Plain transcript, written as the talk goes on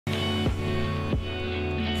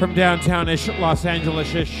from downtown-ish, Los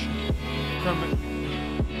Angeles-ish, from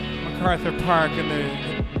MacArthur Park in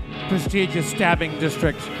the prestigious stabbing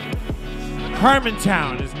district.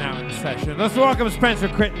 Harmontown is now in session. Let's welcome Spencer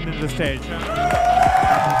Crittenden to the stage.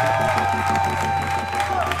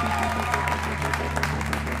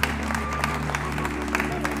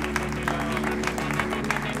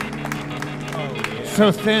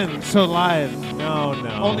 So thin, so live. No.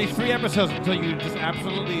 Only 3 episodes until you just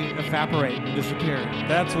absolutely evaporate and disappear.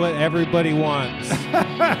 That's what everybody wants.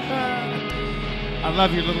 I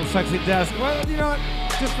love your little sexy desk. Well, you know what?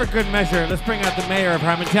 Just for good measure, let's bring out the mayor of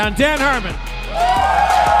Harmontown, Dan Harmon.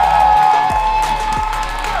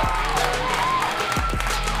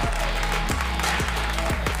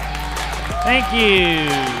 Thank you.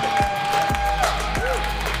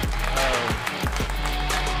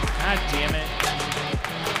 God damn it.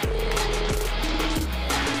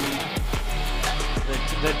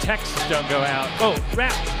 The texts don't go out. Oh,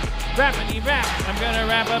 rap. Rappity rap. I'm gonna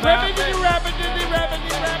rap about Rappity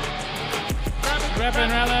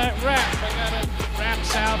rapping around that rap. I gotta rap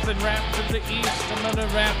south and rap to the east. I'm gonna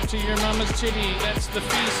rap to your mama's titty. That's the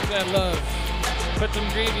feast I love. Put some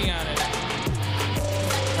gravy on it.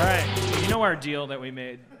 All right, you know our deal that we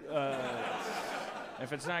made.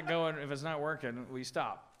 If it's not working, we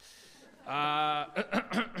stop.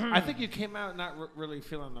 I think you came out not really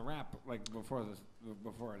feeling the rap like before it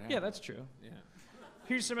happened. Yeah, that's true. Yeah.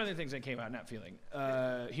 Here's some other things I came out not feeling.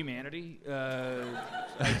 Humanity,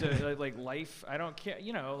 like life. I don't care.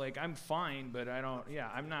 You know, like I'm fine, but I don't. Yeah,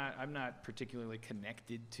 I'm not particularly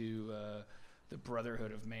connected to the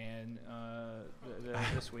brotherhood of man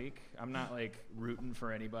this week. I'm not like rooting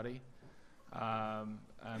for anybody.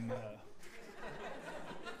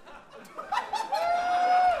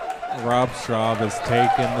 Rob Schrab has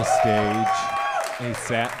taken the stage. He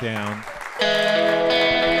sat down.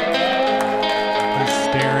 He's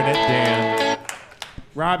staring at Dan.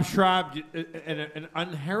 Rob Schrab, an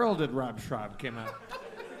unheralded Rob Schrab came out.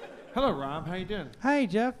 Hello, Rob. How you doing? Hi,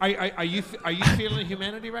 Jeff. Are you feeling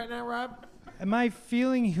humanity right now, Rob? Am I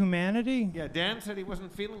feeling humanity? Yeah, Dan said he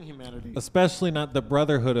wasn't feeling humanity. Especially not the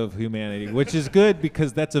Brotherhood of Humanity, which is good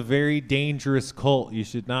because that's a very dangerous cult. You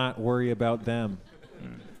should not worry about them.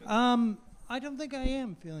 I don't think I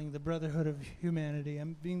am feeling the Brotherhood of Humanity.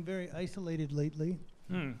 I'm being very isolated lately.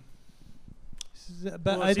 But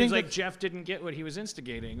Well, I it seems think like Jeff didn't get what he was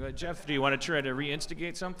instigating. Jeff, do you want to try to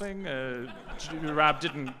re-instigate something? Rob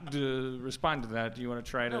didn't respond to that. Do you want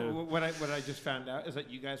to try to... No, what I just found out is that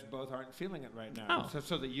you guys both aren't feeling it right now. Oh.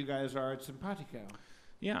 So that you guys are simpatico.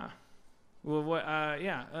 Yeah. Well,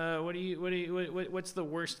 what's the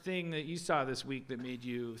worst thing that you saw this week that made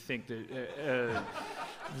you think that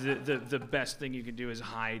the best thing you can do is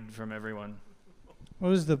hide from everyone? what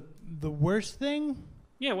was the worst thing?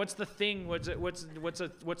 Yeah, what's the thing? What's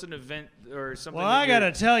an event or something? Well, I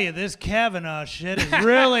gotta tell you, this Kavanaugh shit is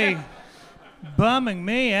really bumming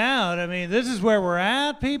me out. I mean, this is where we're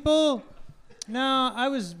at, people. No, I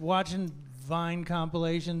was watching Vine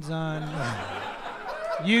compilations on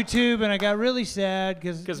YouTube, and I got really sad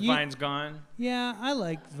because Vine's gone. Yeah, I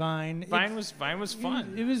liked Vine. Vine was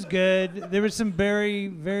fun. It was good. There were some very,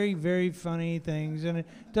 very, very funny things, and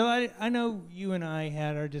I know you and I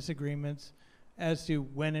had our disagreements as to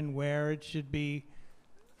when and where it should be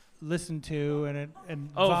listened to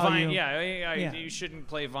and volume. Vine, yeah. You shouldn't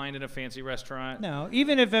play Vine in a fancy restaurant. No,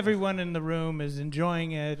 even if everyone in the room is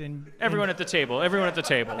enjoying it Everyone at the table. Everyone at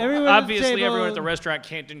Obviously, the table. everyone at the restaurant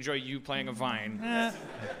can't enjoy you playing a Vine.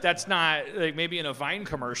 That's not like maybe in a Vine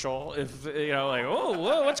commercial. If like,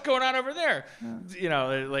 whoa, what's going on over there?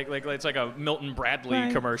 Like it's like a Milton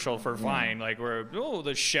Bradley commercial for Vine, like where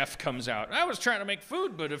the chef comes out. I was trying to make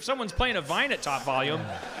food, but if someone's playing a Vine at top volume,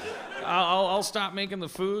 I'll stop making the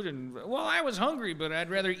food. And I was hungry, but I'd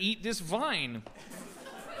rather eat this Vine.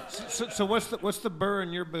 So what's the burr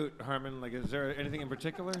in your boot, Harmon? Like, is there anything in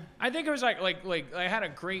particular? I think it was like I had a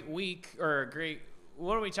great week or a great.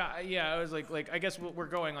 What are we talking? Yeah, it was like I guess we're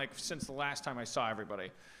going like since the last time I saw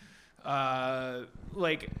everybody.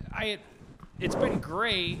 It's been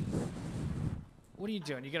great. What are you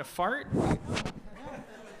doing? You gonna fart?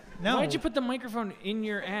 No. Why'd you put the microphone in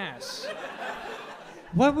your ass?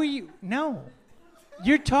 What were you? No.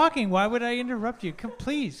 You're talking. Why would I interrupt you?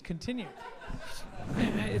 Please, continue.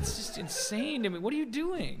 It's just insane to me. What are you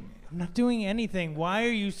doing? I'm not doing anything. Why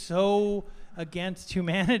are you so against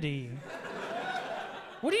humanity?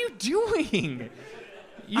 What are you doing?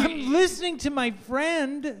 I'm listening to my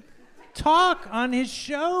friend talk on his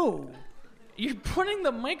show. You're putting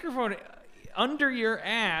the microphone under your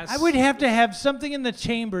ass. I would have to have something in the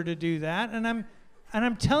chamber to do that, and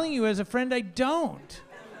I'm telling you as a friend I don't.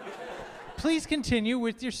 please continue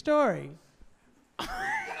with your story.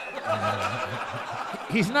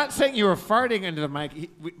 He's not saying you were farting into the mic,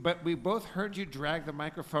 but we both heard you drag the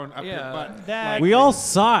microphone up your butt. We all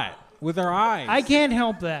saw it with our eyes. I can't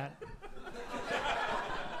help that.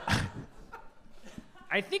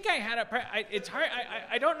 I think I had it's hard.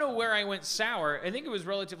 I don't know where I went sour. I think it was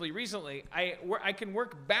relatively recently. I can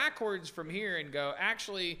work backwards from here and go,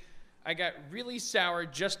 actually, I got really sour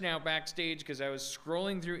just now backstage because I was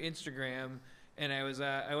scrolling through Instagram and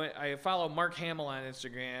I follow Mark Hamill on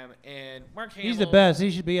Instagram, and Mark Hamill. He's the best. He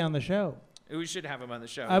should be on the show. We should have him on the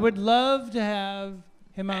show. I would love to have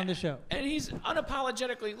him on the show. And he's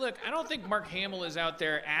unapologetically, look, I don't think Mark Hamill is out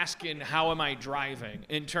there asking how am I driving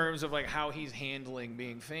in terms of like how he's handling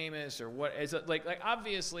being famous or what is it like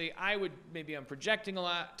obviously I'm projecting a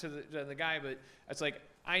lot to the guy, but it's like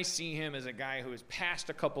I see him as a guy who has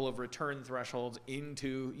passed a couple of return thresholds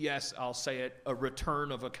into, yes, I'll say it, a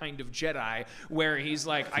return of a kind of Jedi, where he's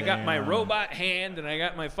like, I got my robot hand and I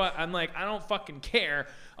got my I'm like, I don't fucking care.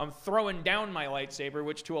 I'm throwing down my lightsaber,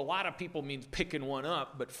 which to a lot of people means picking one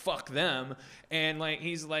up, but fuck them. And like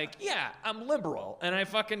he's like, yeah, I'm liberal and I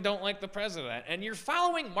fucking don't like the president. And you're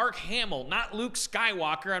following Mark Hamill, not Luke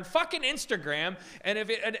Skywalker, on fucking Instagram. And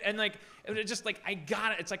it's just like I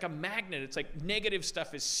got it. It's like a magnet. It's like negative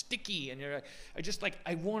stuff is sticky, and you're like,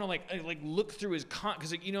 I want to look through his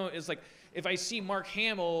because it's like if I see Mark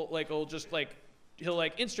Hamill, like he'll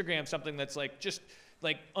Instagram something that's like just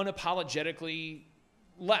like unapologetically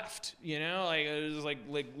left, like it was like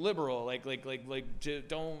liberal, I don't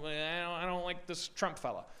like this Trump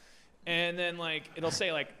fella. And then like it'll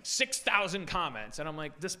say like 6,000 comments, and I'm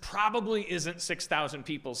like, this probably isn't 6,000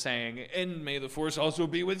 people saying, and may the force also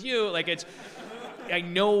be with you. Like I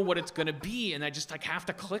know what it's gonna be, and I just like have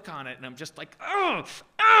to click on it, and I'm just like, I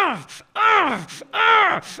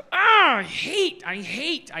hate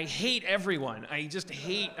everyone. I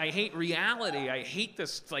hate reality. I hate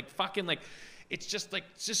this like fucking like. It's just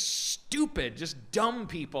stupid, just dumb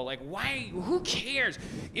people. Like, why? Who cares?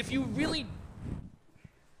 If you really.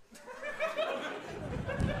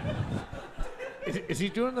 Is he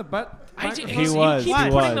doing the butt? He was. He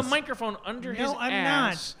keeps putting the microphone under his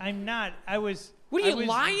ass. No, I'm not. What are you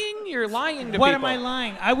lying? You're lying to people. What am I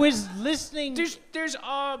lying? I was listening. There's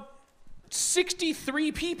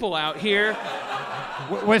 63 people out here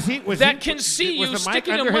that can see you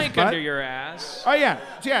sticking a mic under your ass. Oh yeah.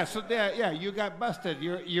 So you got busted.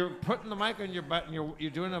 You're putting the mic on your butt, and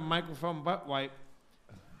you're doing a microphone butt wipe,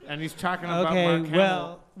 and he's talking about Mark Hamill. Okay,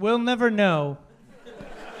 well, we'll never know.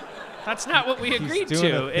 That's not what we agreed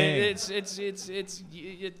to.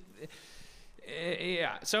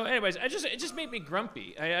 Yeah. So, anyways, it just made me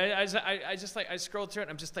grumpy. I scrolled through it, and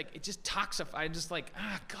I'm just like, it just toxifies. I'm just like,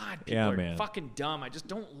 God, people are fucking dumb. I just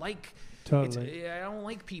don't like. Totally. I don't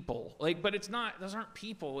like people. Like, but it's not. Those aren't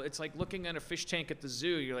people. It's like looking at a fish tank at the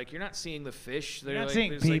zoo. You're like, you're not seeing the fish. You're not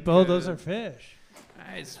seeing people. Those are fish.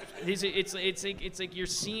 It's like you're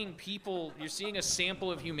seeing people. You're seeing a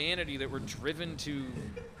sample of humanity that were driven to,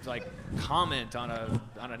 like, comment on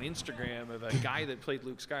an Instagram of a guy that played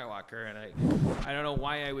Luke Skywalker, and I don't know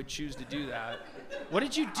why I would choose to do that. What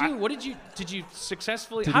did you do? Did you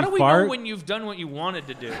successfully? How do we know when you've done what you wanted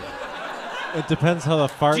to do? It depends how the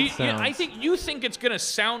fart sounds. I think you think it's going to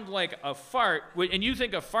sound like a fart, and you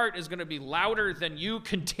think a fart is going to be louder than you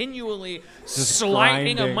continually just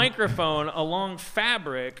sliding grinding a microphone along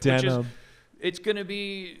fabric. Denim. It's going to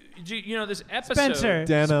be, this episode.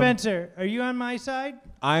 Spencer, are you on my side?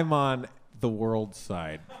 I'm on the world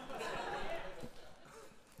side.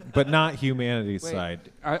 But not humanity's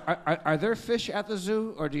side. Are there fish at the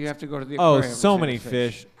zoo, or do you have to go to the aquarium? Oh, so many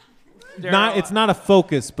fish. It's not a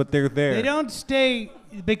focus, but they're there. They don't stay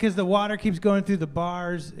because the water keeps going through the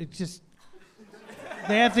bars. It's just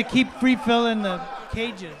they have to keep refilling the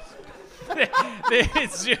cages.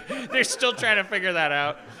 They're still trying to figure that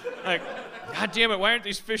out. Like, God damn it! Why aren't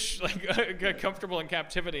these fish like comfortable in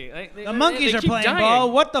captivity? The monkeys are playing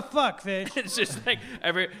ball. What the fuck, fish? It's just like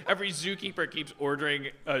every zookeeper keeps ordering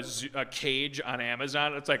a cage on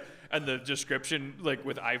Amazon. It's like, and the description, like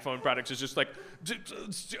with iPhone products, is just like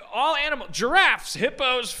all animal, giraffes,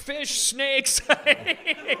 hippos, fish, snakes,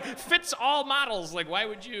 fits all models. Like, why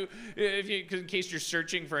would you, in case you're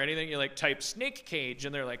searching for anything, you like type snake cage,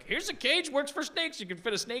 and they're like, here's a cage, works for snakes. You can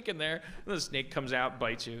fit a snake in there. And the snake comes out,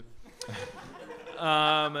 bites you.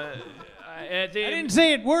 I didn't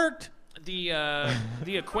say it worked. The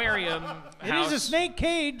aquarium house. It is a snake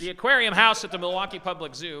cage. The aquarium house at the Milwaukee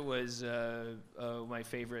Public Zoo was my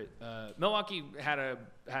favorite. Milwaukee had a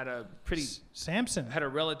pretty Samson had a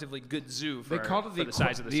relatively good zoo for, they called it the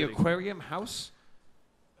size of the city. Aquarium house.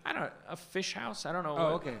 I don't know, a fish house. I don't know.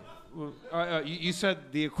 Oh, okay. You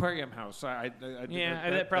said the aquarium house.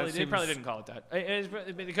 They probably didn't call it that.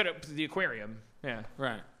 They could have the aquarium. Yeah.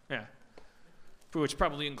 Right. Yeah. Which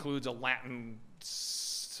probably includes a Latin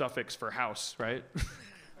suffix for house, right?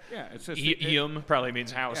 Yeah. It's Eum probably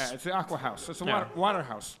means house. Yeah, it's the aqua house. It's a water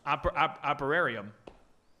house. Operarium.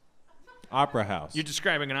 Opera house. You're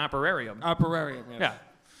describing an operarium. Operarium. Yes. Yeah.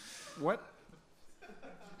 What?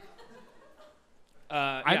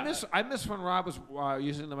 Yeah. I miss when Rob was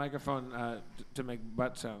using the microphone to make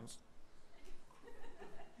butt sounds.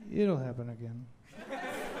 It'll happen again.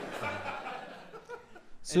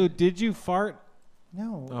 So did you fart?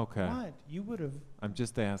 No. Okay. What? You would have. I'm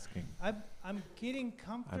just asking. I'm getting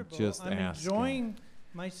comfortable. I'm asking. Enjoying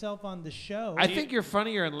myself on the show. I think you're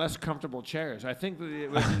funnier in less comfortable chairs. I think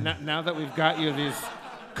that now that we've got you these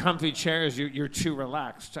comfy chairs, you're too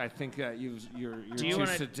relaxed. I think you're Do you too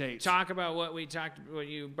want sedate. to talk about what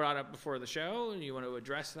you brought up before the show? You want to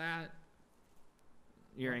address that?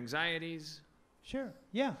 Your anxieties? Sure.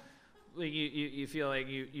 Yeah. Like you feel like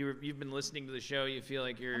you've been listening to the show. You feel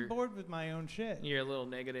like I'm bored with my own shit. You're a little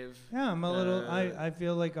negative. Yeah, I'm a little. I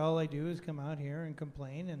feel like all I do is come out here and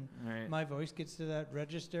complain, and right. my voice gets to that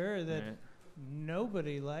register that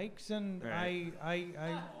nobody likes, and I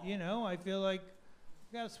feel like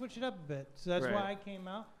I gotta switch it up a bit. So that's why I came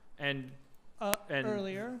out and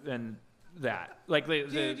earlier. And that, like,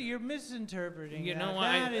 dude, you're misinterpreting. You know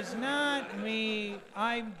what? That is not me.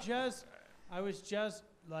 I was just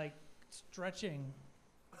like stretching.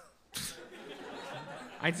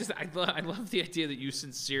 I love the idea that you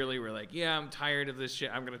sincerely were like, yeah, I'm tired of this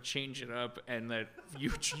shit. I'm gonna change it up, and that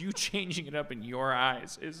you changing it up in your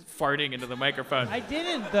eyes is farting into the microphone. I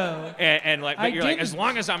didn't though. And like, but you're like, as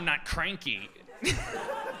long as I'm not cranky.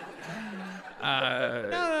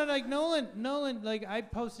 No, like Nolan, like I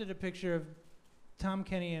posted a picture of Tom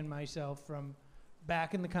Kenny and myself from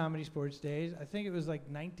back in the Comedy Sports days. I think it was like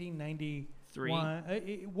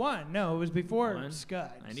 1991. No, it was before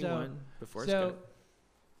Scud. 91 before Scud.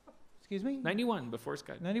 Excuse me? 91 before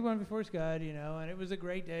Scud. 91 before Scud, and it was a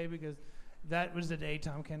great day because that was the day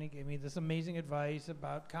Tom Kenny gave me this amazing advice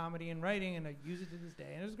about comedy and writing, and I use it to this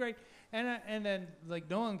day, and it was great. And then like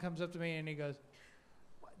Nolan comes up to me and he goes,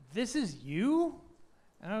 "This is you?"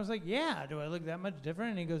 And I was like, "Yeah. Do I look that much different?"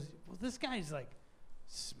 And he goes, "Well, this guy's like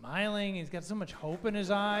smiling. He's got so much hope in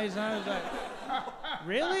his eyes." And I was like,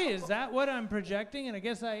 "Really? Is that what I'm projecting?" And I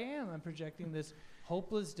guess I am. I'm projecting this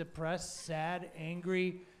hopeless, depressed, sad,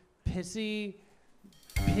 angry, pissy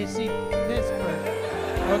piss person.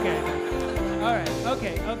 Okay. All right.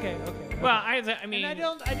 Okay. Well, I mean, and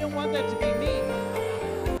I don't want that to be me.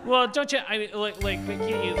 Well, don't you? I mean, like,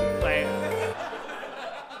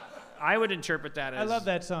 I would interpret that as. I love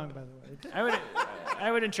that song, by the way.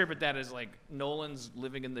 I would interpret that as like Nolan's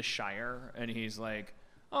living in the Shire, and he's like,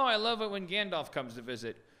 "Oh, I love it when Gandalf comes to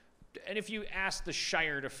visit." And if you ask the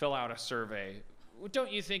Shire to fill out a survey,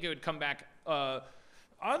 don't you think it would come back? On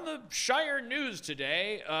the Shire news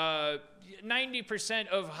today, 90%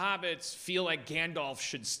 of hobbits feel like Gandalf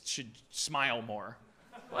should smile more.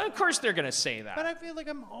 Well, of course they're gonna say that. But I feel like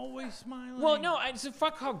I'm always smiling. Well, no, it's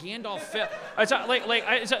fuck how Gandalf felt. It's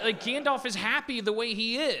like Gandalf is happy the way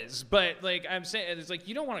he is, but like I'm saying, it's like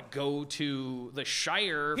you don't want to go to the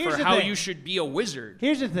Shire for how you should be a wizard.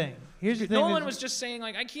 Here's the thing. Nolan was just saying,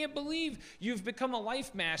 like, I can't believe you've become a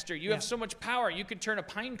life master. You have so much power. You could turn a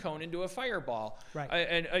pine cone into a fireball. Right.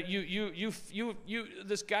 And you,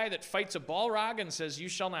 this guy that fights a Balrog and says, "You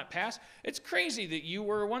shall not pass." It's crazy that you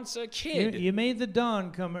were once a kid. You made the dawn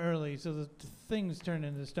come early, so the things turn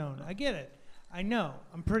into stone. I get it. I know.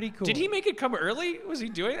 I'm pretty cool. Did he make it come early? Was he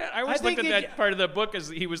doing that? I always looked at that part of the book as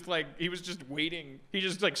he was just waiting. He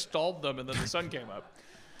just like stalled them, and then the sun came up.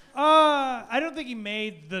 I don't think he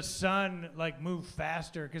made the sun like move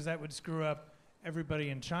faster because that would screw up everybody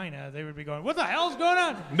in China. They would be going, "What the hell's going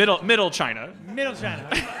on?" Middle China. Middle China.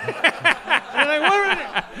 They're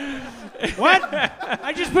like, what?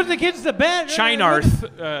 I just put the kids to bed.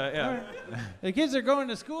 Chinarth. Yeah. The kids are going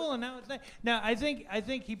to school, and now it's night. Now I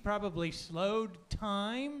think he probably slowed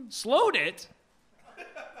time. Slowed it?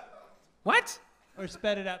 What? Or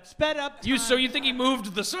sped it up. Sped up time. So you think he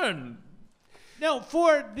moved the sun? No,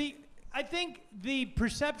 I think the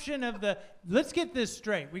perception of let's get this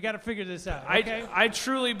straight. We got to figure this out. Okay? I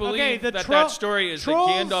truly believe that story is that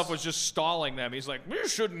Gandalf was just stalling them. He's like, "You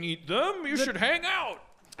shouldn't eat them. You should hang out."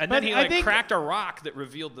 And then he cracked a rock that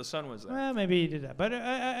revealed the sun was there. Well, maybe he did that. But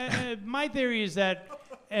my theory is that,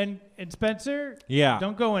 and Spencer,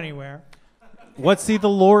 don't go anywhere. What's he the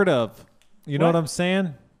lord of? You know what I'm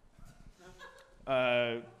saying?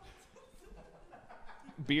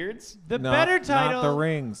 Beards? The better title. Not the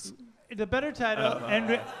rings. The better title,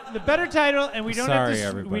 and we don't Sorry, have to.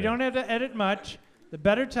 everybody. We don't have to edit much. The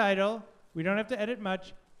better title. We don't have to edit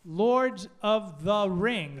much. Lords of the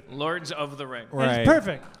Ring. Lords of the Ring. Right. It's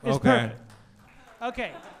perfect. It's Okay. perfect.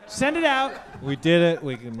 Okay. Send it out. We did it.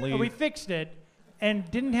 We can leave. We fixed it, and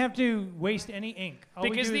didn't have to waste any ink. All we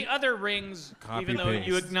Because do the is- other rings, Copy even though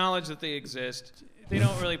you paste. acknowledge that they exist, they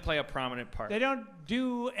don't really play a prominent part. they don't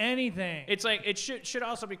do anything. It's like it should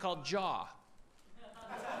also be called Jaw.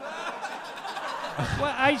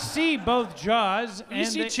 Well, I see both jaws. You and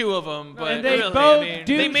see they, two of them, but and they really, both I mean,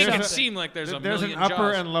 do they make it something. seem like there's a There's million an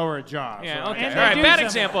upper jaws. and lower jaw. Yeah, so okay. And All right, they do bad something.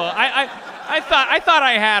 example. I thought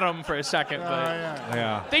I had them for a second, but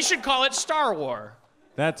Yeah. they should call it Star War.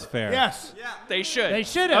 That's fair. Yes. They should. They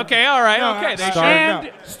should have. Okay, all right, No, okay. They Star- should. And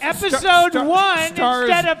no. episode one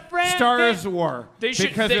instead of France. Stars War. They should-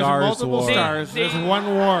 because they- there's Stars multiple War. stars. They- There's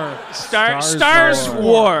one war. Stars War.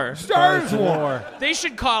 War. Stars War. They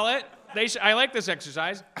should call it. I like this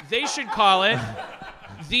exercise. They should call it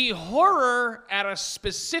the horror at a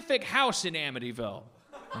specific house in Amityville.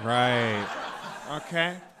 Right.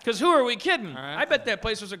 Okay. Because who are we kidding? right. I bet that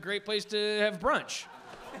place was a great place to have brunch.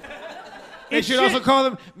 They should also call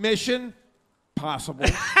them Mission Possible.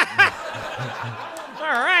 All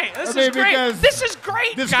right, this I mean, is great. because This is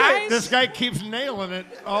great, guys. This guy keeps nailing it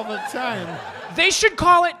all the time. They should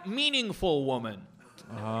call it Meaningful Woman.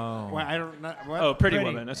 Well, I don't know. What? Oh, Pretty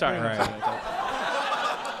Pretty. Woman. Sorry. Right.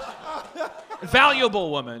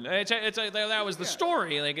 Valuable Woman. That was the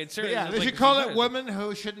story. Like it's Yeah, it's they like should call it good. women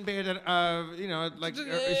who shouldn't be, like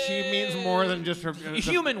she means more than just her.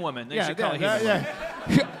 Human Woman. They Yeah, should call yeah, it Human Woman.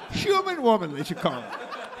 yeah. Human woman, they should call it.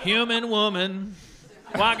 Human Woman.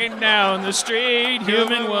 Walking down the street,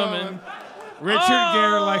 human woman. Richard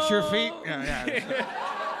Gere likes your feet. Yeah.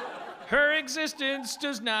 Her existence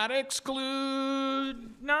does not exclude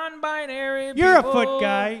non-binary You're a people. foot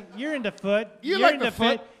guy. You're into foot. You You're like into the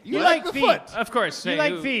foot. feet. You You like like the feet. foot. Of course. You Hey,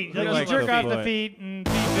 like who- feet. who You doesn't jerk like off the foot? feet and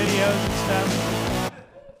feet videos and stuff.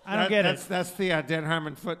 I don't get it. That's the Dan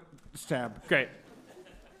Harmon foot stab. Great.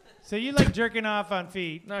 So you like jerking off on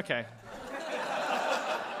feet. Okay.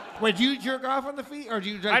 Wait, do you jerk off on the feet, or do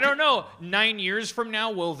you? I don't know. 9 years from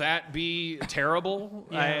now, will that be terrible?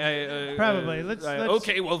 Yeah. Probably. Let's-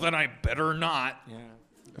 Okay, well then I better not. Yeah.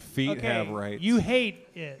 Feet Okay. have rights. You hate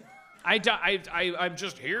it. I'm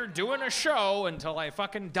just here doing a show until I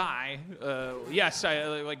fucking die. Yes,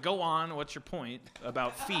 go on. What's your point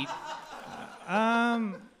about feet?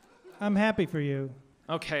 I'm happy for you.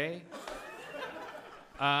 Okay.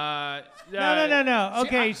 No.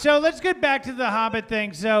 Okay, so let's get back to the Hobbit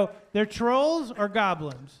thing. So they're trolls or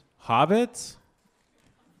goblins? Hobbits?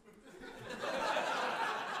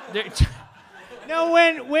 No,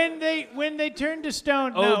 when they turn to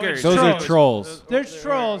stone. No, Ogres. it's Those trolls. are trolls. There's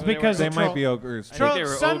trolls because They of might troll- be ogres. think they were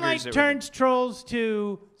sunlight ogres that were- turns trolls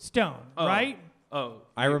to stone, right? Oh.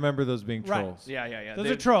 I remember those being Right. trolls. Yeah.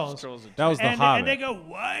 Those are trolls. That was the And Hobbit. they go,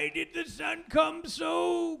 "Why did the sun come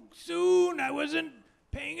so soon? I wasn't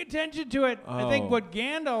paying attention to it." I think Oh. what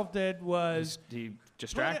Gandalf did was He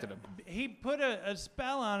distracted him. He put a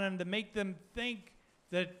spell on him to make them think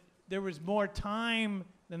that there was more time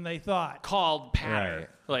than they thought. Called patter. Right.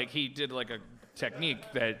 Like he did like a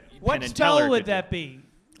technique that What Penn and Teller spell would did. that be?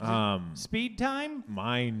 Speed time?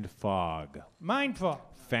 Mind fog. Mind fog.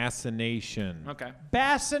 Fascination. Okay.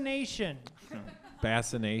 Bassination.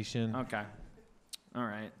 Fascination. Okay. All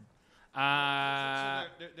right.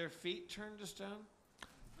 Their feet turned to stone.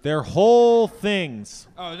 They're whole things.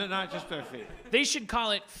 Oh, no, not just their feet. They should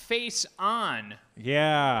call it face on.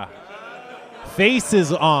 Yeah.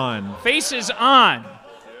 Faces on. Faces on.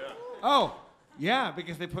 Oh, yeah,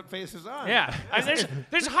 because they put faces on. Yeah.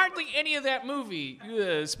 There's hardly any of that movie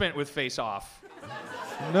spent with face off.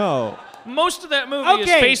 No. Most of that movie is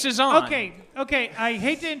faces on. Okay. I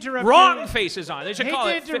hate to interrupt Wrong you. faces on. They should Hate call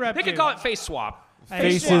to it. interrupt They could you. call it face swap. I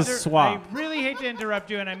hate to Faces swap. I really hate to interrupt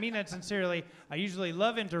you, and I mean that sincerely. I usually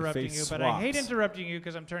love interrupting Face you, but I hate swaps. interrupting you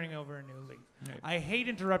because I'm turning over a new leaf. I hate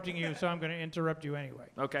interrupting you, so I'm going to interrupt you anyway.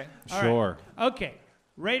 Okay. All right. Sure. Okay.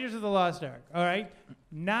 Raiders of the Lost Ark. All right.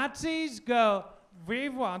 Nazis go, "We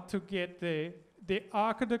want to get the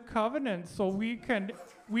Ark of the Covenant so we can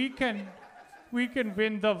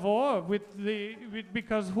win the war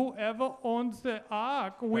because whoever owns the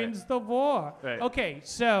Ark wins the war." Right. Okay,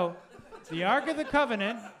 so the Ark of the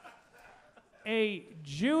Covenant, a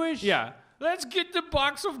Jewish. Yeah. Let's get the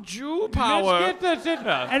box of Jew power. Let's get this.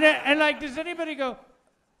 Yeah. And like, does anybody go?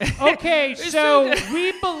 Okay, so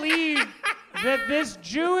we believe that this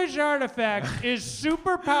Jewish artifact is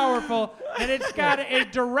super powerful, and it's got a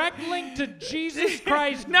direct link to Jesus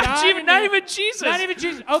Christ. Not even Jesus. Not even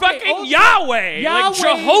Jesus. Okay, fucking Yahweh. Like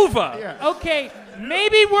Jehovah. Yeah. Okay,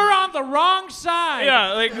 maybe we're on the wrong side.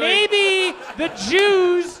 Yeah, maybe the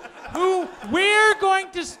Jews who we're going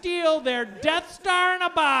to steal their Death Star in a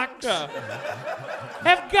box are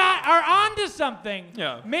onto something.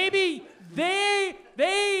 Yeah. Maybe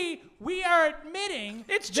we are admitting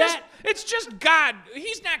It's just God.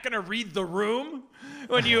 He's not gonna read the room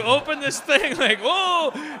when you open this thing. Like,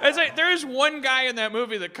 oh, it's like there's one guy in that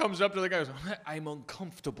movie that comes up to the guy and goes, "I'm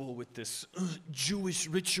uncomfortable with this Jewish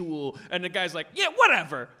ritual," and the guy's like, "Yeah,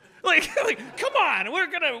 whatever." Like, come on, we're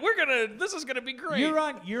gonna. This is gonna be great.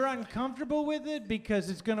 You're uncomfortable with it because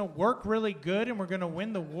it's gonna work really good, and we're gonna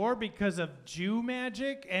win the war because of Jew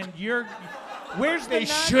magic. And where's They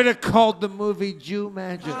should have called the movie Jew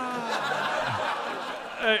Magic.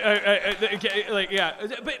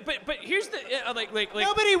 But here's the like.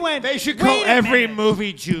 Nobody went. They should call every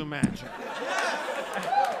movie Jew Magic.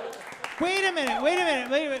 Wait a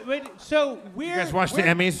minute. So You guys watch the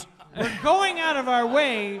Emmys? We're going out of our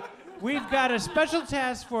way. We've got a special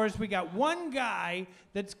task force. We got one guy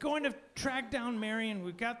that's going to track down Marion.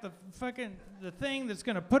 We've got the thing that's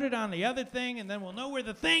going to put it on the other thing, and then we'll know where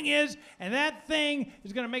the thing is, and that thing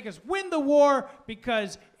is going to make us win the war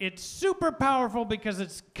because it's super powerful, because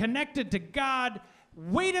it's connected to God.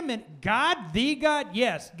 Wait a minute. God? The God?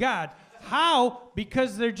 Yes, God. How?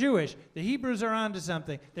 Because they're Jewish. The Hebrews are onto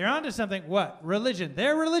something. They're onto something. What? Religion.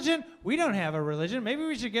 Their religion? We don't have a religion. Maybe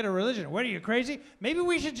we should get a religion. What, are you crazy? Maybe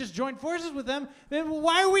we should just join forces with them. Then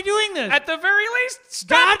why are we doing this? At the very least,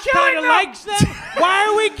 God stop killing kind of them. likes them. Why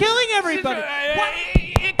are we killing everybody?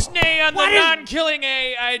 Ixnay on the non-killing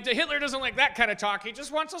Hitler doesn't like that kind of talk. He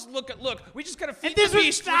just wants us to look. We just gotta feed the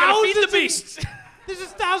beast. We gotta feed the beast. This is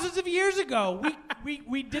thousands of years ago.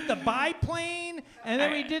 We did the biplane, and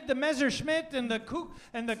then we did the Messerschmitt and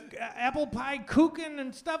the apple pie Kuchen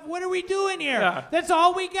and stuff. What are we doing here? Yeah. That's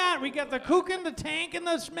all we got. We got the Kuchen, the tank, and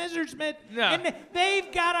the Messerschmitt. Yeah. And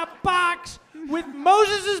they've got a box with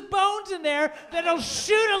Moses' bones in there that'll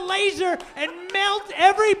shoot a laser and melt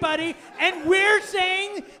everybody, and we're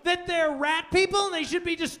saying that they're rat people and they should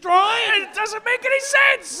be destroyed? It doesn't make any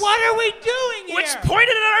sense. What are we doing here? Let's point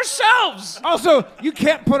it at ourselves. Also, you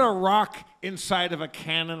can't put a rock inside of a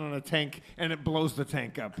cannon on a tank and it blows the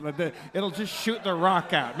tank up. It'll just shoot the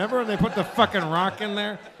rock out. Remember when they put the fucking rock in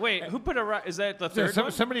there? Wait, who put a rock? Is that the third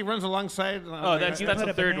one? Somebody runs alongside. Oh, that's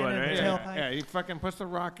the third one, right? Yeah, he fucking puts the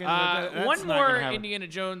rock in. One more Indiana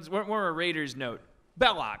Jones, one more Raiders note.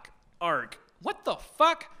 Belloc, Ark. What the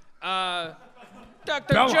fuck? Dr.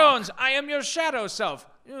 Belloc. Jones, I am your shadow self.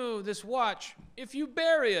 Ooh, this watch. If you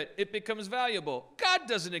bury it, it becomes valuable. God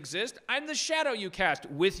doesn't exist. I'm the shadow you cast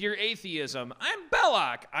with your atheism. I'm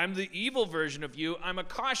Belloc. I'm the evil version of you. I'm a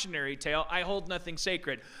cautionary tale. I hold nothing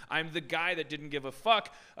sacred. I'm the guy that didn't give a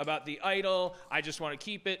fuck about the idol. I just want to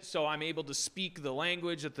keep it so I'm able to speak the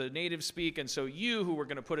language that the natives speak. And so you, who were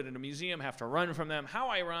going to put it in a museum, have to run from them. How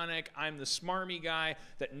ironic. I'm the smarmy guy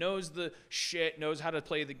that knows the shit, knows how to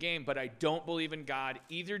play the game, but I don't believe in God.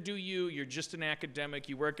 Either do you. You're just an academic.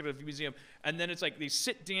 You work at a museum. And then it's like they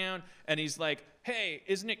sit down and he's like, hey,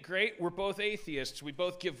 isn't it great? We're both atheists. We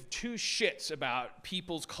both give two shits about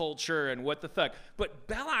people's culture and what the fuck. But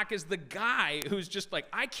Belloc is the guy who's just like,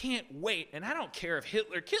 I can't wait. And I don't care if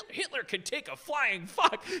Hitler could take a flying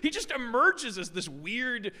fuck. He just emerges as this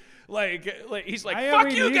weird, like he's like,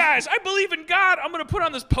 fuck you guys. I believe in God. I'm going to put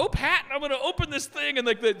on this Pope hat and I'm going to open this thing. And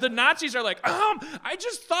like the Nazis are like, I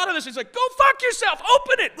just thought of this. He's like, go fuck yourself.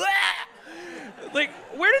 Open it. Like,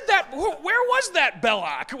 where was that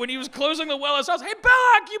Belloc when he was closing the well of his house? Hey,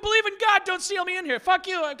 Belloc, you believe in God, don't seal me in here. Fuck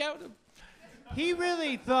you. He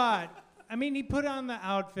really thought, I mean, he put on the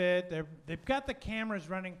outfit. They've got the cameras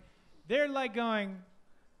running. They're like going,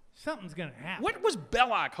 something's going to happen. What was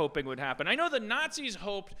Belloc hoping would happen? I know the Nazis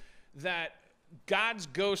hoped that God's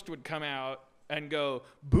ghost would come out and go,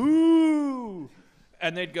 boo.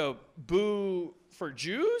 And they'd go, boo for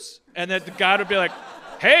Jews? And then God would be like,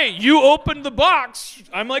 hey, you opened the box.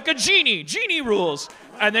 I'm like a genie. Genie rules.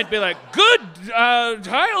 And they'd be like, good,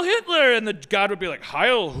 Heil Hitler. And the God would be like,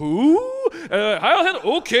 Heil who? Heil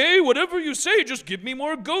Hitler. Okay, whatever you say, just give me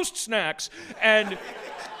more ghost snacks. And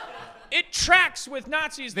it tracks with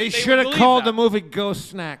Nazis. They should have called the movie Ghost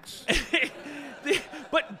Snacks.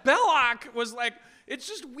 But Belloc was like, it's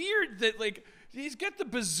just weird that like he's got the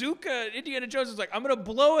bazooka. Indiana Jones is like, I'm gonna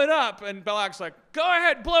blow it up, and Belloc's like, go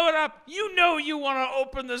ahead, blow it up. You know you want to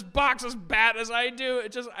open this box as bad as I do.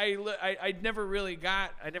 It just I never really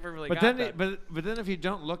got that. But then if you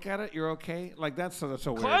don't look at it, you're okay. Like that's so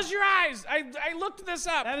weird. Close your eyes. I looked this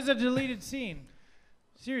up. That was a deleted scene.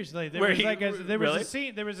 Seriously, there was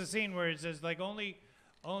a scene where it says like only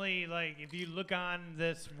like if you look on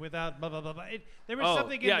this without blah blah blah blah. There was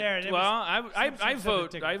something in there. I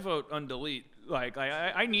vote undelete. Like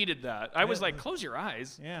I needed that. I was like, close your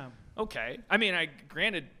eyes. Yeah. Okay. I mean,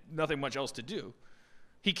 granted nothing much else to do.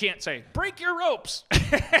 He can't say break your ropes.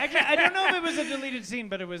 Actually, I don't know if it was a deleted scene,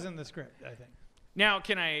 but it was in the script, I think. Now,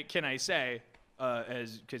 can I say,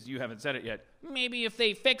 because you haven't said it yet, maybe if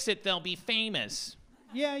they fix it, they'll be famous.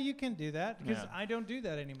 Yeah, you can do that because I don't do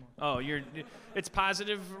that anymore. Oh, it's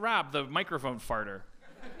positive Rob, the microphone farter.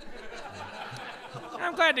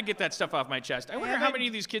 I'm glad to get that stuff off my chest. I wonder how many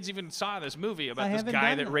of these kids even saw this movie about this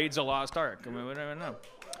guy that raids a lost ark. I mean, I don't know.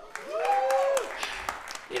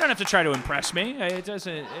 You don't have to try to impress me. It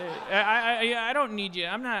doesn't. I don't need you.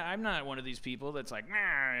 I'm not one of these people that's like,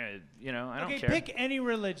 nah, you know. I don't care. Pick any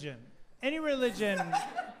religion. Any religion.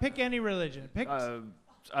 Pick any religion. Pick.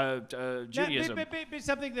 Judaism. Be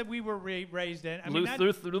something that we were raised in. I mean,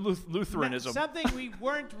 Lutheranism. Something we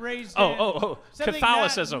weren't raised in. Oh.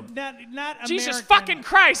 Catholicism. Not Jesus American. fucking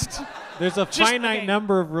Christ. There's a finite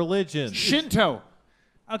number of religions. Shinto.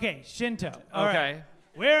 Okay, Shinto. All okay. Right.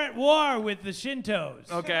 We're at war with the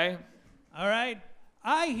Shintos. Okay. All right.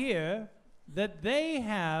 I hear that they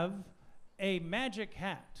have a magic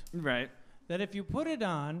hat. Right. That if you put it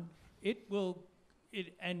on, it will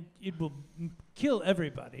kill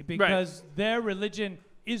everybody because their religion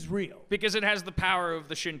is real. Because it has the power of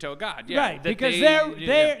the Shinto god. Yeah, right. Because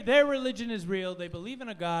their religion is real. They believe in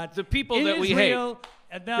a god. The people that we real hate.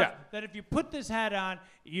 Enough that if you put this hat on,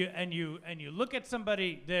 you look at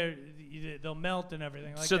somebody, they'll melt and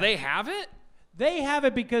everything like that. So they have it? They have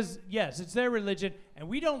it because yes, it's their religion, and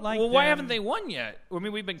we don't like. Well, them. why haven't they won yet? I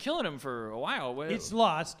mean, we've been killing them for a while. It's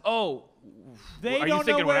lost. Oh, they are don't you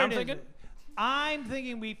thinking know where what I'm it thinking? Is. I'm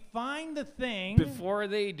thinking we find the thing before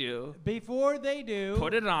they do.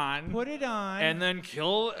 Put it on. And then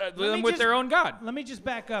kill them with their own god. Let me just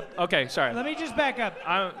back up. Okay, sorry. Let me just back up.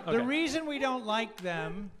 Okay. The reason we don't like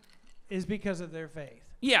them is because of their faith.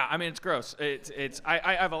 Yeah, I mean it's gross.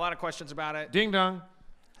 I have a lot of questions about it. Ding dong.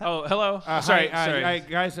 Oh, hello. Sorry.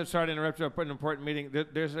 Guys, I'm sorry to interrupt you. An important meeting.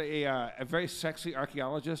 There's a very sexy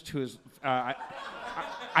archaeologist who is. I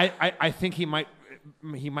think he might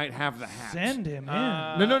have the hat. Send him in.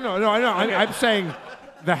 No. I know. Okay. I'm saying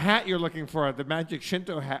the hat you're looking for, the magic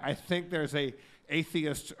Shinto hat. I think there's a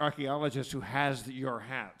atheist archaeologist who has your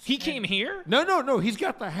hat. He came here? No. He's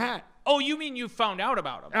got the hat. Oh, you mean you found out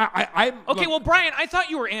about him? Okay, well, Bryan, I thought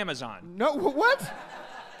you were Amazon. No, what?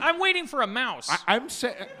 I'm waiting for a mouse. I'm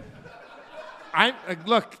saying.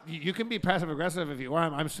 Look. You can be passive aggressive if you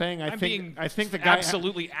want. I'm saying I think the guy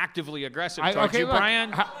absolutely actively aggressive towards you,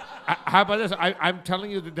 Bryan. How about this? I'm telling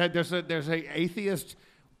you that there's a atheist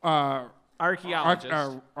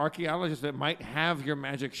archaeologist that might have your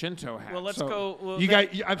magic Shinto hat. Well, let's go. Well, I'm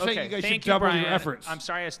saying you guys should double your efforts. I'm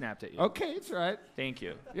sorry I snapped at you. Okay, it's all right. Thank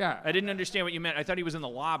you. Yeah. I didn't understand what you meant. I thought he was in the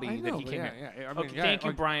lobby that he came here. Yeah. Thank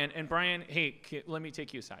you, Bryan. And Bryan, hey, let me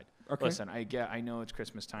take you aside. Okay. Listen, I know it's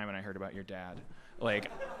Christmas time, and I heard about your dad. Like,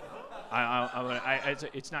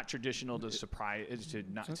 it's not traditional to surprise to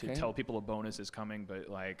tell people a bonus is coming, but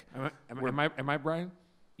like, am I Bryan?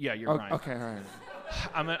 Yeah, you're Bryan. Okay, all right.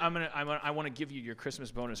 I want to give you your Christmas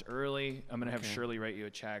bonus early. I'm gonna have Shirley write you a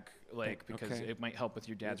check, because it might help with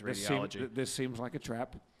your dad's radiology. This seems like a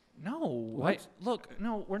trap. No. What? Look,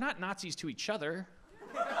 no, we're not Nazis to each other.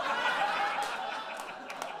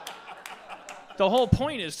 The whole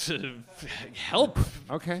point is to help.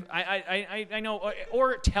 Okay. I know,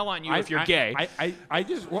 or tell on you if you're gay.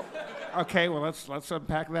 Okay. Well, let's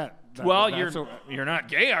unpack that. You're not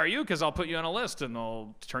gay, are you? Because I'll put you on a list and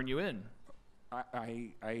they'll turn you in.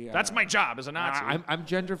 That's my job as a Nazi. I'm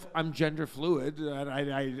gender fluid.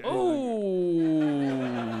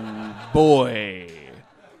 Boy.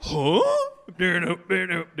 Huh?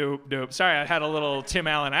 Nope. Sorry, I had a little Tim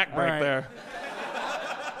Allen act break there.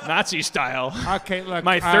 Nazi style. Okay, look.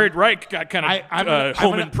 My Third Reich got kind of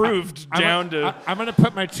home improved down to. I'm going to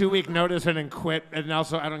put my 2-week notice in and quit. And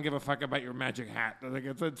also, I don't give a fuck about your magic hat.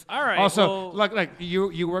 It's all right. Also, look,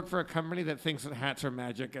 you work for a company that thinks that hats are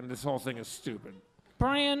magic, and this whole thing is stupid.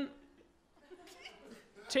 Bryan,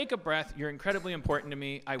 take a breath. You're incredibly important to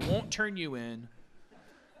me. I won't turn you in.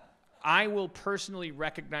 I will personally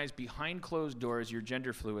recognize behind closed doors your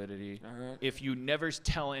gender fluidity if you never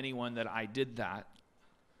tell anyone that I did that.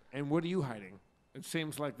 And what are you hiding? It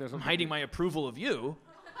seems like there's. I'm hiding my approval of you.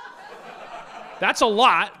 That's a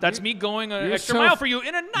lot. That's me going an extra mile for you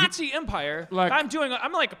in a Nazi empire. Like,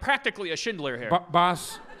 I'm like practically a Schindler here.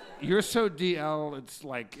 Boss, you're so DL.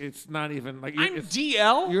 It's not even like. I'm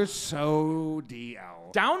DL. You're so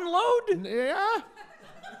DL. Download? Yeah.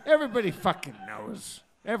 Everybody fucking knows.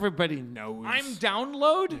 Everybody knows. I'm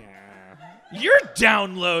download? Yeah. You're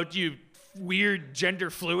download, you weird gender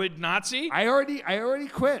fluid Nazi. I already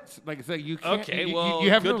quit. Like so you can't. Okay, you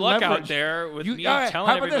have good no luck leverage. out there with me all right, telling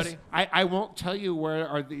how about everybody. This? I won't tell you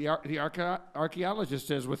where the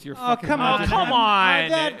archaeologist is with your Oh, fucking. come Oh, on. come on.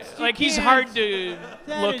 That- Like, you he's can't- hard to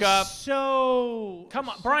That look is up. So. Come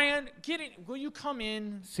on, Brian, get in. Will you come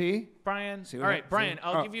in, See? Brian? See All what right, I- Brian, see?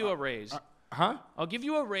 I'll give you a raise. Huh? I'll give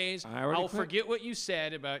you a raise. I already I'll quit. forget what you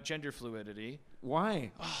said about gender fluidity.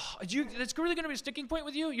 Why? That's really going to be a sticking point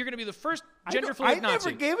with you? You're going to be the first I gender don't- fluid I Nazi.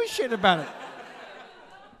 never gave a shit about it.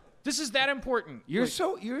 This is that important. You're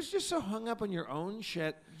just so hung up on your own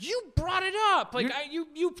shit. You brought it up. Like You're-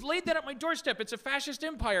 you laid that at my doorstep. It's a fascist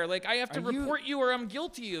empire. Like I have to Are you- report you or I'm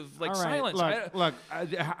guilty of like All right, silence. Look,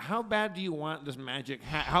 how bad do you want this magic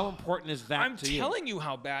hat? How important is that I'm to you? telling you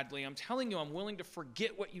how badly. I'm telling you I'm willing to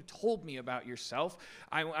forget what you told me about yourself.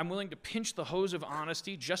 I'm willing to pinch the hose of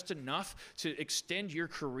honesty just enough to extend your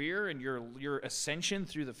career and your ascension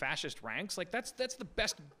through the fascist ranks. Like that's the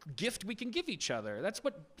best gift we can give each other. That's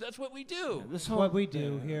what we do. This That's whole what we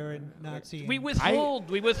do here in Nazi. We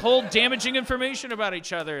withhold damaging information about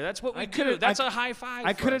each other. That's what we do. That's a high five.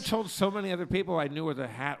 I for could have us. told so many other people I knew where the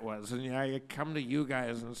hat was, and I come to you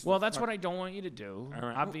guys and. Well, that's what I don't want you to do. All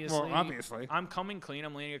right. Obviously, Well, obviously. I'm coming clean.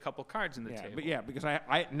 I'm laying a couple cards on the Yeah, table. but yeah, because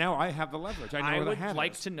I now I have the leverage. I know I where the would hat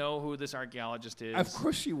like is. to know who this archaeologist is. Of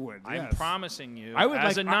course you would. I'm yes. promising you, I would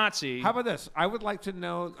as like, a Nazi. how about this? I would like to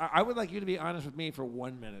know. I would like you to be honest with me for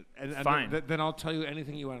 1 minute, and Fine. Then I'll tell you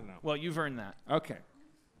anything you want to know. Well, you've earned that. Okay.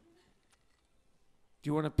 Do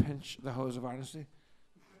you want to pinch the hose of honesty?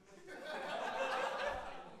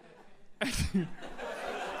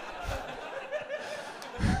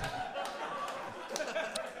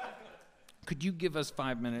 Could you give us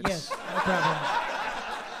 5 minutes? Yes, no problem.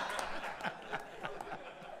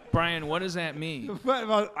 Brian, what does that mean?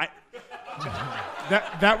 Well,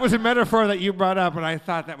 that was a metaphor that you brought up, and I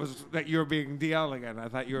thought that you were being DL again. I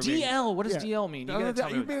thought you were being, DL? What does yeah. DL mean? You gotta tell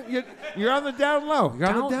me. You're on the down low. You're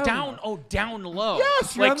on the down low. Oh, down low.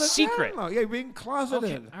 Yes, you're like on the secret. Down low. Yeah, you're being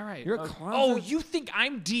closeted. Okay, all right. You're okay. closeted. Oh, you think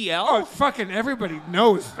I'm DL? Oh, fucking everybody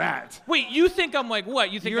knows that. Wait, you think I'm like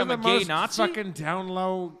what? You think You're I'm the a gay most Nazi? fucking down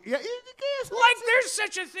low. Yeah, yes, Like there's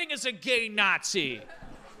such a thing as a gay Nazi.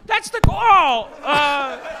 That's the goal.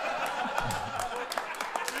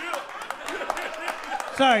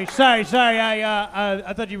 Sorry.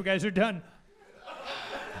 I thought you guys are done.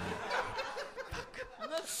 I'm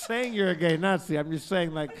not saying you're a gay Nazi. I'm just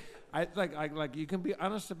saying like you can be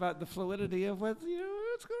honest about the fluidity of what's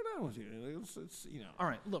going on with you. It's All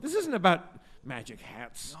right, look. This isn't about magic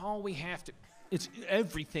hats. All we have to.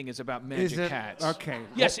 Everything is about magic it? hats. Okay.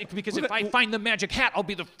 Yes, Well, because well, if I find the magic hat, I'll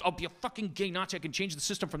be a fucking gay Nazi. I can change the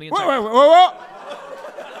system from the Whoa, inside. whoa.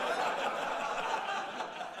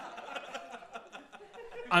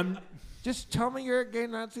 I'm. Just tell me you're a gay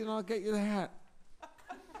Nazi and I'll get you the hat.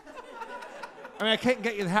 I mean, I can't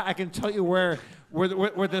get you the hat. I can tell you where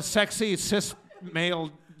the sexy cis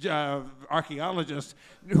male archaeologist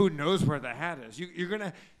who knows where the hat is. You're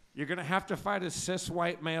gonna have to find a cis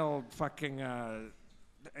white male fucking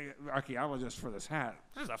archaeologist for this hat.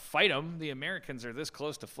 There's a fight 'em. The Americans are this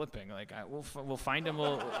close to flipping. Like we'll find them.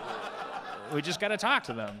 We just gotta talk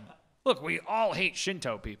to them. Look, we all hate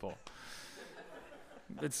Shinto people.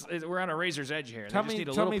 We're on a razor's edge here. Tell they just need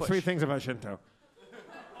a me little push. 3 things about Shinto.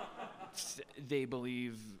 They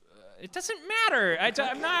believe. It doesn't matter.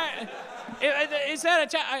 I'm not. Is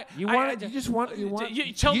that a? You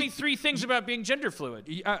tell me 3 things about being gender fluid.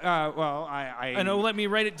 Well, I And let me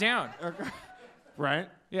write it down. Right.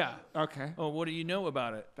 Yeah. Okay. Oh, what do you know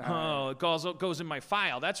about it? It goes in my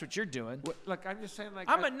file. That's what you're doing. Look, I'm just saying, like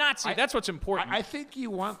I'm a Nazi. That's what's important. I think you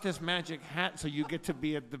want this magic hat so you get to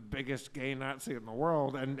be the biggest gay Nazi in the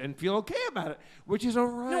world and feel okay about it, which is all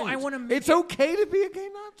right. No, I wanna make It's okay to be a gay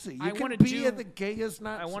Nazi. You can be the gayest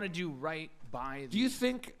Nazi. I want to do right by. Do you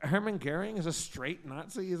think Hermann Goering is a straight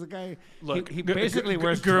Nazi? He's a guy. Look, he basically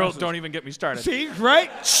wears girls. dresses. Don't even get me started. See, right?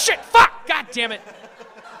 Shit! Fuck! God damn it!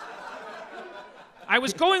 I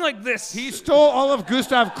was going like this. He stole all of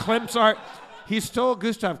Gustav Klimt's art. He stole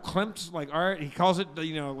Gustav Klimt's art. He calls it, what's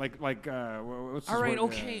his All right,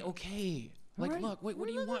 word? okay. Like, right. look, wait, what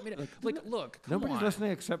do you want me to? Look, come Nobody's on.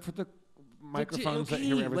 listening except for the microphones that okay,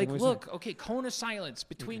 hear everything like, we look, say. okay, cone of silence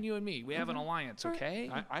between you and me. We have an alliance, okay?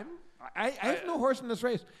 I have no horse in this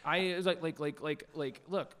race.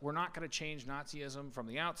 Look, we're not gonna change Nazism from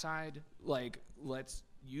the outside. Like, let's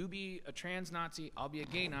you be a trans Nazi, I'll be a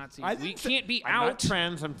gay Nazi. We can't be I'm out. not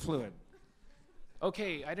trans, I'm fluid.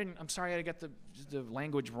 Okay, I'm sorry, I got the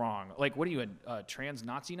language wrong. Like, what are you, a trans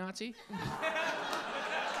Nazi?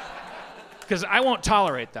 Because I won't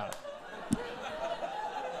tolerate that.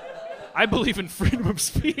 I believe in freedom of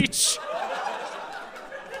speech.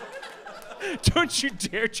 Don't you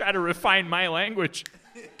dare try to refine my language.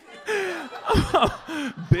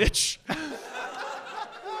 Bitch.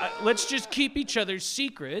 Let's just keep each other's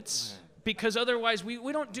secrets, because otherwise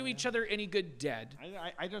we don't do each other any good dead.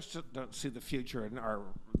 I just don't see the future in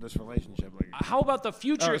this relationship. How about the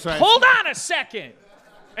future? Oh, sorry. Hold on a second.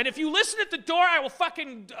 And if you listen at the door, I will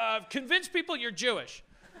fucking convince people you're Jewish.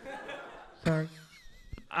 Sorry.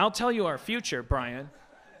 I'll tell you our future, Bryan.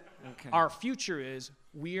 Okay. Our future is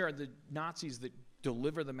we are the Nazis that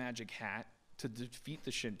deliver the magic hat to defeat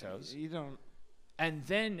the Shintos. You don't. And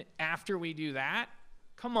then after we do that,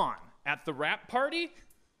 come on, at the rap party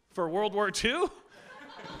for World War II,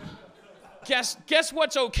 guess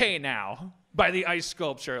what's okay now by the ice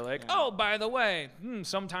sculpture? Like, oh, by the way,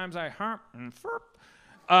 sometimes I harp and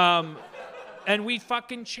furp. And we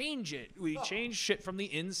fucking change it. We change shit from the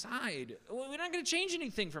inside. We're not going to change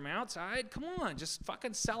anything from outside. Come on, just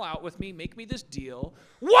fucking sell out with me. Make me this deal.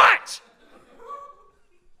 What?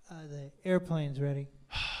 The airplane's ready.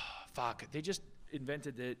 Fuck, they just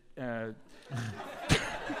invented it.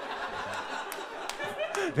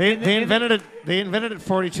 They invented it. They invented it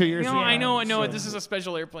 42 years ago. No, I know. So. This is a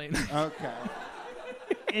special airplane. Okay.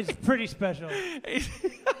 It's pretty special.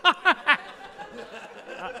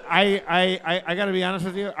 I got to be honest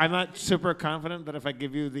with you. I'm not super confident that if I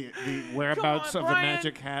give you the whereabouts of the Bryan.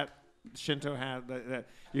 magic hat, Shinto hat, that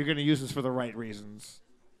you're going to use this for the right reasons.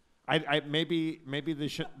 Maybe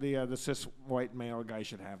the cis white male guy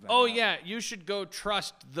should have that. Oh hat. yeah, you should go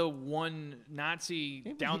trust the one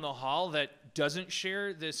Nazi down the hall that doesn't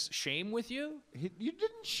share this shame with you. You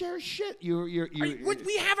didn't share shit.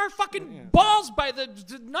 We have our fucking balls by the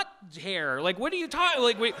nut hair. Like, what are you talking?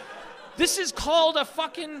 Like, this is called a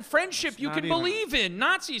fucking friendship you can believe in,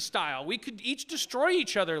 Nazi style. We could each destroy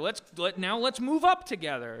each other. Let's move up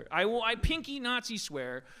together. I pinky Nazi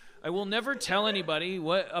swear. I will never tell anybody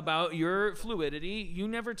about your fluidity. You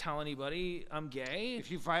never tell anybody I'm gay.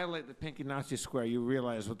 If you violate the pinky Nazi square, you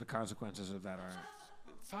realize what the consequences of that are.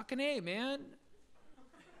 Fucking A, man.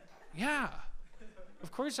 Yeah.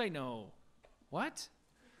 Of course I know. What?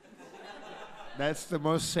 That's the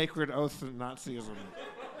most sacred oath in Nazism.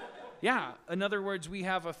 Yeah. In other words, we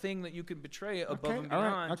have a thing that you can betray above and beyond.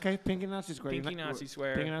 All right. Okay, pinky Nazi square. Pinky Nazi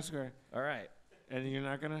swear. Pinky Nazi square. All right. And you're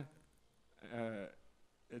not gonna.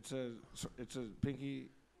 It's a pinky.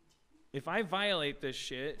 If I violate this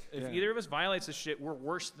shit, if either of us violates this shit, we're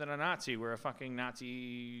worse than a Nazi. We're a fucking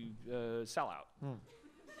Nazi sellout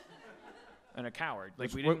and a coward.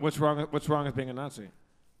 Like What's wrong with being a Nazi?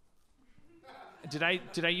 Did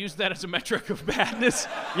I use that as a metric of badness?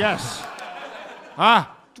 Yes.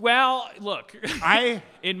 Well, look.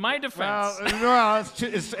 In my defense.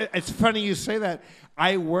 It's funny you say that.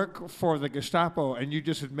 I work for the Gestapo, and you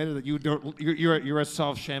just admitted that you don't. You're a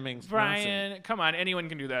self-shaming Bryan, Nazi. come on, anyone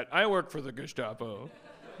can do that. I work for the Gestapo.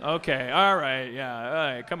 Okay, all right, yeah, all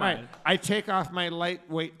right, come on. I take off my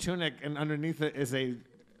lightweight tunic, and underneath it is a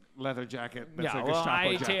leather jacket. That's a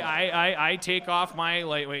Gestapo jacket. I take off my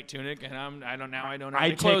lightweight tunic, and I don't have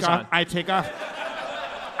any clothes on. I take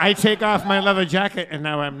off my leather jacket, and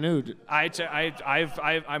now I'm nude.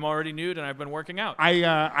 I'm already nude, and I've been working out.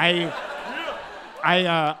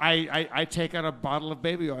 I take out a bottle of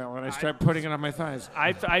baby oil and I start putting it on my thighs.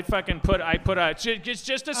 I put a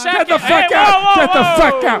just a Get second. the fuck out! Get the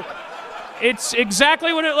fuck out! It's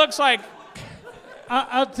exactly what it looks like.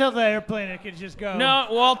 I'll tell the airplane it can just go. No,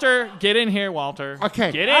 Walter, get in here, Walter.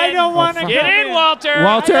 Okay. Get in. I don't want to get in, Walter.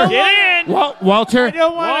 Walter, get in. Walter, I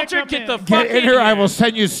don't want Walter, to get the fuck get in here. I will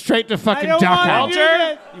send you straight to fucking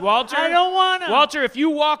Dachau. Walter, I don't want to. Walter, if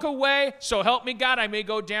you walk away, so help me God, I may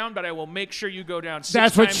go down, but I will make sure you go down 6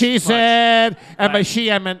 That's what times she as much. said. And by Right. she,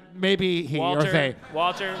 I meant maybe he or they.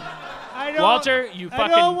 Walter, I don't, Walter, you I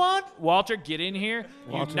fucking. don't want. Walter, get in here.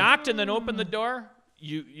 Walter. You knocked and then opened the door.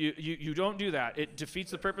 You don't do that. It defeats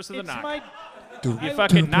the purpose of the It's knock. my. You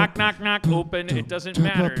fucking knock, open. It doesn't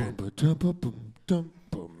matter.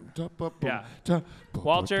 Yeah.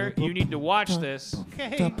 Walter, you need to watch this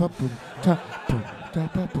Okay.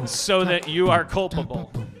 so that you are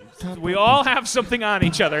culpable. We all have something on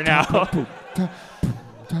each other now.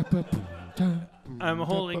 I'm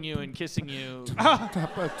holding you and kissing you.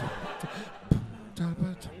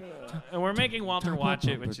 And we're making Walter watch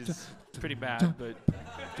it, which is pretty bad, but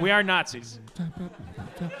we are Nazis.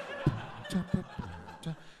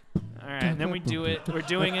 All right, and then we do it. We're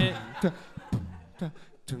doing it.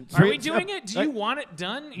 Are we doing it? Do you want it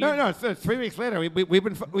done? No. It's 3 weeks later. We've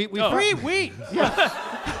been 3 weeks.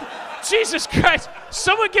 Jesus Christ!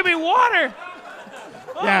 Someone give me water!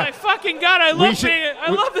 Oh my fucking God! I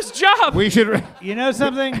love this job. We should. You know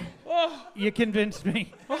something? You convinced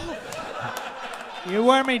me. You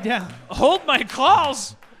wore me down. Hold my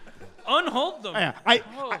calls. Unhold them. Yeah,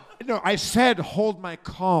 I said hold my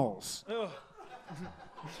calls.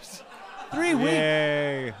 3 weeks.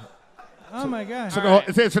 Yay. Oh my gosh.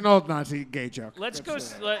 It's an old Nazi gay joke. Let's go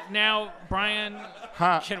now, Bryan.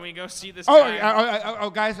 Can we go see this?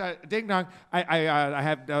 Guys, ding dong. I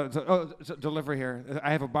have delivery here.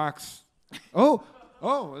 I have a box.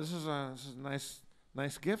 This is a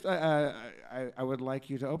nice gift. I would like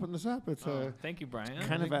you to open this up. It's thank you, Bryan.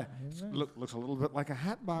 kind of looks a little bit like a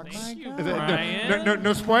hat box. Thank you, Bryan.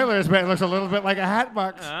 No spoilers, but it looks a little bit like a hat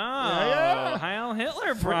box. Oh, Heil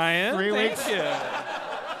Hitler, Bryan. 3 weeks. Thank you.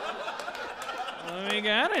 What do we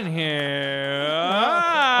got in here? Oh my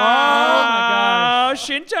gosh.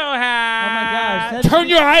 Shinto hat. Oh my gosh. Turn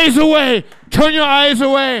your eyes away. Turn your eyes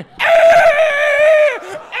away.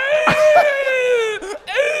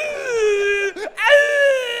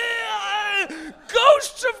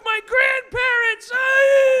 Ghosts of my grandparents.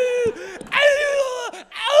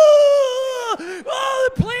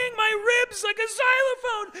 They're playing my ribs like a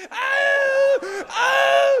xylophone.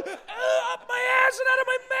 Up my ass and out of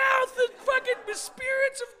my mouth. The fucking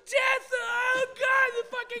spirits of death. Oh God, the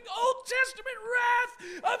fucking Old Testament wrath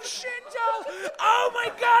of Shinto. Oh my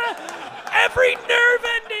God. Every nerve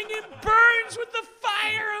ending, it burns with the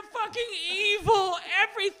fire of fucking evil.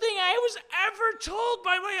 Everything I was ever told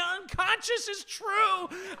by my unconscious is true.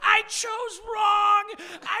 I chose wrong.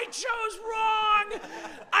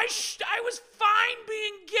 I was fine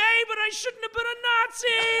being gay, but I shouldn't have been a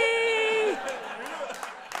Nazi.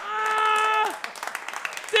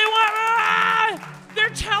 They're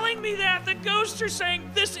telling me that. The ghosts are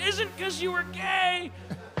saying this isn't because you were gay.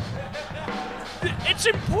 It's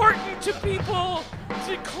important to people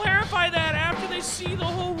to clarify that after they see the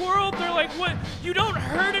whole world. They're like, what? You don't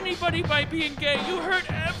hurt anybody by being gay. You hurt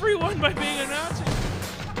everyone by being a Nazi.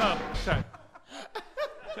 Oh, sorry.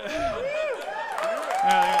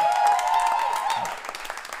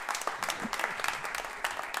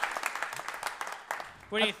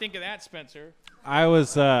 What do you think of that, Spencer? I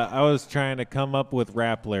was trying to come up with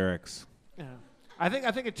rap lyrics. Yeah. I think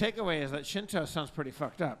a takeaway is that Shinto sounds pretty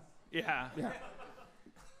fucked up. Yeah.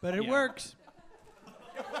 But it works.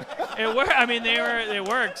 It works. I mean, it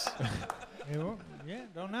works. Yeah,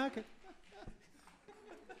 don't knock it.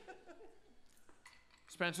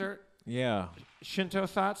 Spencer? Yeah. Shinto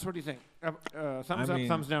thoughts? What do you think? Thumbs up,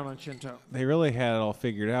 thumbs down on Shinto. They really had it all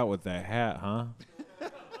figured out with that hat, huh?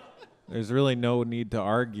 There's really no need to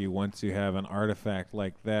argue once you have an artifact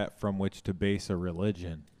like that from which to base a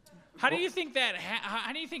religion. How do you think that?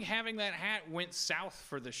 How do you think having that hat went south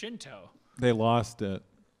for the Shinto? They lost it.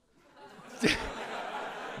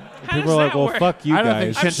 How People are like, well, fuck you I don't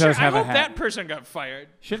guys. think Shintos have I a hope hat. that person got fired.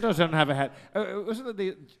 Shintos don't have a hat. Wasn't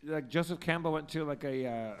it like Joseph Campbell went to like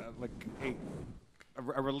a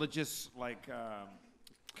religious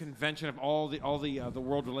convention of all the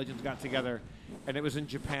world religions got together, and it was in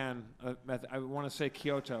Japan. I want to say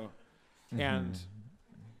Kyoto, and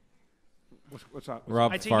what's up?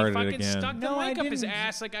 Rob I think he farted fucking again. stuck the No, I mic up his didn't.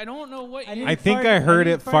 ass. Like I don't know what. I think I heard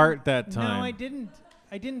it fart that time. No, I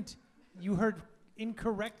didn't. You heard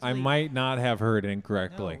incorrectly. I might not have heard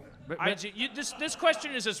incorrectly. No. But this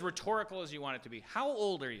question is as rhetorical as you want it to be. How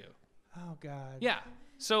old are you? Oh God. Yeah.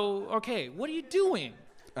 So okay, what are you doing?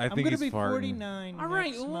 I I'm think gonna he's be farting. 49. All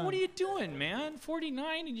right. next Well, month. what are you doing, man?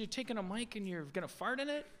 49, and you're taking a mic and you're gonna fart in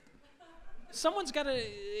it. Someone's got to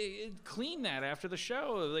clean that after the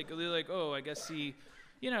show. Like they're like, oh, I guess he,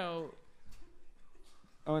 you know.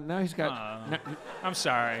 oh, now he's got. I'm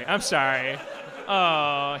sorry.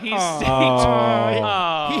 Oh, he's.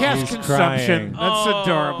 Oh. He has He's consumption. crying. That's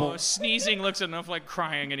adorable. Sneezing looks enough like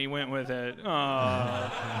crying, and he went with it.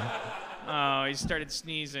 Oh, he started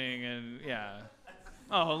sneezing, and yeah.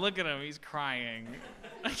 Oh, look at him. He's crying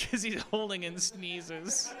because he's holding in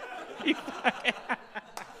sneezes.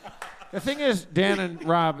 The thing is, Dan and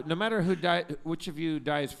Rob, no matter which of you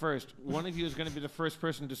dies first, one of you is going to be the first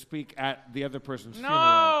person to speak at the other person's funeral.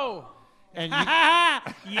 No. And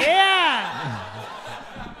you, Yeah.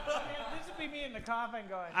 This would be me in the coffin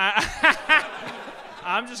going.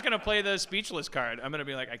 I'm just gonna play the speechless card. I'm gonna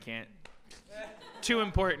be like, I can't. Too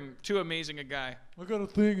important. Too amazing a guy. I got a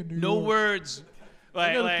thing in New No York. words.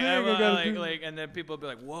 Like, got a thing I gotta do. and then people will be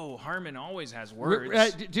like, "Whoa, Harmon always has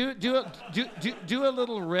words." Do a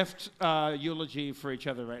little rift eulogy for each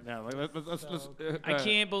other right now. Let's I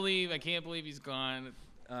can't believe he's gone.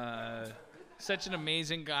 Such an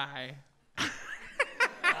amazing guy.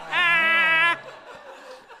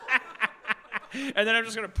 And then I'm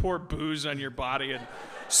just gonna pour booze on your body and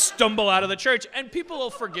stumble out of the church, and people will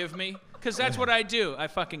forgive me because that's what I do. I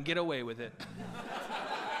fucking get away with it.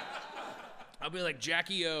 I'll be like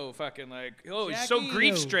Jackie O, fucking like, oh, he's so Jackie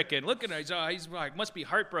grief-stricken. Look at him, he's like, must be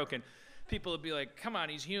heartbroken. People will be like, come on,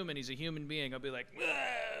 he's human, he's a human being. I'll be like,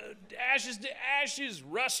 ashes to ashes,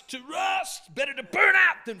 rust to rust, better to burn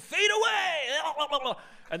out than fade away.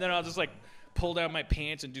 And then I'll just like pull down my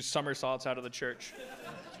pants and do somersaults out of the church.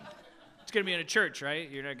 It's gonna be in a church, right?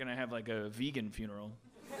 You're not gonna have like a vegan funeral.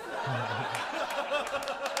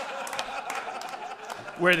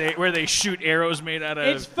 Where they shoot arrows made out of...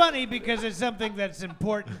 It's funny because it's something that's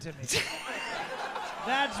important to me.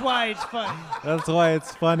 That's why it's funny. That's why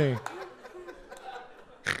it's funny.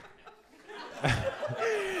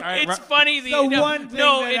 It's funny the one thing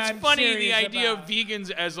that it's I'm funny the serious idea about. of vegans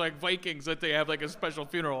as like Vikings, that they have like a special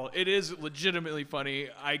funeral. It is legitimately funny.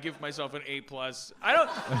 I give myself an A+. I don't.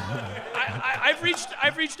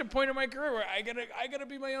 I've reached a point in my career where I gotta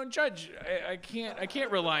be my own judge. I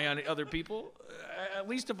can't rely on other people. At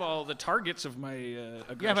least of all the targets of my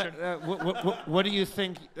aggression. Yeah, but what do you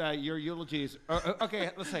think your eulogies? Okay,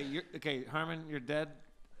 let's say Harmon, you're dead.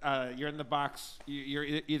 You're in the box. You're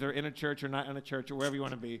either in a church or not in a church or wherever you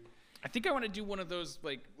want to be. I think I want to do one of those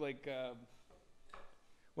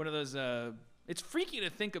it's freaky to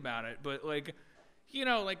think about it, but like, you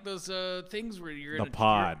know, like those things where you're The in a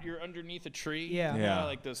pod. You're underneath a tree. Yeah. You Yeah. know,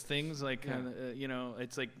 like those things, like you know,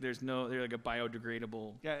 it's like they're like a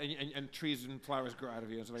biodegradable. Yeah, and trees and flowers grow out of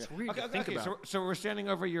you. And stuff like It's that. weird to think about. So we're standing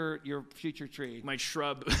over your future tree. My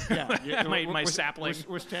shrub. Yeah, my sapling.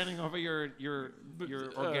 We're standing over your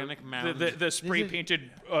organic mound. The spray painted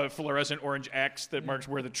fluorescent orange X that marks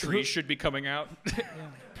where the tree should be coming out.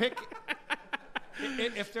 Pick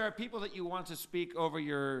if there are people that you want to speak over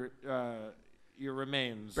your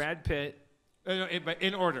remains. Brad Pitt.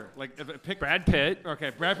 In order, like pick Brad Pitt. Okay,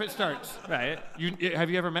 Brad Pitt starts. Right. Have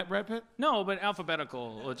you ever met Brad Pitt? No, but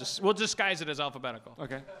alphabetical. We'll disguise it as alphabetical.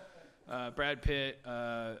 Okay. Brad Pitt,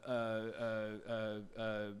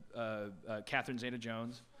 Catherine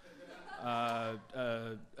Zeta-Jones,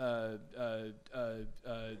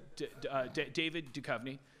 David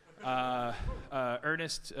Duchovny,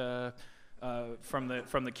 Ernest from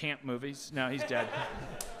the Camp movies. No, he's dead.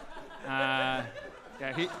 Yeah,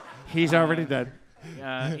 he's already dead.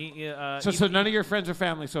 So none of your friends or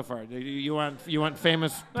family so far. You want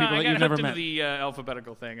famous people that you've never met. I got hooked into the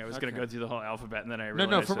alphabetical thing. I was gonna go through the whole alphabet, and then I realized.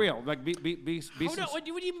 No, for real. Like be. What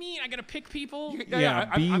do you mean? I gotta pick people? I'm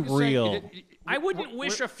just saying, real. I wouldn't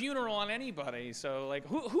wish a funeral on anybody. So like,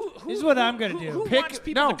 who? This is what I'm gonna do. Who Pick- wants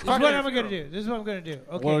people no, to This come is to what their I'm gonna funeral? do. This is what I'm gonna do.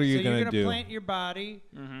 Okay, What are you so gonna you're gonna do? plant your body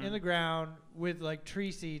in the ground with like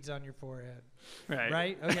tree seeds on your forehead.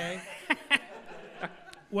 Right? Okay.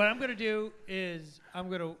 What I'm gonna do is I'm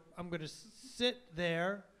gonna sit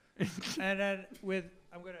there, and then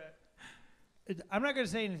I'm not gonna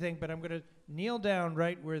say anything, but I'm gonna kneel down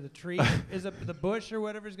right where the tree is, the bush or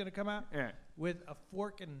whatever is gonna come out, Yeah. with a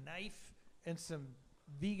fork and knife and some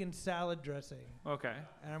vegan salad dressing, Okay.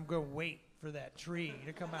 and I'm gonna wait for that tree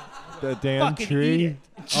to come out. I'm The gonna damn fucking tree. Eat it.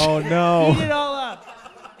 Oh no. Eat it all up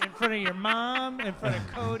in front of your mom, in front of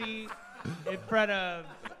Cody, in front of.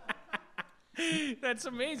 That's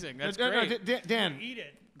amazing. That's No, great. Dan, Eat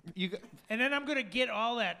it. and And then I'm gonna get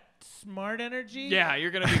all that smart energy. Yeah,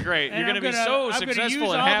 you're gonna be great. and You're gonna be I'm so gonna successful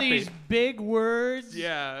use and all happy. these big words.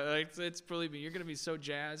 Yeah, like, it's believe me, you're gonna be so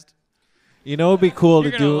jazzed. You know, it'd be cool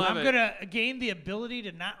You're to gonna do. love I'm it. gonna gain the ability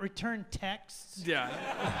to not return texts. Yeah.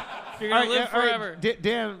 You're gonna live forever.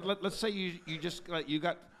 Dan, let's say you just you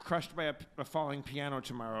got crushed by a falling piano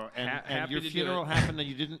tomorrow, and Happy your to do funeral it. happened, and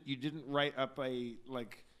you didn't write up a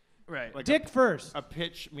Right. like Dick first. a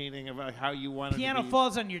pitch meaning of how you wanted Piano to be.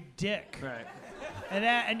 falls on your dick, Right.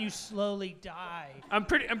 and you slowly die. I'm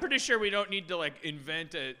pretty sure we don't need to like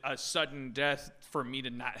invent a sudden death for me to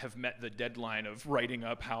not have met the deadline of writing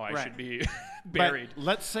up how I Right. should be But buried.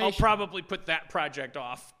 let's say I'll probably put that project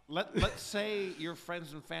off. let's say your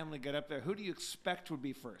friends and family get up there. Who do you expect would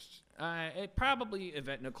be first? It probably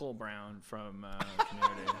Yvette Nicole Brown from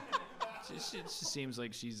Community. She seems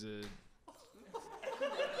like she's a.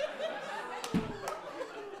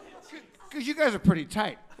 Because you guys are pretty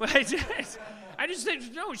tight. I I just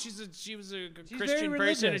think no. She was a She's Christian very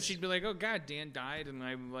person, and religious. she'd be like, "Oh God, Dan died," and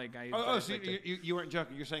I'm like, So you weren't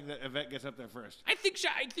joking. You're saying that Yvette gets up there first. I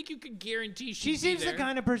think you could guarantee She seems the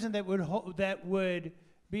kind of person that would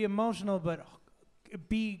be emotional but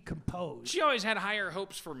be composed. She always had higher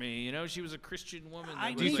hopes for me. You know, she was a Christian woman.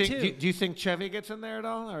 Do you think Chevy gets in there at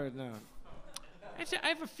all, or no? I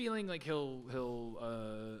have a feeling like he'll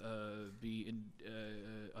be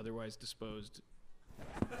otherwise disposed.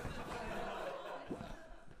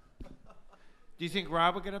 Do you think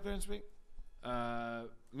Rob will get up there and speak?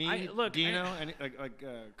 Me, Dino,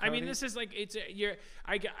 I mean, this is like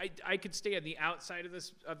I could stay on the outside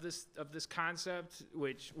of this concept,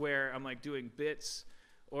 where I'm like doing bits,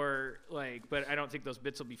 or like, but I don't think those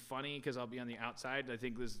bits will be funny because I'll be on the outside. I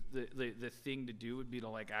think the thing to do would be to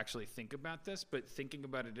like actually think about this, but thinking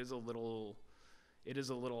about it is a little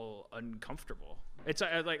uncomfortable. It's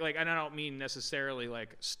like, and I don't mean necessarily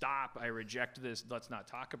like stop. I reject this. Let's not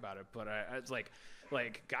talk about it. But it's like,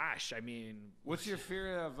 gosh, I mean, what's your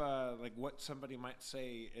fear of like what somebody might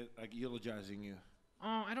say, like eulogizing you?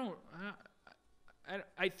 Oh, I don't.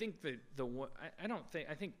 I think that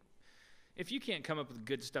I think if you can't come up with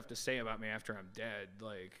good stuff to say about me after I'm dead,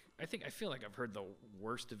 like I feel like I've heard the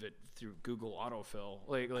worst of it through Google autofill.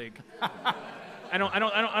 Like I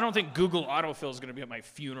don't think Google autofill is gonna be at my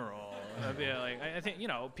funeral. I think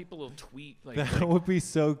people will tweet like that would be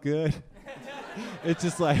so good. It's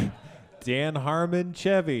just like Dan Harmon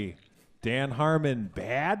Chevy. Dan Harmon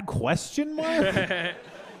bad question mark?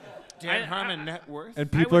 Dan Harmon net worth?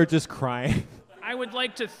 And people are just crying. I would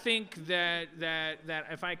like to think that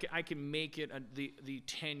if I can make it the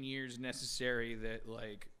 10 years necessary, that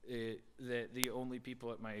that the only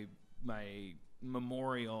people at my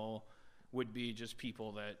memorial would be just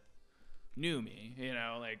people that knew me,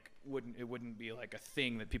 it wouldn't be like a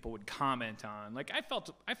thing that people would comment on. Like I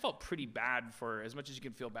felt pretty bad for, as much as you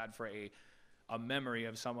can feel bad for a memory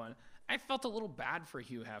of someone, I felt a little bad for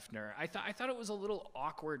Hugh Hefner. I thought it was a little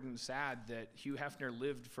awkward and sad that Hugh Hefner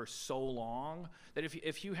lived for so long, that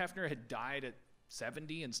if Hugh Hefner had died at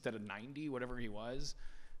 70 instead of 90, whatever he was,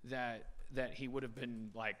 that he would have been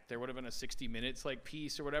like, there would have been a 60 Minutes like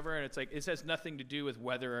piece or whatever. And it's like, it has nothing to do with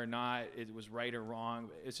whether or not it was right or wrong.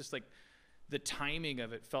 It's just like the timing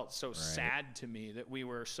of it felt so sad to me, that we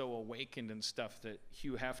were so awakened and stuff, that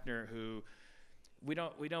Hugh Hefner, who we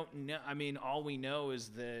don't know. I mean, all we know is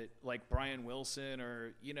that like Brian Wilson,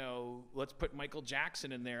 or let's put Michael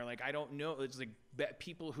Jackson in there. Like I don't know. It's like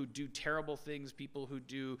people who do terrible things, people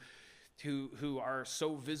who are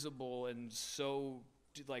so visible and so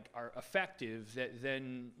like are effective, that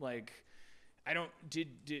then like I don't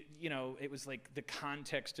it was like the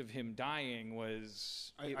context of him dying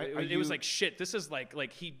was it was like shit. This is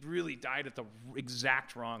like he really died at the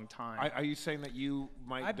exact wrong time. Are you saying that you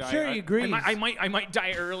might die? I'm sure he agrees. I might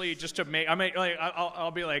die early just to make.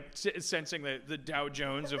 I'll be like sensing the Dow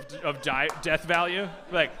Jones of death value.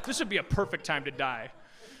 Like this would be a perfect time to die.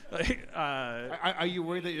 Like, are you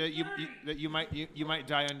worried that you might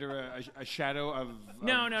die under a shadow of?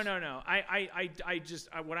 No. I just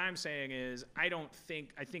what I'm saying is I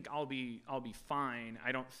think I'll be fine.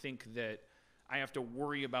 I don't think that I have to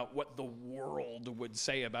worry about what the world would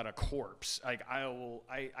say about a corpse. Like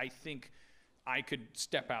I think I could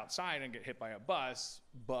step outside and get hit by a bus,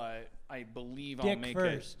 but I believe I'll make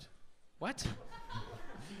first. it. What?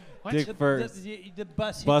 What? Dick first. The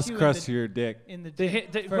bus crust your dick. In the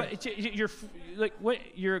dick first. You're like what?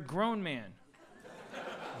 You're a grown man.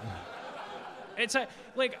 It's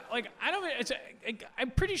like I don't.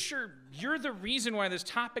 I'm pretty sure you're the reason why this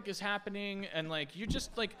topic is happening, and like you're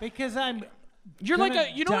just like because I'm. You're like a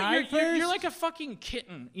you're like a first? fucking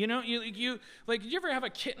kitten. You ever have a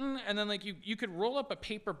kitten and then like you could roll up a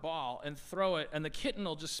paper ball and throw it, and the kitten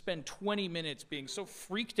will just spend 20 minutes being so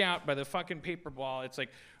freaked out by the fucking paper ball. It's like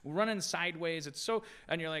running sideways.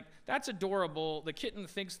 And you're like, that's adorable. The kitten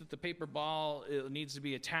thinks that the paper ball needs to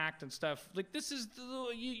be attacked and stuff. Like this is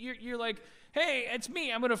you're like, hey, it's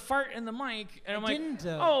me. I'm gonna fart in the mic, and I'm like,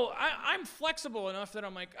 I'm flexible enough that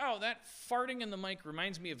I'm like, oh, that farting in the mic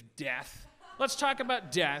reminds me of death. Let's talk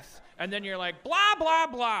about death. And then you're like, blah, blah,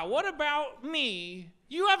 blah. What about me?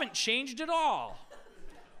 You haven't changed at all.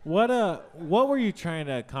 What were you trying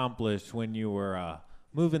to accomplish when you were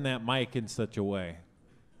moving that mic in such a way?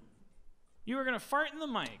 You were gonna fart in the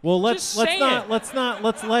mic. Well, let's let him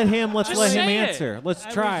answer. Let's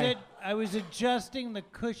try. I was adjusting the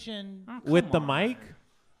cushion with the mic?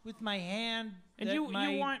 With my hand. And you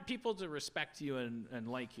want people to respect you and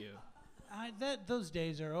like you. Those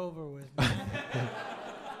days are over with. Man.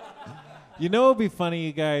 You know, it'd be funny,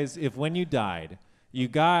 you guys, if when you died, you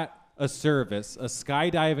got a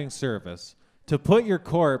skydiving service, to put your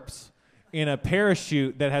corpse in a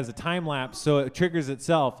parachute that has a time lapse so it triggers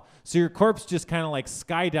itself. So your corpse just kind of like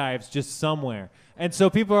skydives just somewhere. And so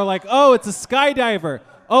people are like, oh, it's a skydiver.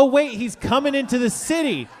 Oh, wait, he's coming into the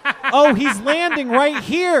city. Oh, he's landing right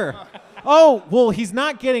here. Oh, well, he's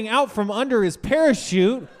not getting out from under his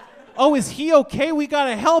parachute. Oh, is he okay? We got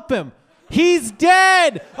to help him. He's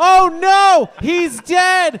dead. Oh, no, he's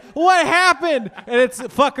dead. What happened? And it's,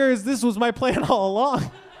 fuckers, this was my plan all along.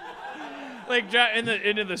 Like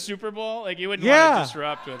into the Super Bowl, like you wouldn't want to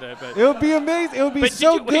disrupt with it, but it would be amazing. It would be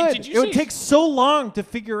so good. Did you it would take so long to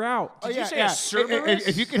figure out. Did you say a Cerberus?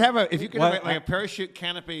 If you could have like a parachute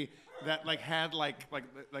canopy that like had like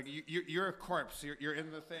you're a corpse. You're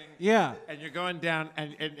in the thing. Yeah. And you're going down,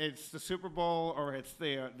 and it's the Super Bowl or it's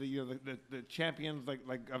the champions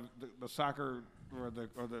like of the soccer or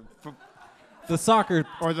the soccer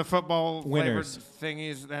or the football winners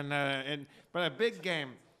thingies, and but a big game.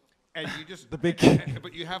 And you just the big,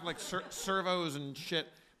 but you have like servos and shit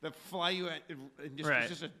that fly you at, and just, it's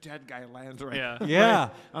just a dead guy lands right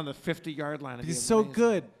on the 50-yard line. He's so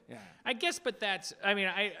good. Yeah. I guess, but that's. I mean,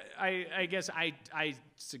 I guess I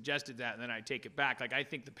suggested that, and then I take it back. Like I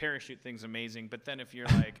think the parachute thing's amazing, but then if you're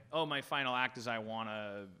like, oh, my final act is I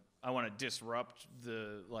wanna disrupt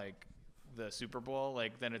the Super Bowl,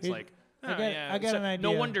 like then it's like. I got an idea.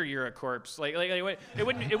 No wonder you're a corpse. Like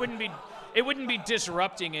it wouldn't be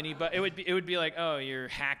disrupting anybody. It would be like, oh, you're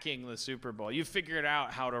hacking the Super Bowl. You figured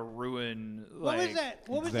out how to ruin. What was that?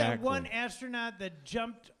 What was that one astronaut that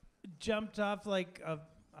jumped off like a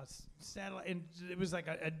satellite, and it was like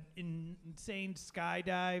an insane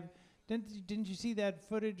skydive? Didn't you see that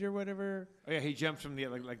footage or whatever? Oh yeah, he jumped from the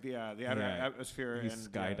outer atmosphere. He and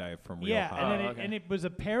skydived from real high. And it was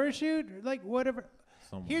a parachute, like whatever.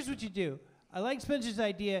 Here's what you do. I like Spencer's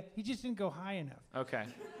idea. He just didn't go high enough. Okay.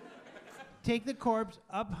 Take the corpse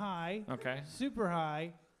up high. Okay. Super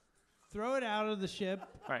high. Throw it out of the ship.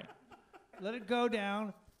 Right. Let it go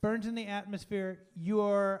down. Burns in the atmosphere.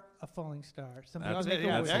 You're a falling star. Somebody can make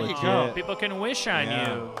a wish. There you go. People can wish on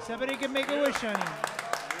you. Somebody can make a wish on you.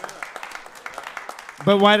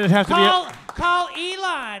 But why did it have to be? Call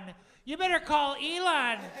Elon. You better call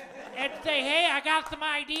Elon and say, hey, I got some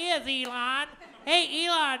ideas, Elon. Hey,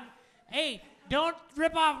 Elon. Hey, don't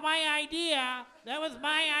rip off my idea. That was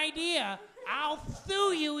my idea. I'll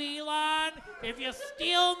sue you, Elon, if you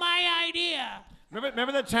steal my idea.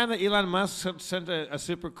 Remember that time that Elon Musk sent a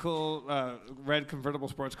super cool red convertible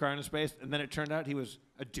sports car into space, and then it turned out he was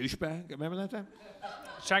a douchebag? Remember that time?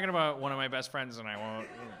 Talking about one of my best friends, and I won't.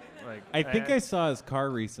 I think I saw his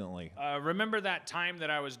car recently. Remember that time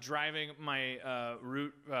that I was driving my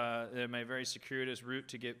route, my very circuitous route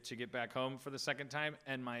to get back home for the second time,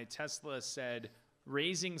 and my Tesla said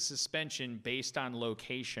raising suspension based on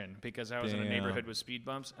location because I was in a neighborhood with speed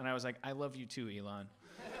bumps, and I was like, I love you too, Elon.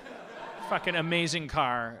 Fucking amazing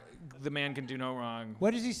car. The man can do no wrong.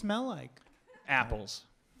 What does he smell like? Apples.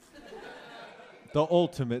 The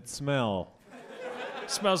ultimate smell.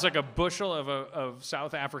 Smells like a bushel of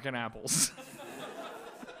South African apples.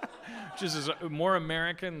 Which is more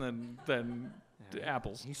American than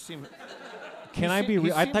apples. He seemed. Can I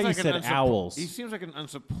be? I thought you said owls. He seems like an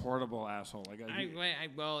unsupportable asshole. Like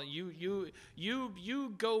well,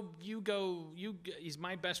 you go. He's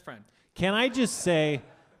my best friend. Can I just say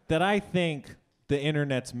that I think the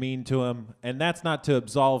internet's mean to him, and that's not to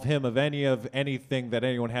absolve him of anything that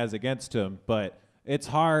anyone has against him, but it's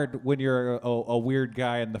hard when you're a weird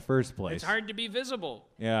guy in the first place. It's hard to be visible.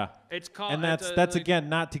 Yeah. It's called. And that's again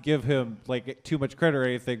not to give him like too much credit or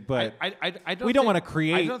anything, but we don't want to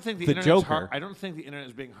create the Joker. I don't think the internet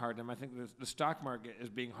is being hard on him. I think the stock market is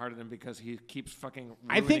being hard on him because he keeps fucking.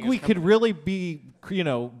 I think we could really be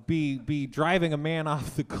driving a man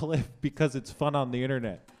off the cliff because it's fun on the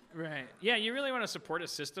internet. Right. Yeah, you really want to support a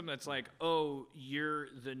system that's like, oh, you're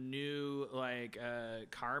the new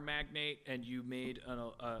car magnate, and you made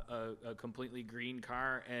a completely green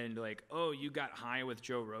car, and like, oh, you got high with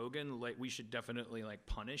Joe Rogan. Like, we should definitely like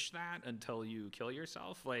punish that until you kill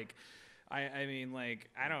yourself. Like, I mean, like,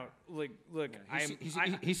 I don't look.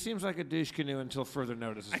 He seems like a douche canoe until further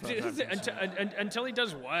notice. Until he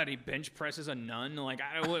does what? He bench presses a nun. Like,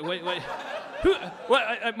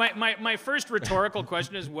 my first rhetorical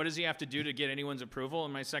question is, what does he have to do to get anyone's approval?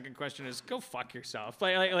 And my second question is, go fuck yourself.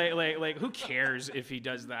 Like, who cares if he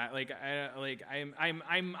does that?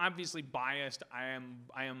 I'm obviously biased.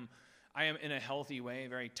 I am in a healthy way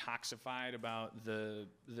very toxified about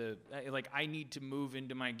I need to move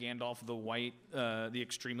into my Gandalf the white, the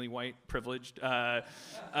extremely white privileged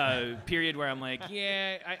period where I'm like,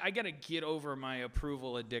 yeah, I got to get over my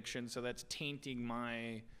approval addiction, so that's tainting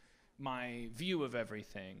my my view of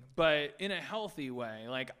everything, but in a healthy way.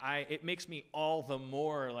 Like it makes me all the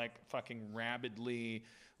more like fucking rabidly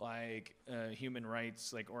like human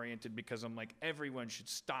rights like oriented, because I'm like, everyone should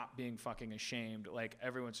stop being fucking ashamed. Like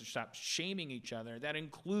everyone should stop shaming each other. That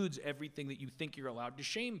includes everything that you think you're allowed to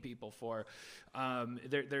shame people for.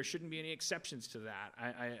 There shouldn't be any exceptions to that.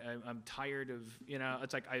 I'm tired of, you know,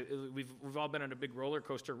 it's like we've all been on a big roller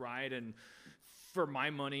coaster ride, and for my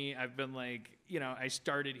money, I've been like, you know, I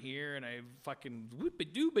started here and I fucking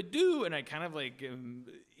whoop-a-doo-ba-doo, and I kind of like,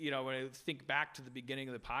 you know, when I think back to the beginning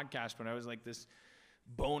of the podcast when I was like this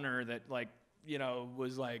boner that like, you know,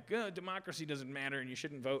 was like, democracy doesn't matter and you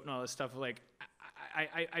shouldn't vote and all this stuff. Like,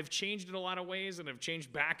 I've changed in a lot of ways, and I've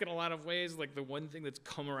changed back in a lot of ways. Like the one thing that's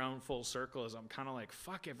come around full circle is I'm kind of like,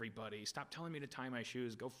 fuck everybody. Stop telling me to tie my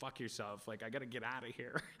shoes. Go fuck yourself. Like I got to get out of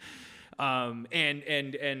here. And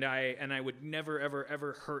I would never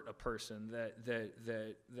ever hurt a person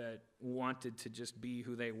that wanted to just be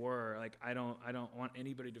who they were. Like I don't want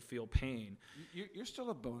anybody to feel pain. You're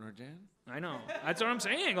still a boner, Dan. I know. That's what I'm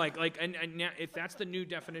saying. And now if that's the new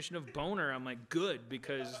definition of boner, I'm like, good,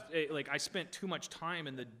 because I spent too much time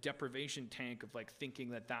in the deprivation tank of like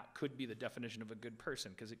thinking that could be the definition of a good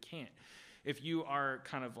person, because it can't. If you are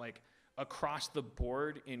kind of like across the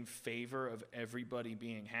board in favor of everybody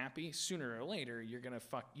being happy, sooner or later you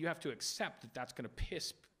have to accept that that's gonna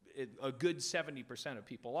piss a good 70% of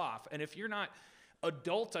people off. And if you're not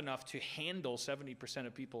adult enough to handle 70%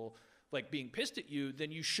 of people like being pissed at you,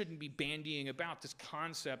 then you shouldn't be bandying about this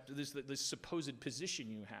concept, this supposed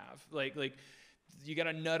position you have. Like you got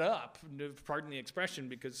to nut up, pardon the expression,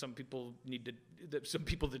 because some people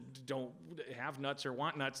that don't have nuts or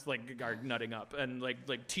want nuts like are nutting up and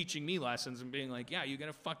like teaching me lessons and being like, yeah, you got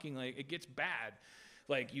to fucking like, it gets bad.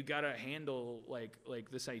 Like you got to handle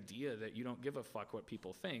like this idea that you don't give a fuck what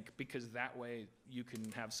people think, because that way you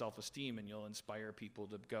can have self-esteem and you'll inspire people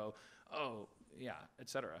to go, oh yeah,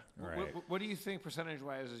 etc. Right. What do you think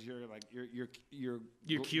percentage-wise is your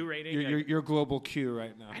Q rating? Your global Q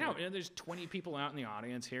right now? I don't know. There's 20 people out in the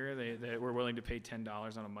audience here that were willing to pay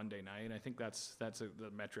 $10 on a Monday night. I think that's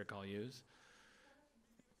the metric I'll use.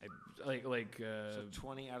 So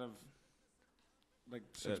 20 out of like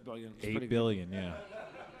 6 billion. 8 billion, yeah.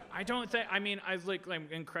 I don't think. I mean, I'm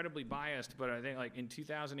incredibly biased, but I think like in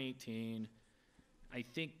 2018, I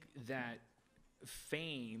think that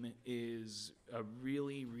fame is a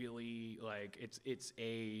really, really like it's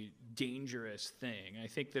a dangerous thing. I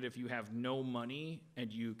think that if you have no money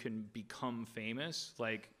and you can become famous,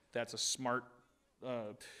 like that's a smart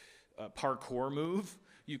parkour move.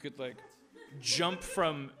 You could like jump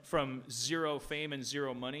from zero fame and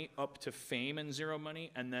zero money up to fame and zero money,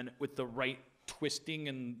 and then with the right twisting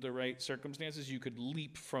and the right circumstances, you could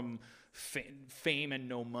leap from fame and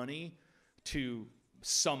no money to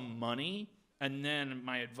some money. And then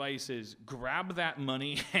my advice is grab that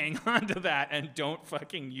money, hang on to that, and don't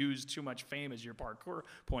fucking use too much fame as your parkour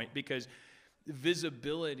point, because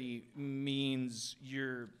visibility means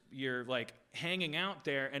you're like hanging out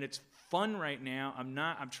there and it's fun right now. I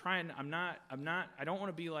don't want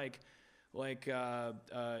to be like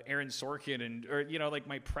Aaron Sorkin or you know, like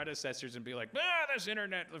my predecessors and be like, this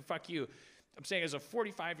internet, fuck you. I'm saying as a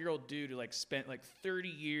 45-year-old dude who like spent like 30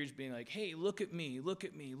 years being like, hey, look at me,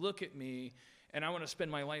 and I want to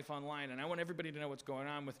spend my life online, and I want everybody to know what's going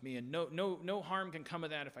on with me, and no harm can come of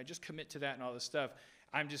that if I just commit to that and all this stuff.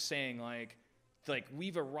 I'm just saying like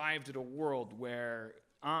we've arrived at a world where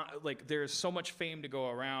like there's so much fame to go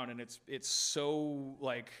around, and it's so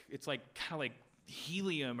like it's like kind of like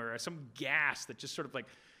helium or some gas that just sort of like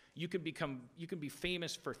you can be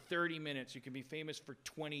famous for 30 minutes, you can be famous for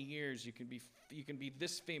 20 years, you can be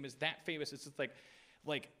this famous, that famous. It's just like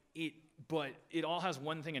but it all has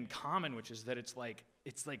one thing in common, which is that it's like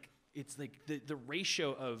the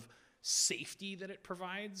ratio of safety that it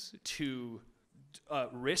provides to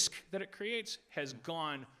risk that it creates has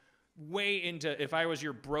gone way into. If I was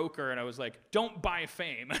your broker and I was like, don't buy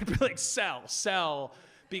fame, I'd be like, sell,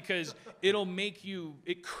 because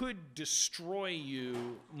it could destroy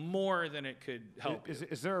you more than it could help you.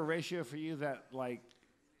 Is there a ratio for you that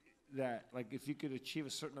if you could achieve a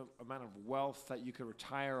certain amount of wealth that you could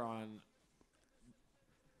retire on,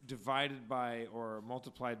 divided by or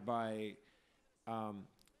multiplied by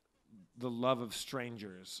the love of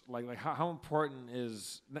strangers? Like how important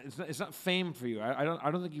is it's not fame for you? I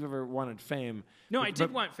don't think you've ever wanted fame. No, I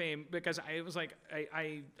did want fame, because I was like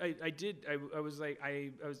I was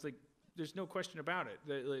like there's no question about it.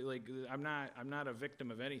 Like I'm not a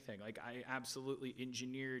victim of anything. Like I absolutely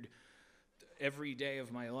engineered every day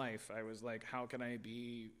of my life. I was like, how can I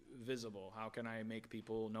be visible? How can I make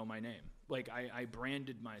people know my name? I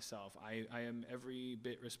branded myself. I am every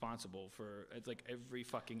bit responsible for it's like every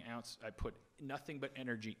fucking ounce. I put nothing but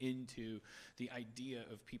energy into the idea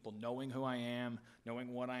of people knowing who I am,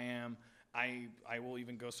 knowing what I am. I will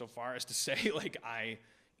even go so far as to say like I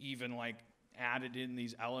even like added in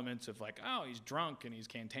these elements of like, oh, he's drunk and he's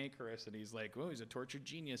cantankerous and he's like, oh, he's a tortured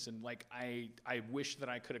genius, and like I wish that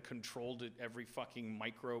I could have controlled it, every fucking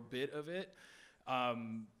micro bit of it,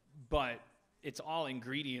 but it's all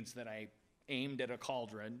ingredients that I aimed at a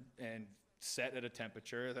cauldron and set at a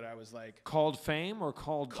temperature that I was like Called fame or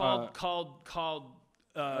called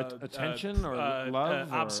attention or love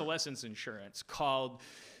or obsolescence insurance, called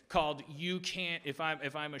you can't, if I'm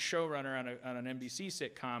a showrunner on an NBC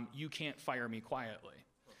sitcom, you can't fire me quietly.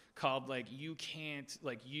 Called like you can't,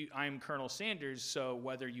 like I'm Colonel Sanders, so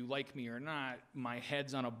whether you like me or not, my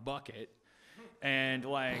head's on a bucket, and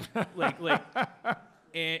like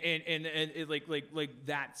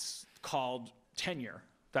that's called tenure.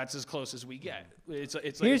 That's as close as we get. It's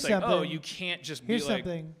like oh, you can't just be like. Here's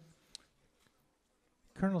something.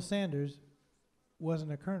 Colonel Sanders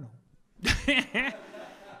wasn't a colonel.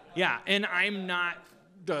 Yeah, and I'm not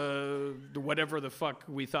the whatever the fuck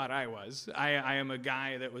we thought I was. I am a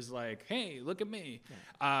guy that was like, hey, look at me,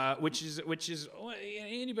 which is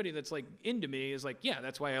anybody that's like into me is like, yeah,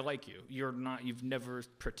 that's why I like you. You've never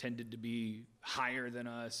pretended to be higher than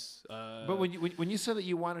us. But when you said that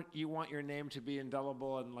you want your name to be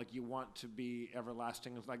indelible and like you want to be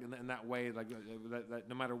everlasting, it's like in that way, like that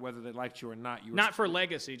no matter whether they liked you or not, you were not for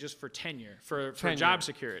legacy, just for tenure, for job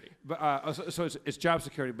security. But so it's job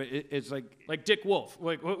security, but it's like Dick Wolf.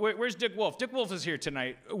 Like where's Dick Wolf? Dick Wolf is here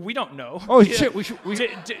tonight. We don't know. Oh shit!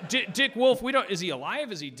 Dick Wolf. We don't. Is he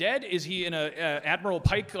alive? Is he dead? Is he in a Admiral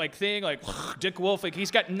Pike like thing? Like Dick Wolf. Like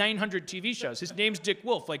he's got 900 TV shows. His name's Dick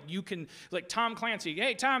Wolf. Like you can like Tom Clancy.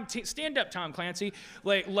 Hey Tom, stand up, Tom Clancy.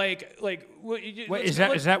 Wait, is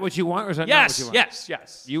that what you want, or is that not what you want?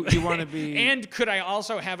 Yes. You want to be. And could I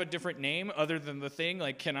also have a different name other than the thing?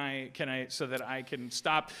 Like can I so that I can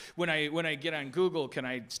stop when I get on Google? Can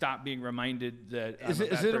I stop being reminded that?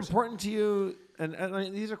 Is it important to you? And I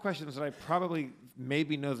mean, these are questions that I probably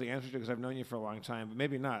maybe know the answer to because I've known you for a long time, but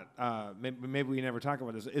maybe not. Maybe we never talk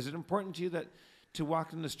about this. Is it important to you that to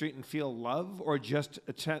walk in the street and feel love, or just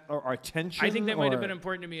or attention? I think that might have been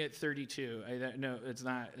important to me at 32. No, it's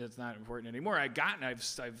not. It's not important anymore. I've gotten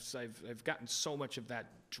so much of that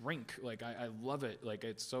drink. Like I love it. Like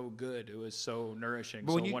it's so good. It was so nourishing.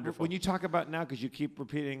 But wonderful. When you talk about now, because you keep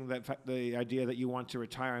repeating the idea that you want to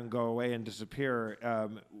retire and go away and disappear,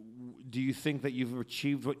 do you think that you've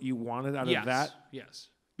achieved what you wanted out of that? Yes.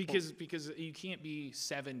 Because you can't be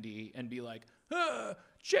 70 and be like,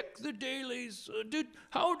 check the dailies.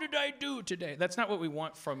 How did I do today? That's not what we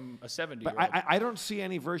want from a 70-year-old. But I don't see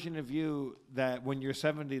any version of you that when you're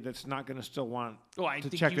 70 that's not going to still want to check the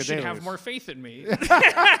dailies. I think you should have more faith in me.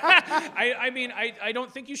 I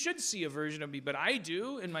don't think you should see a version of me, but I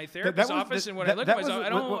do in my therapist's office. And when I look at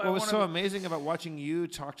myself, what was so amazing about watching you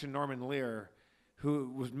talk to Norman Lear,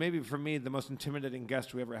 who was maybe for me the most intimidating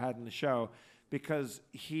guest we ever had in the show, because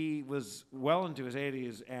he was well into his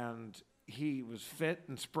 80s and he was fit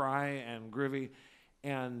and spry and groovy,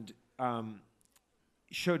 and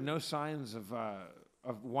showed no signs of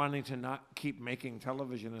wanting to not keep making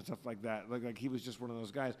television and stuff like that. Like he was just one of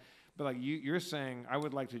those guys. But like you're saying, I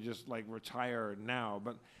would like to just like retire now,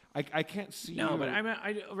 but I can't see. No, but I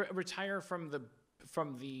retire from the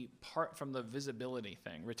visibility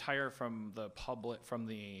thing. Retire from the public, from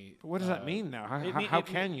the. But what does that mean now? How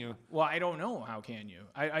can you? Well, I don't know. How can you?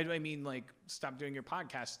 I mean, like, stop doing your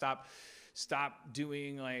podcast. Stop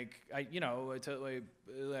doing I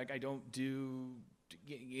don't do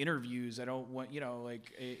interviews. I don't want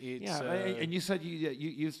it's. Yeah, and you said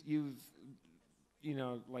you've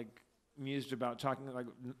mused about talking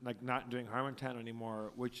like not doing Harmontown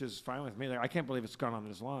anymore, which is fine with me. Like I can't believe it's gone on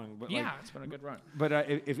this long. But yeah, it's been a good run. But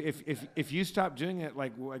if you stopped doing it,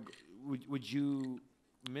 would you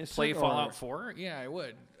miss play it? Fallout 4? Yeah, I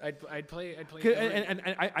would. I'd play. And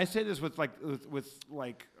I say this with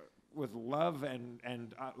love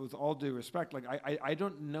and with all due respect. Like I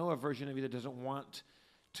don't know a version of you that doesn't want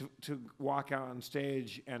to walk out on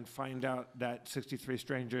stage and find out that 63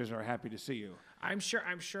 strangers are happy to see you. I'm sure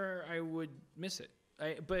I would miss it.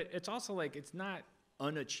 But it's also like it's not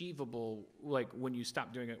unachievable. Like when you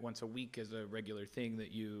stop doing it once a week as a regular thing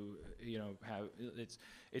that you have.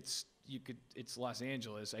 It's Los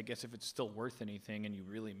Angeles. I guess if it's still worth anything and you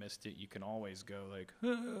really missed it, you can always go like,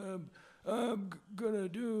 I'm gonna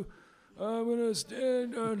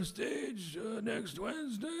stand on stage next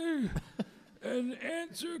Wednesday and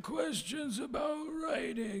answer questions about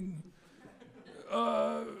writing.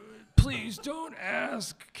 please don't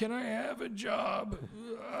ask. Can I have a job?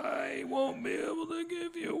 I won't be able to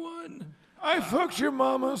give you one. I fucked your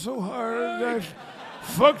mama so hard. I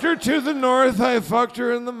fucked her to the north. I fucked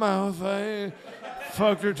her in the mouth. I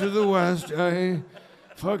fucked her to the west. I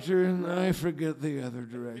fucked her in, I forget the other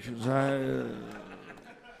directions.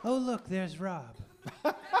 Oh, look, there's Rob.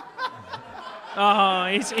 Oh,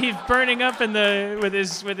 he's burning up with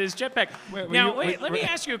his jetpack. Wait, let me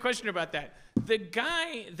ask you a question about that. The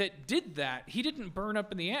guy that did that, he didn't burn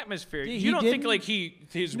up in the atmosphere. You don't think like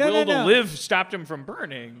his will to live stopped him from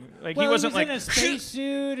burning? Like well, he wasn't was like in a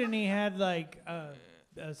spacesuit and he had like.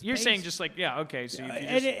 You're saying just like okay, so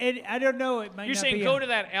if you and I don't know. It might. You're not saying be go to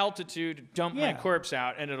that altitude, dump my Yeah. corpse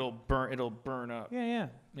out, and it'll burn up. Yeah.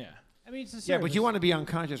 Yeah. I mean, it's a Yeah, but service. you want to be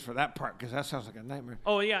unconscious for that part because that sounds like a nightmare.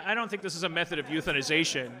 Oh yeah, I don't think this is a method of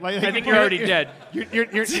euthanization. Like, I think you're already dead. You're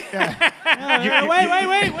Wait a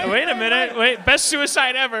Wait a minute. Wait, best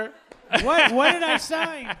suicide ever. What did I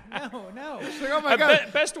sign? No. like, oh my God.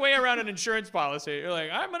 Best way around an insurance policy. You're like,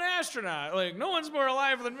 I'm an astronaut. Like, no one's more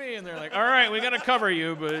alive than me. And they're like, all right, we got to cover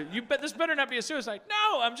you, but this better not be a suicide.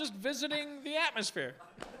 No, I'm just visiting the atmosphere.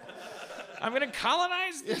 I'm going to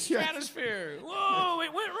colonize the stratosphere. Whoa,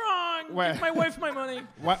 it went wrong. Why- Give my wife my money.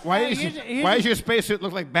 Why does your spacesuit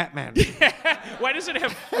look like Batman? Why does it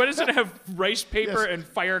have rice paper and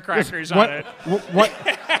firecrackers on it?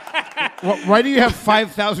 Why do you have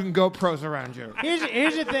 5,000 GoPros around you?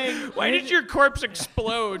 Here's the thing. Why did your corpse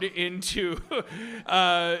explode into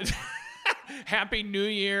Happy New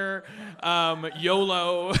Year,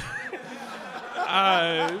 YOLO,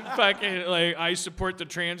 fucking like I support the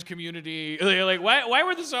trans community? Like why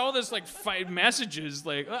were all this like messages?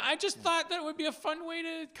 Like I just thought that would be a fun way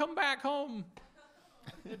to come back home.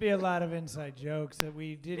 There'd be a lot of inside jokes that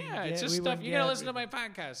we didn't Yeah, get. it's just we stuff. wouldn't You gotta get. listen to my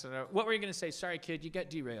podcast. What were you gonna say? Sorry, kid, you got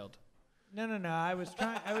derailed. No. I was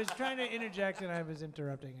trying to interject and I was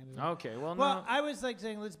interrupting. Okay, well, Well, I was like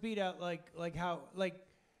saying, let's beat out like how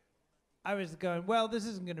I was going. Well, this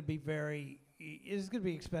isn't going to be very. It's going to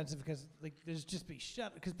be expensive because like there's just be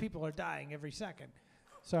shut because people are dying every second.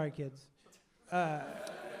 Sorry, kids.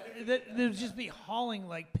 There'd just be hauling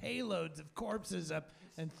like payloads of corpses up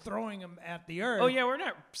and throwing them at the earth. Oh yeah, we're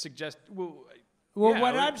not suggesting. Well, yeah,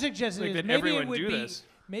 what I'm suggesting like is that maybe everyone it would do be this.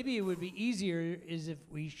 maybe it would be easier is if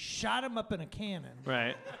we shot them up in a cannon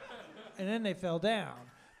Right. and then they fell down.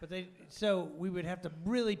 But so we would have to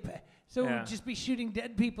really so it Yeah. would just be shooting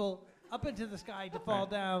dead people up into the sky to fall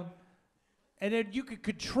down, and then you could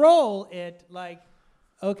control it like,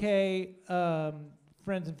 okay,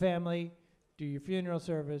 friends and family, do your funeral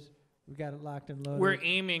service. We got it locked and loaded. We're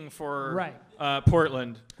aiming for Right.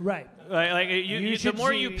 Portland. right. Like You the should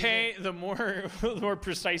more see- you pay, the more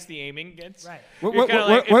precise the aiming gets. Right. You're kinda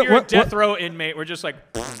like, if you're a death row inmate, we're just like,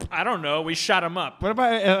 I don't know, we shot him up. What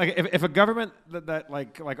about like if a government that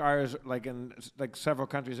like ours, like in like several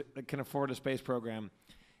countries that can afford a space program,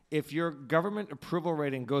 if your government approval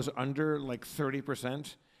rating goes under like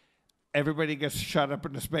 30%, everybody gets shot up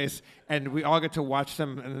into space, and we all get to watch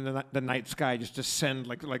them in the night sky just descend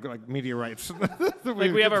like meteorites.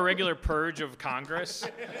 Like we have a regular purge of Congress.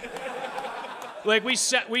 Like we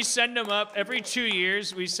send them up every 2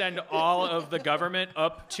 years. We send all of the government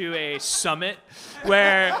up to a summit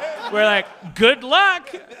where we're like, good luck.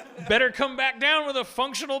 Better come back down with a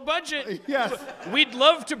functional budget. Yes. We'd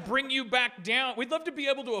love to bring you back down. We'd love to be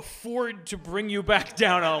able to afford to bring you back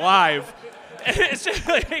down alive. And it's just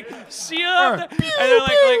like, see ya. And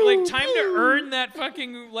they're like time to earn that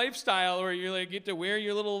fucking lifestyle where you like get to wear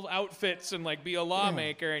your little outfits and like be a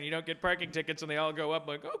lawmaker and you don't get parking tickets and they all go up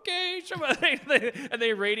like, okay, and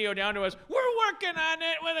they radio down to us, we're working on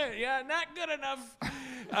it. Yeah, not good enough.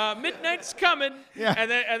 Midnight's coming. Yeah.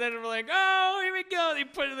 And then we're like, oh, here we go. They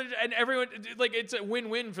put it, and everyone like it's a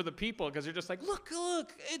win-win for the people because they're just like, look,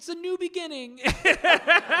 it's a new beginning.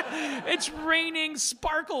 It's raining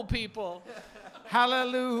sparkle people.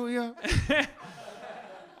 Hallelujah.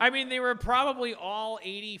 I mean, they were probably all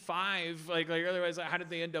 85. Like otherwise, how did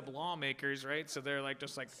they end up lawmakers, right? So they're like,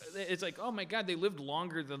 just like, it's like, oh my God, they lived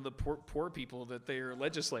longer than the poor people that they are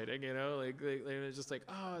legislating. You know, like they're just like,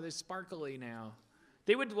 oh, they're sparkly now.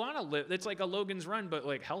 They would want to live. It's like a Logan's Run, but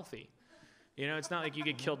like healthy. You know, it's not like you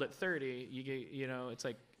get killed at 30. You get, it's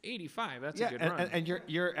like 85. That's a good run. And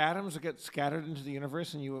your atoms will get scattered into the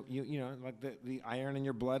universe, and you like the iron in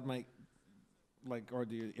your blood might. Or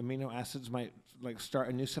the amino acids might start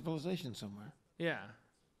a new civilization somewhere. Yeah.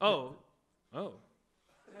 Oh.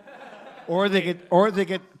 Or they get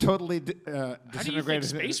totally disintegrated. How do you think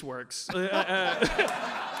space works?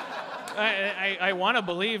 I want to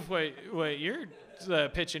believe what you're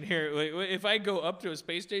pitch in here. Like, if I go up to a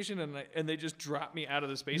space station and they just drop me out of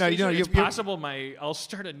the space No, station, it's you're- possible I'll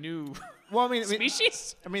start a new Well, I mean,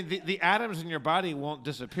 species. I mean, the atoms in your body won't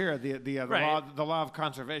disappear. The Right. law of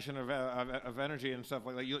conservation of energy and stuff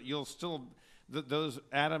like that. You'll still those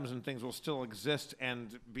atoms and things will still exist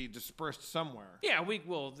and be dispersed somewhere. Yeah,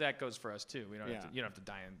 that goes for us too. We don't. Yeah. You don't have to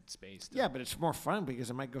die in space. Yeah, but it's more fun because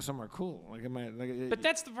it might go somewhere cool. Like it might. Like, But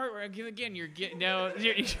that's the part where again you're getting now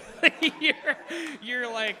you're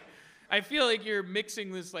like. I feel like you're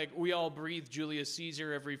mixing this like we all breathe Julius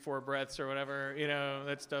Caesar every 4 breaths or whatever,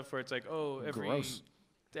 that stuff where it's like Gross.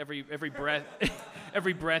 every breath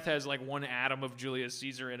every breath has like 1 atom of Julius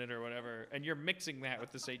Caesar in it or whatever, and you're mixing that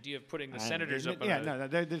with this idea of putting the senators up.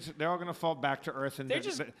 They're all gonna fall back to Earth and They're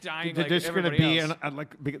just dying They're like just gonna everybody be else.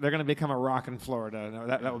 they're gonna become a rock in Florida. No,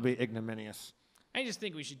 that would be ignominious. I just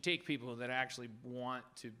think we should take people that actually want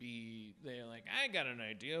to be. They're like, I got an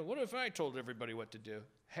idea. What if I told everybody what to do?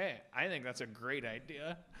 Hey, I think that's a great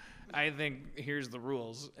idea. I think here's the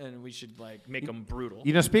rules, and we should like make them brutal.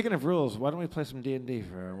 Speaking of rules, why don't we play some D&D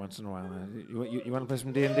for once in a while? You want to play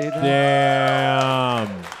some D&D?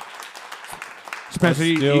 Damn. Spencer,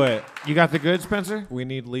 Let's do it. You got the goods, Spencer? We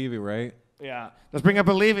need Levy, right? Yeah. Let's bring up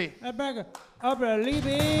a Levy.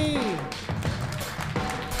 Levy.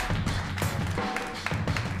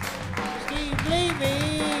 Steve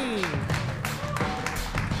Levy.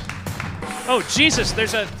 Oh Jesus!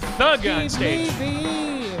 There's a thug on stage. Levy.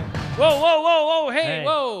 Whoa! Hey, Hey.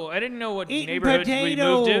 whoa! I didn't know what Eating neighborhood we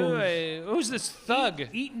moved to. potatoes. Who's this thug?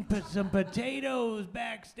 Eating some potatoes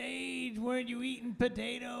backstage. Weren't you eating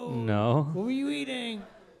potatoes? No. What were you eating?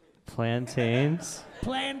 Plantains.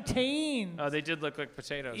 Plantains. Oh, they did look like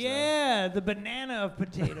potatoes. though. Yeah, the banana of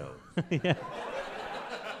potatoes.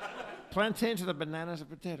 Plantains are the bananas of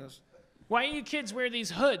potatoes. Why do you kids wear these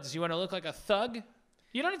hoods? You want to look like a thug?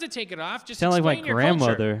 You don't have to take it off. Just Sound like my explain your culture.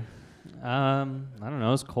 grandmother. I don't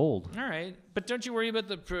know. It's cold. All right, but don't you worry about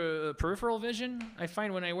the peripheral vision? I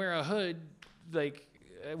find when I wear a hood, like,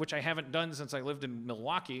 which I haven't done since I lived in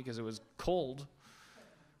Milwaukee because it was cold,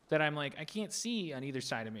 that I'm like, I can't see on either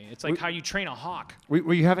side of me. It's like how you train a hawk.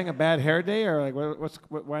 Were you having a bad hair day, or like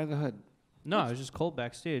why the hood? No, I was just cold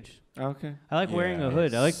backstage. Okay. I like wearing a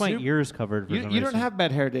hood. I like my ears covered. For some You don't reason. have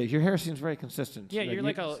bad hair days. Your hair seems very consistent. Yeah, you're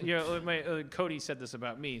like Cody said this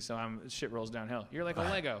about me, so shit rolls downhill. You're like a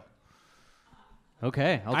Lego.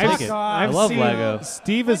 Okay, I'll I've take it. off. I I've love seen- Lego.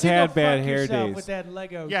 Steve Why has don't you had go bad fuck hair yourself days. with that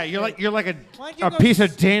Lego Yeah, you're shit? like Why don't you a go piece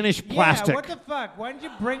of Danish plastic. Yeah, what the fuck? Why don't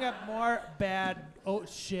you bring up more bad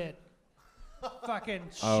shit? Fucking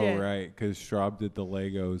shit. Oh, right, because Schrab did the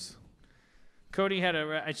Legos. Cody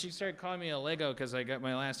she started calling me a Lego because I got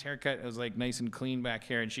my last haircut. It was like nice and clean back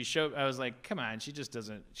here, and I was like, come on, she's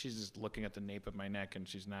just looking at the nape of my neck, and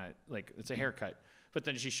she's not like, it's a haircut. But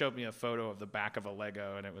then she showed me a photo of the back of a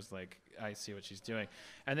Lego, and it was like, I see what she's doing.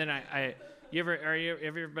 And then have you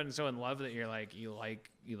ever been so in love that you're like, you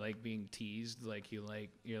like being teased, like you're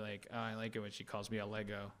like, oh, I like it when she calls me a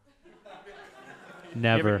Lego.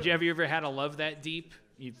 Never. Have you ever had a love that deep?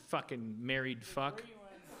 You fucking married fuck.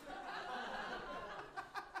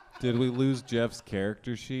 Did we lose Jeff's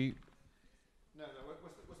character sheet? No. What's the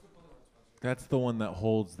blue one? That's the one that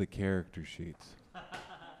holds the character sheets.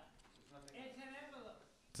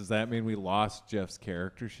 Does that mean we lost Jeff's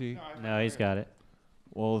character sheet? No, he's got it.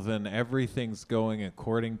 Well, then everything's going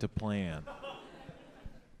according to plan.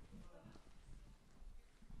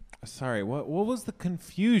 Sorry, what was the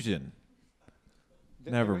confusion?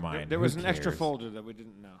 Never mind. There Who was an extra cares? folder that we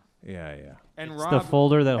didn't know. Yeah. And It's the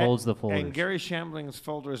folder that holds the folders. And Gary Shambling's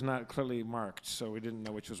folder is not clearly marked, so we didn't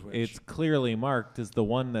know which was which. It's clearly marked as the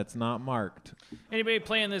one that's not marked. Anybody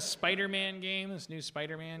playing this Spider-Man game? This new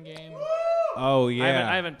Spider-Man game? Oh,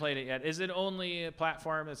 yeah. I haven't played it yet. Is it only a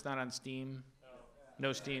platform? It's not on Steam?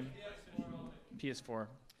 No Steam? PS4.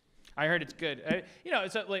 I heard it's good.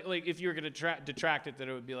 It's like if you were going to detract it, that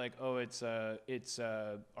it would be like, oh, it's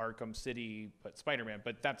Arkham City, but Spider-Man.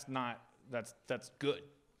 But that's not. That's good.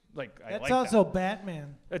 Like I That's like also that.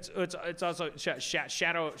 Batman. It's also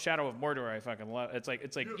Shadow of Mordor. I fucking love. It's like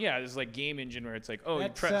this like game engine where it's like, oh,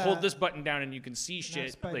 That's, hold this button down and you can see shit.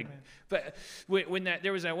 Like, Spider-Man. but when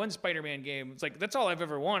there was that one Spider-Man game, it's like that's all I've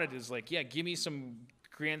ever wanted is like, yeah, give me some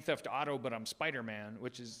Grand Theft Auto, but I'm Spider-Man,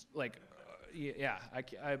 which is like, yeah,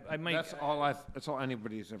 I might. That's all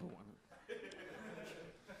anybody's ever wanted.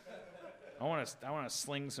 I want to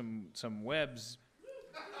sling some webs.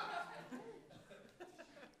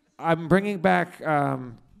 I'm bringing back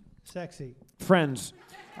Sexy. friends.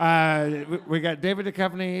 We got David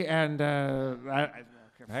Duchovny and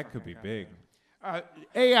That could be big.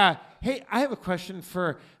 hey, I have a question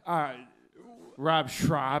for Rob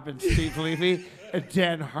Schrab and Steve Levy and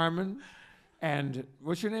Dan Harmon. And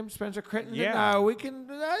what's your name, Spencer Crittenden? Yeah. We can,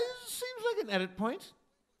 seems like an edit point.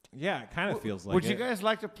 Yeah, it kind of feels like Would it. you guys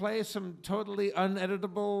like to play some totally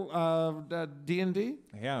uneditable D&D?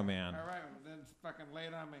 Yeah, man. All right, then fucking lay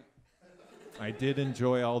it on me. I did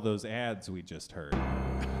enjoy all those ads we just heard.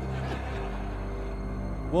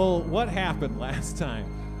 Well, what happened last time?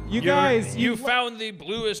 You found the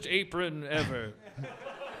bluest apron ever.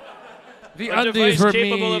 The A undies device were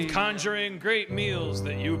capable me. of conjuring great meals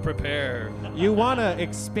that you prepare. You want to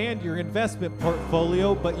expand your investment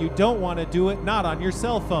portfolio, but you don't want to do it not on your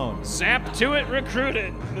cell phone. Zap to it,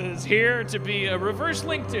 Recruited is here to be a reverse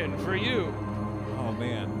LinkedIn for you. Oh,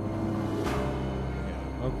 man.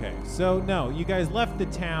 Yeah, okay. So, no, you guys left the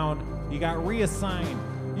town. You got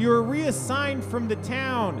reassigned. You were reassigned from the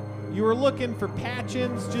town. You were looking for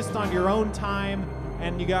patchins just on your own time,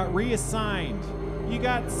 and you got reassigned. You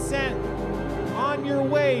got sent on your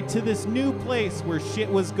way to this new place where shit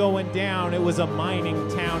was going down. It was a mining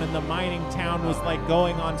town, and the mining town was like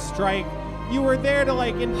going on strike. You were there to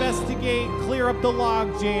like investigate, clear up the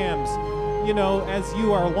log jams, you know, as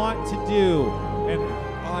you are wont to do. And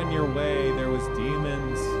on your way, there was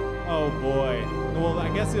demons. Oh boy. Well, I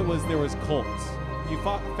guess there was cults. You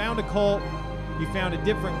found a cult. You found a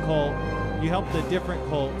different cult. You helped a different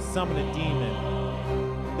cult summon a demon.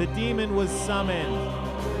 The demon was summoned,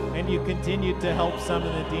 and you continued to help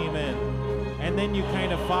summon the demon. And then you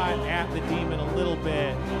kind of fought at the demon a little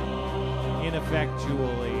bit,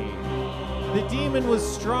 ineffectually. The demon was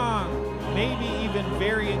strong, maybe even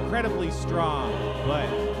very incredibly strong, but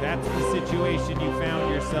that's the situation you found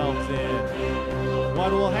yourselves in.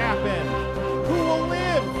 What will happen? Who will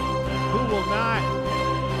live? Who will not?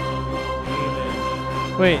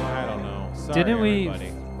 Demon. Wait, I don't know. Sorry, didn't we?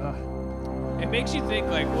 everybody. It makes you think,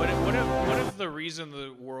 like, what if the reason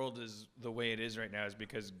the world is the way it is right now is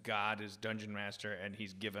because God is Dungeon Master and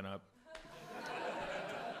he's given up?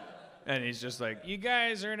 And he's just like, you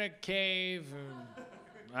guys are in a cave.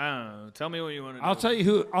 I don't know. Tell me what you want to do. I'll tell you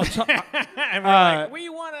who. And we're like, we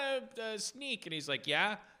want to sneak. And he's like,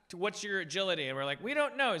 yeah? What's your agility? And we're like, we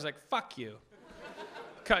don't know. He's like, fuck you.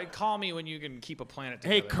 Call me when you can keep a planet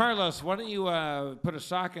together. Hey, Carlos, why don't you put a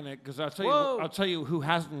sock in it? Because I'll tell you who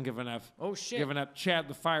hasn't given up. Oh, shit. Given up. Chad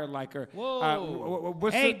the Fire Liker. Whoa.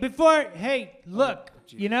 Look,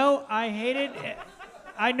 you know, I hate it.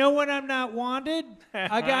 I know when I'm not wanted.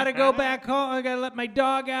 I gotta go back home. I gotta let my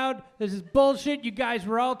dog out. This is bullshit. You guys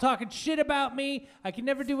were all talking shit about me. I can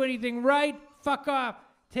never do anything right. Fuck off.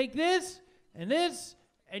 Take this, and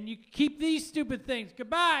you keep these stupid things.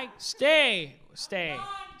 Goodbye. Stay.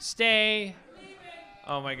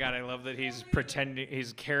 Oh my God, I love that he's pretending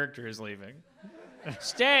his character is leaving.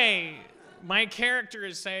 Stay. My character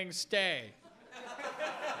is saying stay.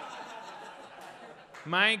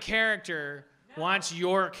 My character wants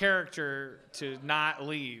your character to not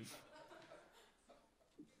leave.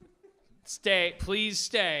 Stay. Please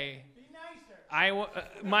stay. Be nicer.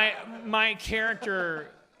 My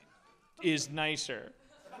character is nicer.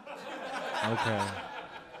 Okay.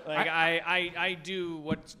 Like I do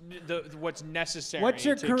what's necessary What's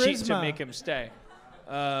your to charisma? make him stay.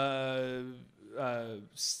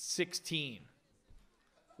 16,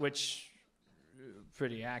 which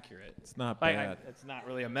pretty accurate. It's not Like, bad. it's not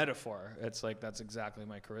really a metaphor. It's like that's exactly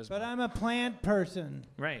my charisma. But I'm a plant person.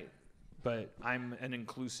 Right. But I'm an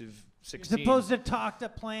inclusive 16. You're supposed to talk to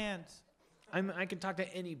plants. I can talk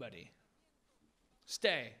to anybody.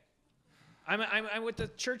 Stay. I'm with the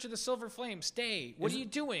Church of the Silver Flame. Stay. What are you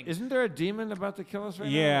doing? Isn't there a demon about to kill us right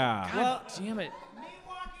Yeah. God damn it. Me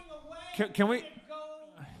walking away. Can we?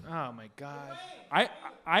 Oh my God.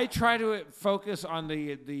 I try to focus on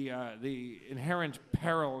the inherent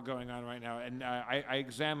peril going on right now, and I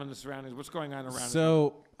examine the surroundings. What's going on around us?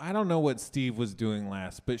 So I don't know what Steve was doing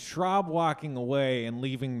last, but Schrab walking away and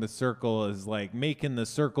leaving the circle is like making the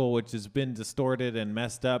circle, which has been distorted and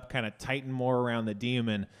messed up, kind of tighten more around the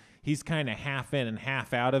demon. He's kind of half in and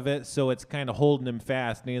half out of it, so it's kind of holding him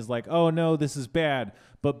fast. And he's like, oh, no, this is bad.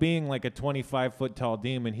 But being like a 25-foot-tall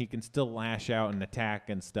demon, he can still lash out and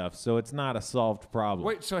attack and stuff. So it's not a solved problem.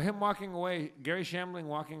 Wait, so him walking away, Gary Shambling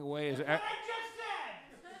walking away is... I just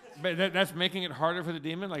said. But that's making it harder for the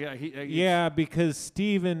demon? Yeah, because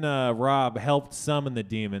Steve and Rob helped summon the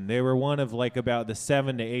demon. They were one of like about the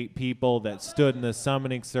 7 to 8 people that stood in the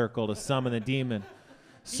summoning circle to summon the demon.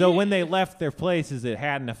 So when they left their places, it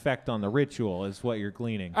had an effect on the ritual, is what you're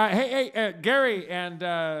gleaning. Hey, Gary and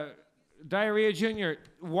Diarrhea Jr.,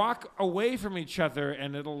 walk away from each other,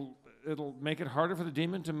 and it'll it'll make it harder for the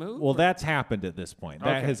demon to move? Well, that's happened at this point.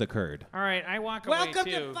 That Okay. has occurred. All right, I walk away Welcome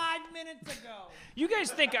too. to 5 minutes ago. You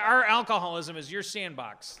guys think our alcoholism is your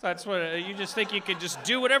sandbox. That's what you just think you can just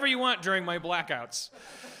do whatever you want during my blackouts.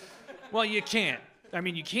 Well, you can't. I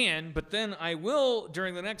mean, you can, but then I will,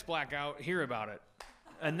 during the next blackout, hear about it.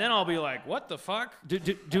 And then I'll be like, what the fuck?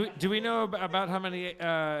 Do we know about how many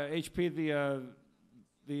HP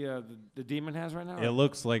the demon has right now? It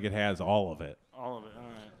looks like it has all of it. All of it.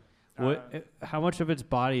 All right. How much of its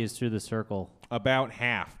body is through the circle? About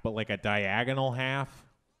half, but like a diagonal half,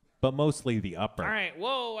 but mostly the upper. All right,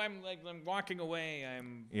 whoa, I'm walking away.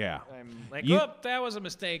 I'm like, You- oh, that was a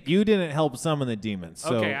mistake. You didn't help summon the demons,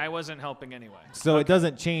 so Okay, I wasn't helping anyway. so it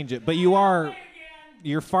doesn't change it. But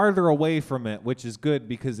you're farther away from it, which is good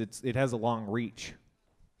because it has a long reach.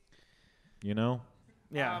 You know,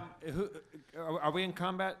 Yeah. Are we in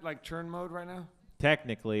combat, like turn mode right now?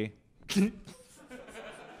 technically.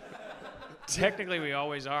 Technically, we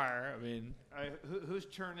always are. I mean, Whose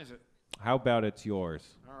turn is it? How about it's yours?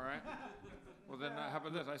 All right. Well, then how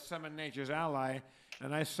about this? I summon nature's ally,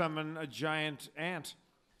 and I summon a giant ant.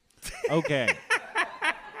 Okay.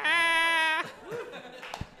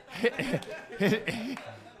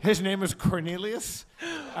 His name is Cornelius.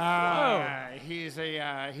 He's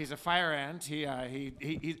a fire ant.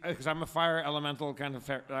 Because I'm a fire elemental kind of.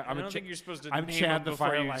 I don't think you're supposed to I'm name Chad him the before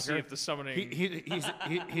fire you liker. see if the summoning. He's a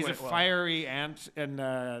went well. fiery ant,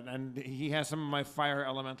 and he has some of my fire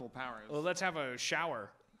elemental powers. Well, let's have a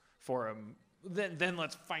shower for him. Then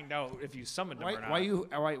let's find out if you summoned him or not.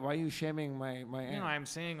 Why are you shaming my You ant? know, I'm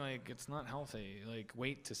saying like it's not healthy. Like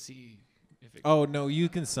wait to see if it. Oh no, you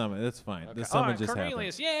can summon. That's fine. The summon just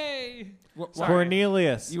Cornelius, yay! What- Sorry.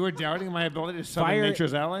 Cornelius. You were doubting my ability to summon Fire-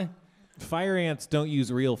 nature's ally? Fire ants don't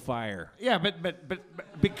use real fire. Yeah, but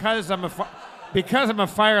because I'm a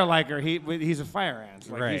fire liker, he's a fire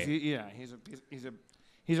ant. Like Right.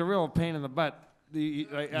 He's a real pain in the butt. You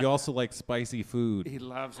also like spicy food. He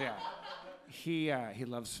loves he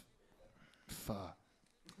loves pho.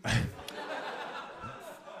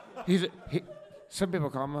 Some people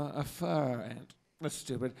call him a fur ant. That's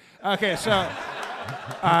stupid. Okay, so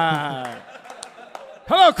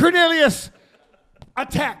hello, Cornelius.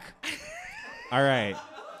 Attack. All right.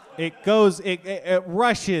 It goes. It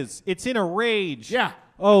rushes. It's in a rage. Yeah.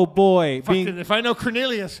 Oh boy. Fucking, if I know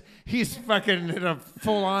Cornelius, he's fucking in a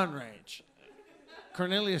full-on rage.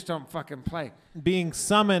 Cornelius don't fucking play. Being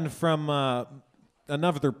summoned from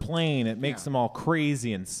another plane, it makes them all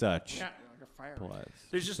crazy and such. Yeah, like a fire.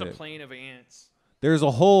 There's just a Shit. plane of ants. There's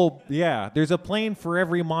a plane for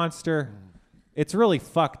every monster. It's really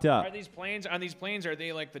fucked up. Are these planes? On these planes, are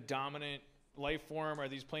they like the dominant life form? Are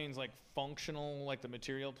these planes like functional, like the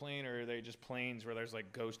material plane, or are they just planes where there's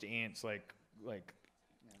like ghost ants, like?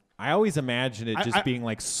 I always imagine it just being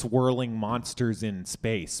like swirling monsters in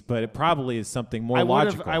space, but it probably is something more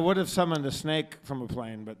logical. I would have summoned a snake from a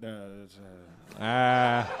plane, but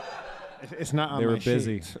it's not on They my were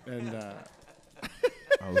busy. sheet. And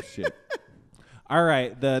Oh shit. All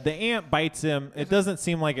right, the ant bites him. It doesn't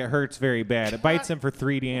seem like it hurts very bad. It bites him for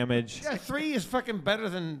 3 damage. yeah, 3 is fucking better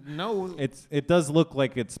than no. It does look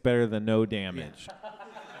like it's better than no damage.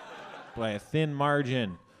 By a thin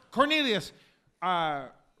margin. Cornelius,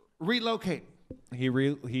 relocate.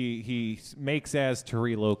 He makes as to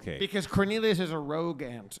relocate. Because Cornelius is a rogue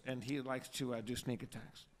ant, and he likes to do sneak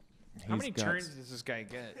attacks. How many He's got- turns does this guy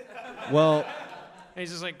get? Well, And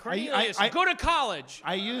he's just like, Cornelius, I- go to college,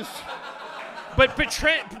 I used. but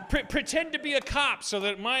pretend to be a cop so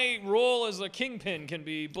that my role as a kingpin can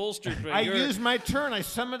be bolstered. By I your... used my turn. I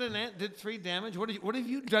summoned an ant, did 3 damage. What have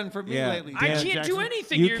you done for me Yeah. lately? I Dan can't Jackson? do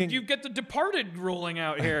anything. You can- You've got the Departed rolling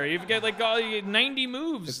out here. You've got like all 90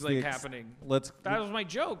 moves it's like the ex- happening. let's. That was my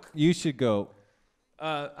joke. You should go.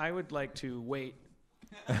 I would like to wait.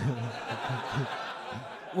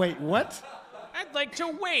 Wait, what? I'd like to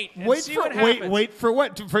wait and Wait see for what happens. wait for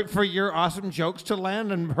what? For your awesome jokes to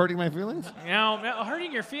land and hurting my feelings? Now,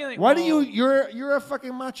 hurting your feelings. Why do you're a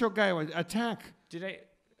fucking macho guy. Attack. Did I?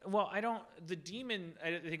 Well, I don't. The demon,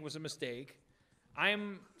 I think, was a mistake.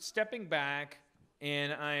 I'm stepping back,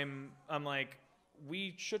 and I'm like,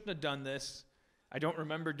 we shouldn't have done this. I don't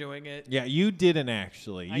remember doing it. Yeah, you didn't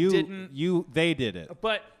actually. I You didn't. They did it.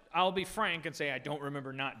 But I'll be frank and say I don't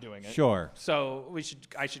remember not doing it. Sure. So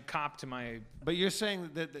I should cop to my. But you're saying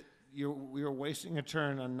that you're wasting a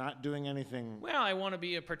turn on not doing anything. Well, I want to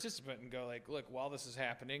be a participant and go like, look, while this is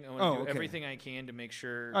happening, I want to do everything I can to make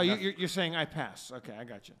sure. Oh, you're saying I pass. Okay, I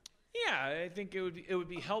got you. Yeah, I think it would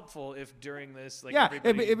be helpful if during this, like, Yeah,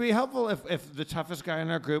 everybody. it'd be helpful if the toughest guy in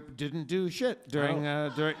our group didn't do shit during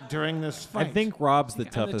this I fight. think Rob's the I'm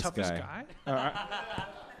the toughest toughest guy. guy.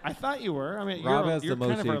 I thought you were. I mean, Rob has you're the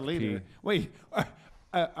kind most of our HP. leader. Wait,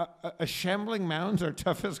 a shambling mound's our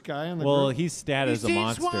toughest guy in the Well, group? he's stat You as a seen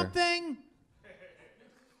monster. Swamp Thing?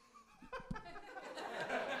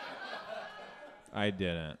 I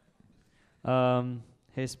didn't.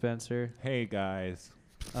 Hey, Spencer. Hey guys.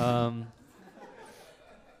 Can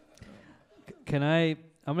I?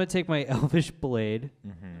 I'm gonna take my elvish blade,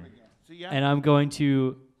 So, yeah. and I'm going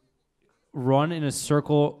to run in a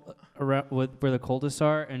circle around where the cultists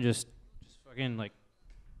are, and just fucking like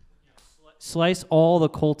slice all the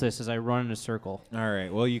cultists as I run in a circle. All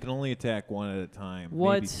right. Well, you can only attack one at a time.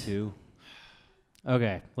 What? Maybe two.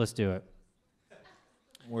 Okay, let's do it.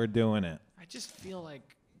 We're doing it. I just feel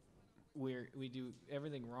like we do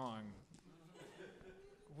everything wrong.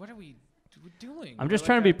 What are we doing? I'm just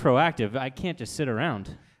trying to be proactive. I can't just sit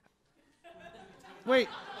around. Wait,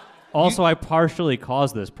 Also, I partially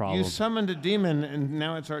caused this problem. you summoned a demon, and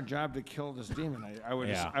now it's our job to kill this demon.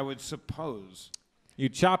 Yeah. I would suppose. You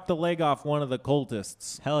chop the leg off one of the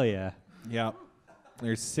cultists. Hell yeah. Yep.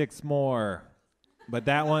 There's 6 more. But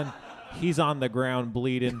that one, he's on the ground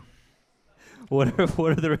bleeding. What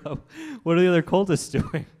are the other cultists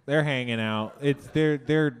doing? They're hanging out.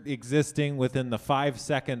 They're existing within the 5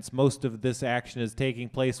 seconds most of this action is taking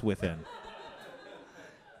place within.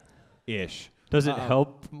 Ish. Does it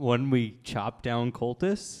help when we chop down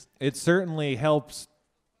cultists? It certainly helps.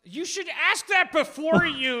 You should ask that before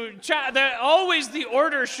you. That always the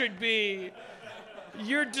order should be.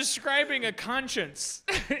 You're describing a conscience.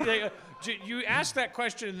 You ask that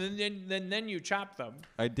question, and then you chop them.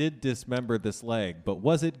 I did dismember this leg, but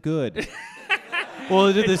was it good? Well,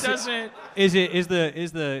 It doesn't. Is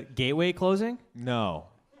the gateway closing? No.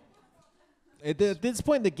 At this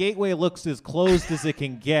point, the gateway looks as closed as it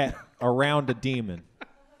can get around a demon.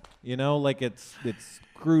 You know, like it's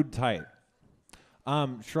screwed tight.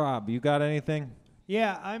 Schrab, you got anything?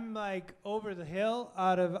 Yeah, I'm like over the hill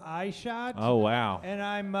out of eye shot. Oh, wow. And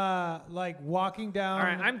I'm like walking down. All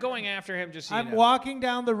right, I'm going after him. Just so you I'm know. walking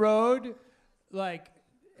down the road, like,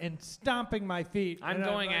 and stomping my feet. I'm and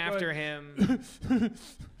going like after him.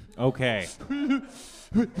 Okay.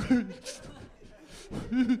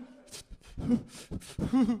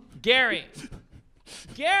 Gary.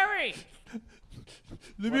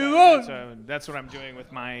 Leave me alone. That's what I'm doing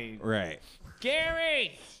with my Right.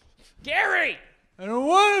 Gary. I don't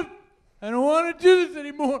want to do this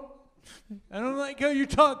anymore. I don't like how you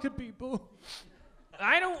talk to people.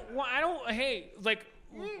 Hey, like,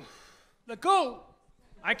 Let go.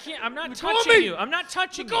 I can't. I'm not Let go of touching me. you. I'm not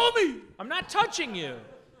touching Let go of you. me. I'm not touching you.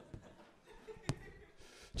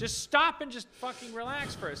 Just stop and just fucking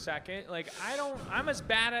relax for a second. Like, I'm as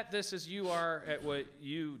bad at this as you are at what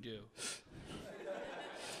you do.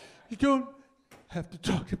 You don't have to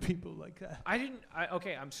talk to people like that.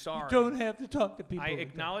 Okay, I'm sorry. You don't have to talk to people I like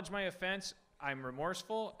acknowledge my offense. I'm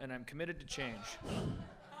remorseful, and I'm committed to change.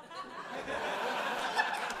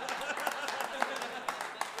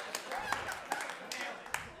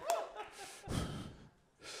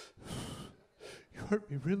 You hurt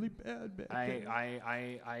me really bad, man.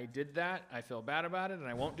 I did that. I feel bad about it, and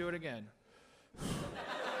I won't do it again.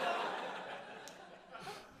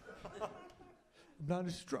 I'm not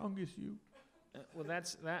as strong as you. Well,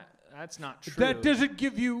 that's not true. That doesn't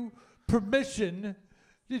give you permission.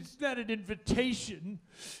 It's not an invitation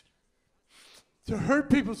to hurt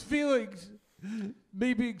people's feelings.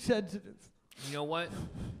 Me being sensitive. You know what?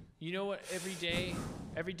 Every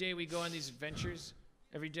day we go on these adventures.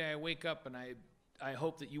 Every day I wake up and I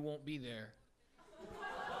hope that you won't be there.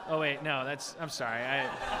 Oh wait, no, I'm sorry.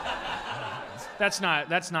 That's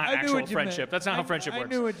not actual friendship. That's not how friendship works. I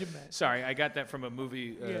knew what you meant. Sorry, I got that from a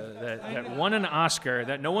movie that know. won an Oscar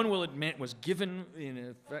that no one will admit was given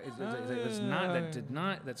in a. It was not. That did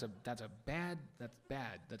not. That's bad. That's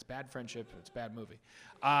bad. That's bad friendship. It's a bad movie.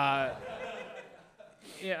 Yeah,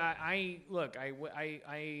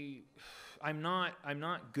 I'm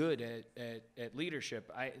not good at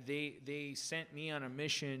leadership. They sent me on a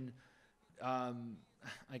mission.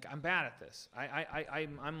 Like, I'm bad at this.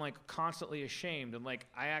 I'm like constantly ashamed, and like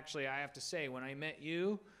I have to say, when I met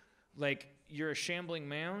you, like, you're a shambling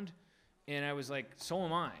mound, and I was like, so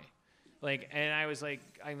am I. Like, and I was like,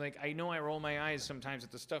 I know I roll my eyes sometimes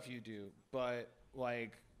at the stuff you do, but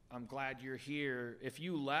like, I'm glad you're here. If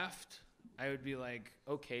you left, I would be like,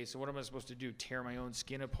 okay, so what am I supposed to do? Tear my own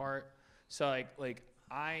skin apart? So like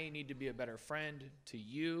I need to be a better friend to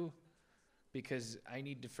you, because I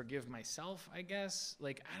need to forgive myself, I guess.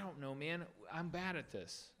 Like, I don't know, man. I'm bad at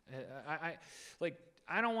this.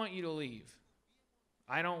 I don't want you to leave.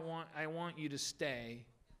 I want you to stay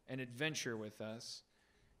and adventure with us.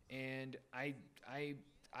 And I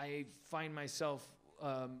find myself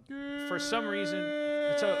for some reason,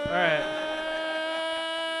 it's all right.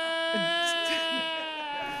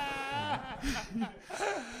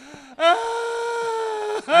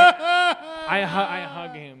 I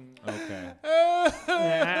hug him. Okay.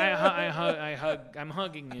 I'm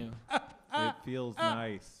hugging you. It feels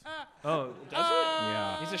nice. Oh, does it?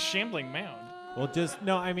 Yeah. He's a shambling mound. Well,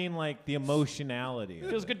 no, I mean like the emotionality.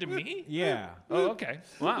 Feels good to me? Yeah. Oh, okay.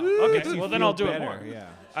 Wow. Makes Okay. you Well, then feel I'll do it better, more. Yeah.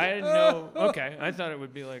 I didn't know. Okay. I thought it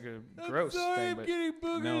would be like a gross thing, but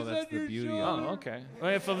No, that's the beauty of oh, it. okay.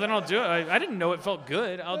 Well, then I'll do it. I didn't know it felt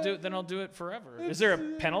good. I'll do it. Then I'll do it forever. Is there a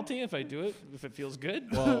penalty if I do it? If it feels good?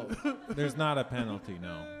 Well, there's not a penalty,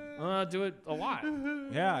 no. I'll do it a lot.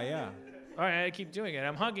 Yeah. All right. I keep doing it.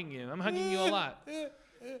 I'm hugging you. I'm hugging you a lot.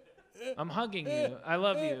 I'm hugging you. I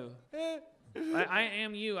love you. I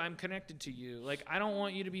am you. I'm connected to you. Like, I don't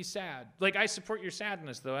want you to be sad. Like, I support your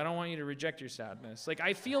sadness, though. I don't want you to reject your sadness. Like,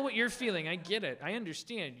 I feel what you're feeling. I get it. I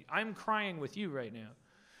understand. I'm crying with you right now.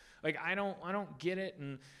 Like, I don't get it.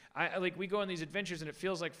 And we go on these adventures, and it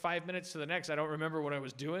feels like 5 minutes to the next. I don't remember what I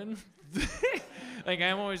was doing. Like,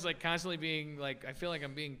 I'm always, like, constantly being, like, I feel like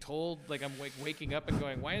I'm being told, like, I'm waking up and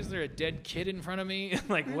going, why is there a dead kid in front of me?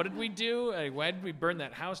 Like, what did we do? Like, why did we burn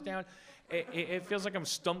that house down? It feels like I'm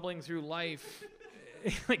stumbling through life,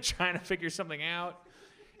 like trying to figure something out.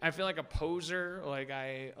 I feel like a poser.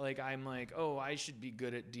 I'm like, oh, I should be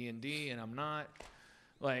good at D&D, and I'm not.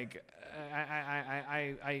 Like,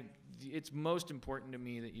 it's most important to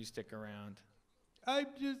me that you stick around. I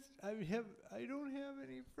don't have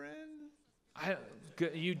any friends.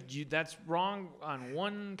 That's wrong on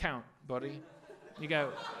one count, buddy. You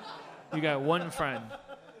got one friend.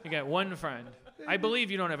 You got one friend. I believe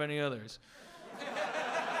you don't have any others.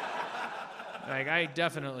 Like, I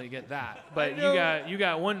definitely get that. But you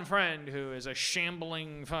got one friend who is a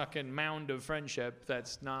shambling fucking mound of friendship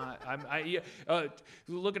that's not.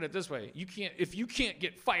 Look at it this way. If you can't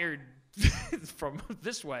get fired from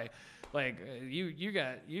this way, like you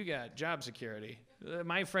got job security.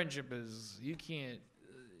 My friendship is you can't.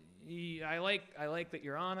 I like that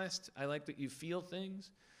you're honest. I like that you feel things.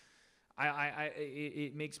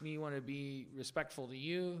 It makes me want to be respectful to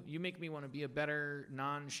you. You make me want to be a better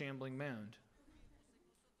non-shambling mound.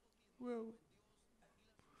 Well,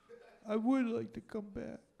 I would like to come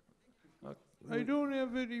back. I don't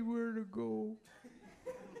have anywhere to go.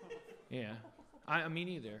 Yeah, me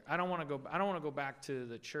neither. I don't want to go. I don't want to go back to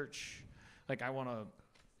the church. Like, I want to.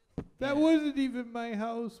 That wasn't even my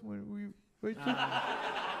house when we.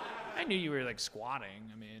 I knew you were like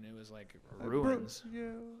squatting. I mean, it was like ruins.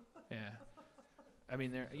 Yeah. Yeah. I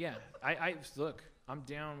mean, I look. I'm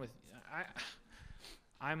down with.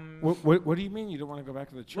 I'm. What do you mean you don't want to go back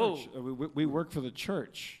to the church? We work for the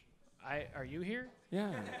church. Are you here?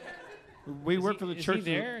 Yeah. We work for the church. Is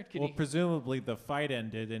he there? Well, presumably the fight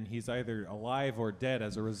ended, and he's either alive or dead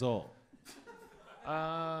as a result.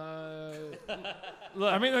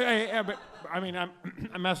 Look.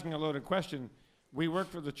 I'm asking a loaded question. We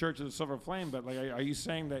work for the Church of the Silver Flame, but like, are you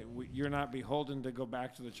saying that you're not beholden to go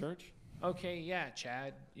back to the church? Okay, yeah,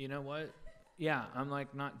 Chad. You know what? Yeah, I'm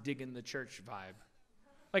like not digging the church vibe.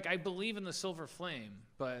 Like, I believe in the Silver Flame,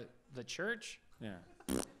 but the church? Yeah.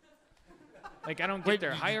 Like, I don't get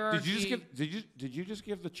their hierarchy. Did you just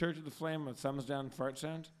give the Church of the Flame a thumbs down fart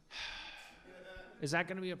sound? Is that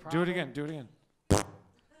going to be a problem? Do it again.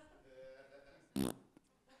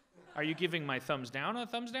 Are you giving my thumbs down a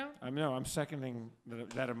thumbs down? No, I'm seconding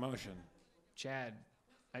that emotion. Chad,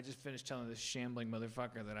 I just finished telling this shambling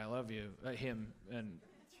motherfucker that I love you, him, and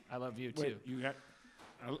I love you too.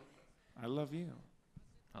 I love you.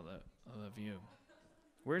 I love you.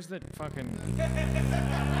 Where's the fucking?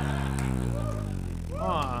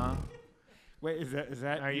 Aw. Wait, is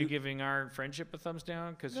that? Are you giving our friendship a thumbs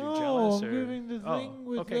down because No, you're jealous? I'm or? giving the thing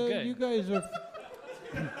with okay, good. you guys are.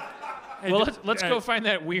 Well, let's go find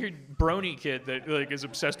that weird brony kid that like is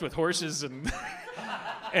obsessed with horses and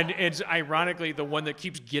and it's ironically the one that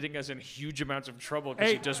keeps getting us in huge amounts of trouble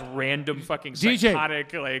because he does random fucking psychotic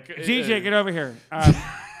DJ, get over here.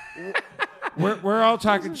 We're all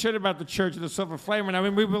talking shit about the Church of the Silver Flame, and I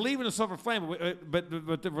mean we believe in the Silver Flame, but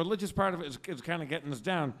the religious part of it is kind of getting us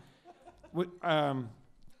down. Am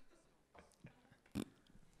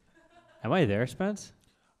I there, Spence?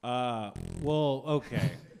 Well,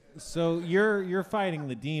 okay. So you're fighting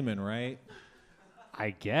the demon, right? I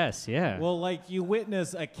guess, yeah. Well, like you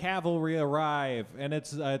witness a cavalry arrive, and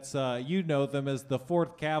it's you know them as the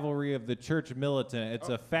 4th Cavalry of the Church Militant. It's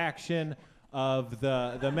a faction of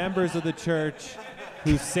the members of the church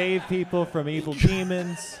who save people from evil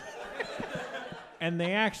demons. And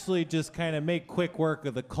they actually just kind of make quick work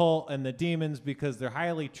of the cult and the demons because they're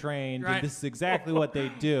highly trained, Right. and this is exactly what they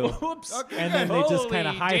do. Oops. Okay. And then they just Holy kind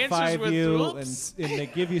of high Dances five with you, Whoops. and they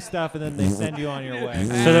give you stuff, and then they send you on your way.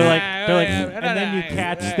 So they're like, And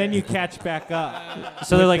then you catch back up.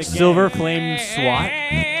 so they're like the gang. silver flame SWAT.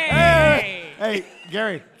 Hey,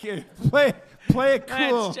 Gary, play it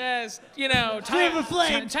cool. Let's just,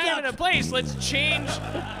 time and a place. Let's change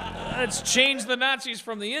the Nazis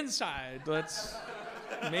from the inside. Let's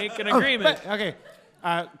make an agreement. Okay,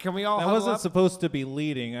 can we all That huddle wasn't up? supposed to be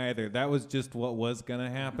leading either. That was just what was gonna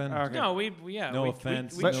happen. Okay. No, No we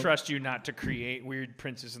offense. We No- trust you not to create weird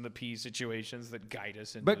Princess and the Pea situations that guide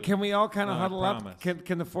us into. But can we all kind of No, I huddle up? promise.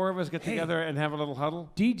 Can the four of us get together and have a little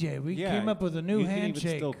huddle? DJ, we Yeah, came up with a new you can even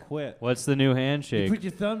handshake. still quit. What's the new You handshake? put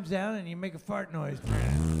your thumbs down and you make a fart noise.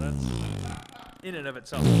 in and of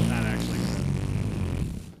itself, is not actually.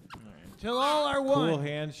 Till all are Cool one.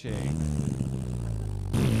 handshake.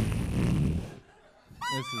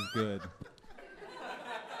 This is good.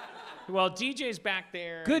 Well, DJ's back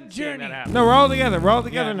there. Good and seeing journey. that happen. No, we're all together. We're all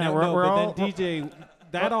together now. no, We're but all. then DJ,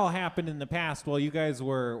 that all happened in the past while you guys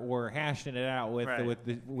were hashing it out with Right.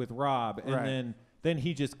 with Rob, and Right. then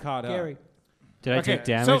he just caught Gary. up. Did I Okay, take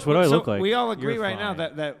damage? What do I look like? We all agree You're right now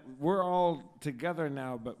fine. that we're all together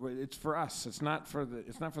now, but it's for us. It's not for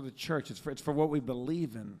the church. It's for what we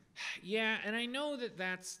believe in. Yeah, and I know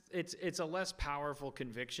it's a less powerful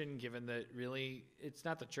conviction, given that really it's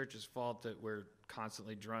not the church's fault that we're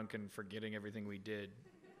constantly drunk and forgetting everything we did.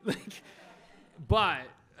 But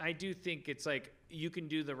I do think it's like you can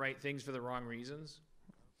do the right things for the wrong reasons.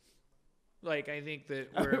 Like I think that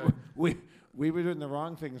we were doing the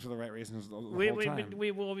wrong things for the right reasons the whole time.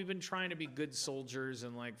 we've been trying to be good soldiers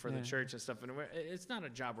and like for the church and stuff, and it's not a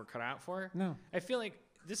job we're cut out for. No. I feel like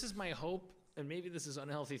this is my hope, and maybe this is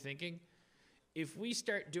unhealthy thinking. If we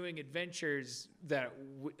start doing adventures that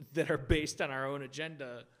are based on our own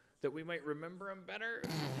agenda, that we might remember them better,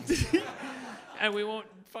 and we won't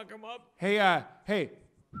fuck them up. Hey,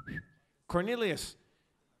 Cornelius.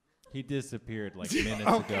 He disappeared like minutes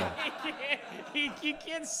ago. You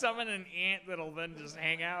can't summon an ant that'll then just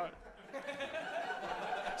hang out.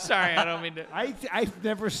 Sorry, I don't mean to. I've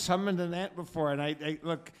never summoned an ant before, and I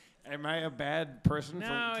look. Am I a bad person?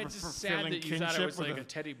 No, for it's just for sad feeling that you thought it kinship was with like a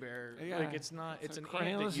teddy bear. Yeah. Like it's not. It's So an ant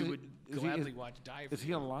Cornelius, that you is- would is he- gladly watch die for. Is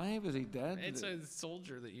he alive? Is he dead? It's a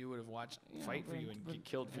soldier that you would have watched fight for you and get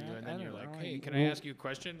killed for you, and I then don't you're know. like, "Hey, can I ask you a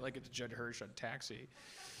question?" Like it's Judd Hirsch on Taxi.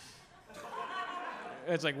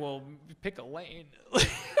 It's like, well, pick a lane.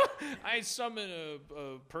 I summon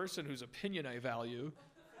a person whose opinion I value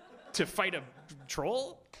to fight a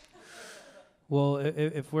troll. Well,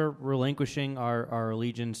 if we're relinquishing our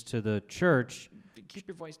allegiance to the church, Keep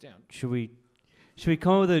your voice down. should we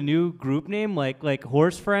come up with a new group name like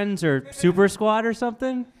Horse Friends or Super Squad or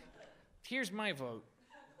something? Here's my vote.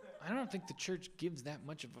 I don't think the church gives that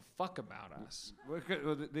much of a fuck about us.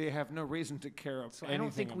 They have no reason to care So anything I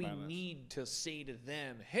don't think we about us. need to say to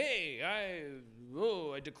them, "Hey,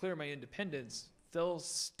 I declare my independence." They'll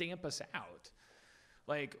stamp us out.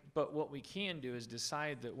 But what we can do is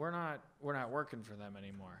decide that we're not working for them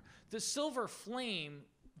anymore. The Silver Flame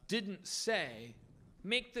didn't say,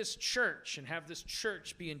 "Make this church and have this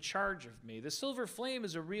church be in charge of me." The Silver Flame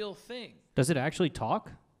is a real thing. Does it actually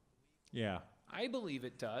talk? Yeah. I believe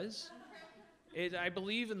it does. I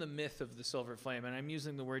believe in the myth of the Silver Flame, and I'm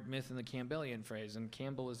using the word myth in the Campbellian phrase, and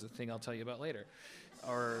Campbell is the thing I'll tell you about later.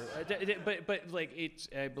 But like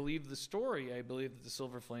I believe the story. I believe that the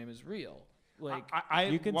Silver Flame is real. Like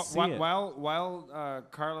You can see it. While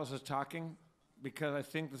Carlos is talking, because I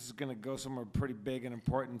think this is going to go somewhere pretty big and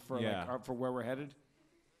important for for where we're headed.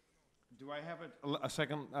 Do I have a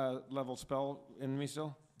second level spell in me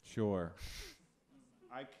still? Sure.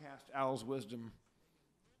 I cast Al's Wisdom,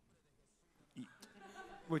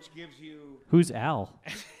 which gives you Who's Al?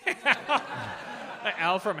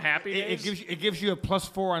 Al from Happy Days. it gives you a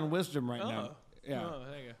 +4 on Wisdom right now. Yeah, Oh,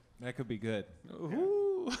 there you That could be good.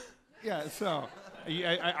 go. yeah. So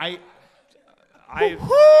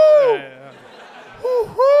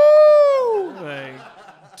Like,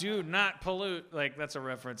 do not pollute. Like, that's a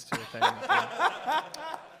reference to a thing.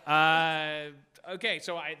 Okay,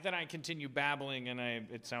 so I continue babbling, and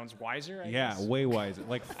it sounds wiser. I guess. Way wiser.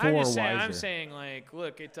 Like I'm four just saying, wiser. I'm saying, like,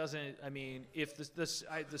 look, it doesn't. I mean, if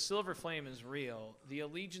the Silver Flame is real, the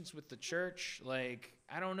allegiance with the church, like,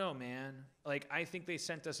 I don't know, man. Like, I think they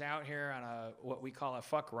sent us out here on what we call a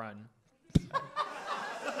fuck run.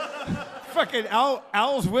 fucking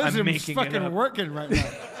Al's Wisdom is making it fucking up. working right now.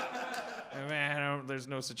 Man, there's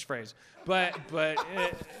no such phrase. But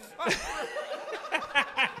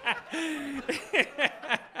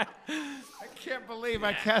I can't believe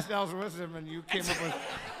believe I cast Al's wisdom and you came up with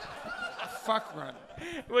a fuck run.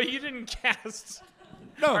 Well, you didn't cast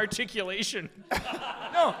No, articulation.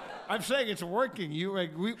 no. I'm saying it's working.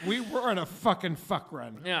 We were on a fucking fuck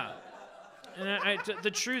run. Yeah. And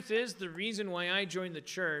the truth is, the reason why I joined the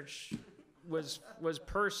church was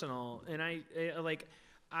personal, and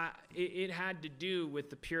it had to do with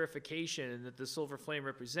the purification that the silver flame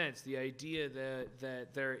represents. The idea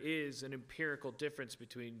that there is an empirical difference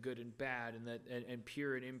between good and bad, and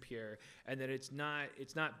pure and impure, and that it's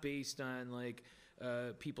not based on like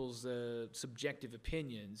people's subjective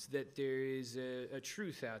opinions. That there is a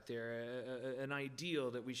truth out there, an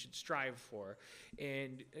ideal that we should strive for.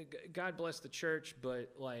 And God bless the church,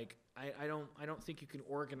 but like I don't think you can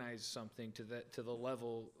organize something to the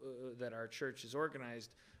level that our church is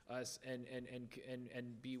organized us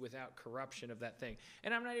and be without corruption of that thing.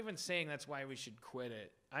 And I'm not even saying that's why we should quit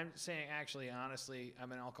it. I'm saying actually, honestly,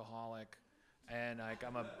 I'm an alcoholic, and like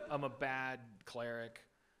I'm a bad cleric.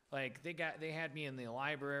 Like they had me in the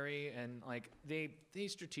library, and like they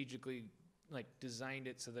strategically like designed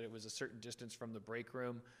it so that it was a certain distance from the break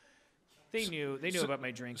room. They knew about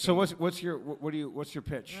my drinking. So what's your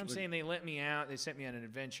pitch? I'm saying they let me out. They sent me on an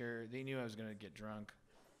adventure. They knew I was going to get drunk,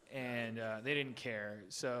 and they didn't care.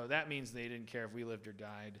 So that means they didn't care if we lived or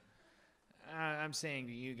died. I'm saying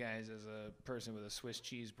to you guys, as a person with a Swiss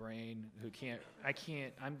cheese brain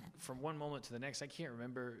I'm from one moment to the next, I can't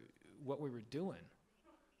remember what we were doing.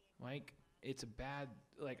 Like, it's a bad,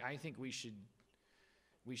 like, I think we should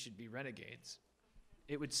be renegades.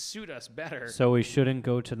 It would suit us better. So we shouldn't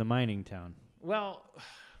go to the mining town. Well,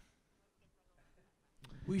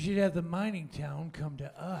 We should have the mining town come to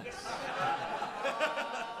us.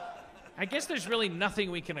 I guess there's really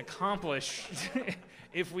nothing we can accomplish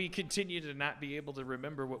if we continue to not be able to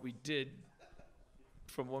remember what we did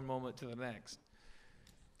from one moment to the next.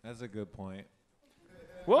 That's a good point.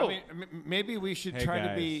 Whoa. I mean, maybe we should Hey, try to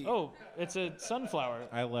guys. be. Oh, it's a sunflower.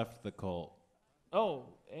 I left the cult. Oh,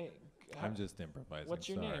 hey. I'm just improvising. What's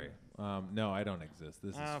your Sorry. No, I don't exist.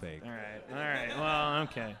 This is fake. All right. Well,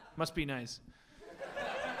 okay. Must be nice.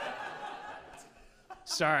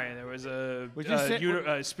 Sorry, there was a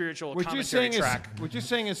spiritual commentary track. What you're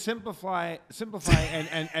saying is simplify,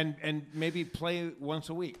 and maybe play once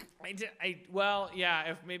a week.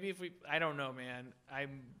 If we, I don't know, man. I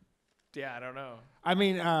don't know. I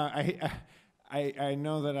mean, I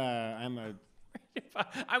know that I'm a.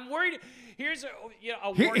 I'm worried. Here's a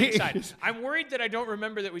warning sign. I'm worried that I don't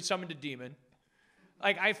remember that we summoned a demon.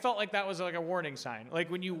 Like, I felt like that was like a warning sign. Like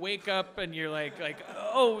when you wake up and you're like,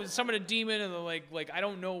 oh, summoned a demon, and like I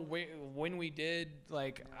don't know when we did.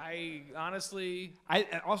 Like, I honestly.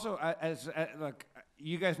 Look,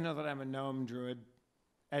 you guys know that I'm a gnome druid,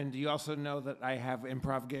 and you also know that I have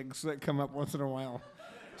improv gigs that come up once in a while.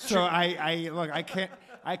 So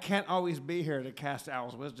I can't always be here to cast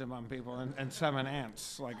Al's wisdom on people and summon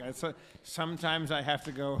ants. Sometimes I have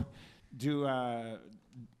to go do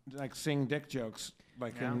sing dick jokes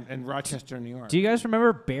in Rochester, New York. Do you guys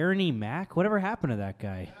remember Barony Mac? Whatever happened to that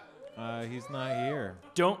guy? He's not here.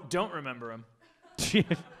 Don't remember him.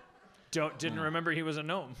 Didn't remember he was a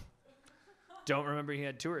gnome. Don't remember he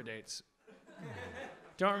had tour dates.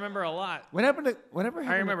 Don't remember a lot. Whatever happened?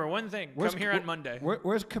 I remember one thing. Come here on Monday.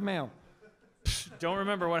 Where's Kamel? Don't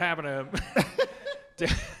remember what happened to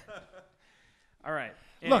him. All right.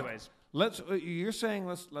 Anyways, look, you're saying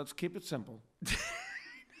let's keep it simple.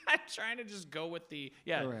 I'm trying to just go with the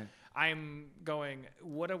Right. I'm going.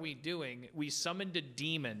 What are we doing? We summoned a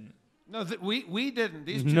demon. No, we didn't.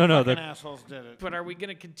 These two fucking assholes did it. But are we going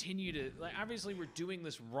to continue to? Like, obviously, we're doing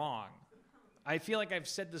this wrong. I feel like I've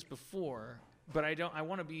said this before, but I don't. I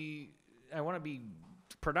want to be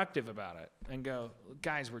productive about it and go,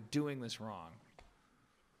 guys, we're doing this wrong.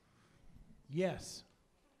 Yes.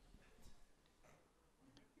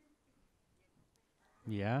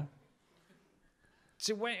 Yeah.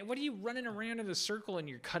 So what are you running around in a circle and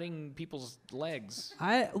you're cutting people's legs?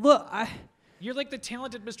 You're like the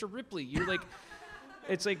talented Mr. Ripley. You're like,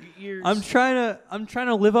 it's like you're. I'm trying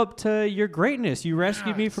to live up to your greatness. You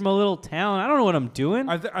rescued me from a little town. I don't know what I'm doing.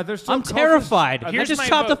 Are there still I'm terrified. Here's I just my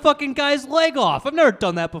chopped vote. a fucking guy's leg off. I've never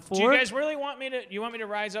done that before. Do you guys really want me to? You want me to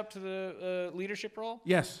rise up to the leadership role?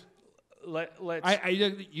 Yes. Let's.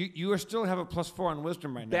 You still have a +4 on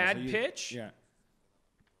wisdom right now. Bad pitch. Yeah.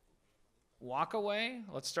 Walk away.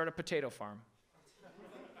 Let's start a potato farm.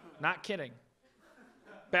 Not kidding.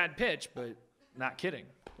 Bad pitch, but not kidding.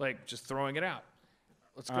 Like, just throwing it out.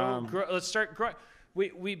 Let's go. Let's start growing.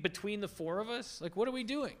 We between the four of us, like, what are we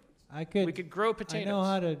doing? We could grow potatoes.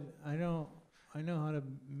 I know how to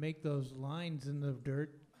make those lines in the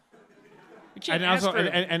dirt. You can't And ask also, for-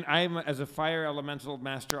 and I'm as a fire elemental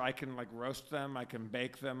master, I can like roast them, I can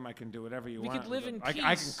bake them, I can do whatever you We want. could live in I can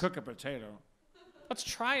peace. cook a potato. Let's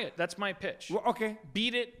try it. That's my pitch. Well, okay.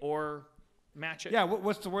 Beat it or match it. Yeah.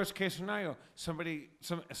 What's the worst case scenario? Somebody,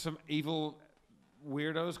 some evil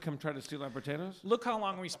weirdos come try to steal our potatoes. Look how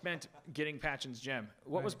long we spent getting Patchen's gem.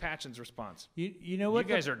 What was Patchen's response? You know what?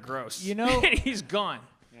 You guys are gross. You know- he's gone.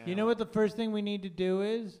 You know what the first thing we need to do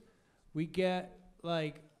is? We get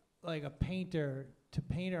like a painter to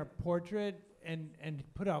paint our portrait and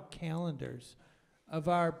put out calendars of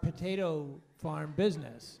our potato farm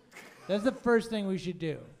business. That's the first thing we should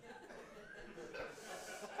do.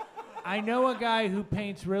 I know a guy who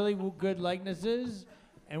paints really good likenesses,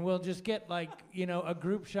 and we'll just get like, a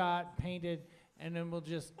group shot painted, and then we'll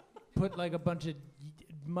just put like a bunch of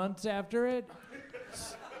months after it.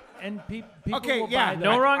 And people Okay, will yeah, buy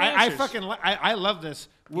no that. wrong I answers. fucking I love this.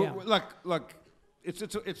 Yeah. Look,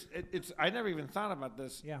 it's. I never even thought about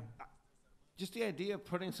this. Yeah. Just the idea of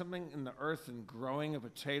putting something in the earth and growing a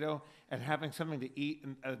potato and having something to eat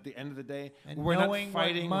at the end of the day. And we're not knowing what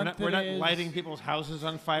fighting. month We're it not is. lighting people's houses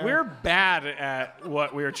on fire. We're bad at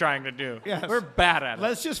what we were trying to do. Yes. We're bad at it.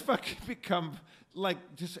 Let's just fucking become like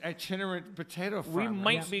just itinerant potato We farmers.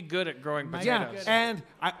 might be good at growing Might Yeah, potatoes. and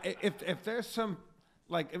if there's some,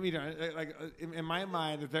 like, in my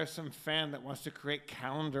mind, if there's some fan that wants to create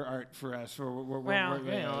calendar art for us, or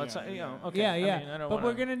it's okay. Yeah, I yeah. mean, I don't but wanna-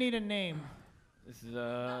 we're gonna need a name.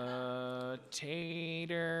 The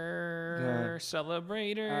Tater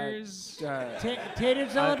Celebrators. Tater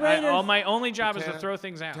celebrators. My only job is to Potato- throw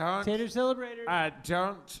things out. Tater celebrators.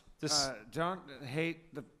 Don't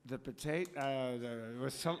hate the potato.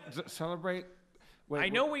 Celebrate. Wait, I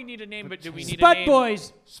know we need a name, but do we need a Spud name?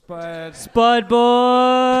 boys. Spud. Spud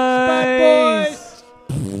boys. Spud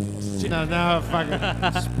boys. No,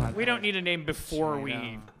 fucking. Spud. We don't need a name before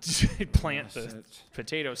we plant the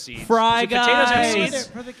potato seeds. Fry Do potatoes have guys. seeds?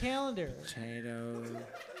 For the calendar. Potato.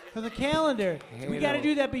 For the calendar. We got to Potato.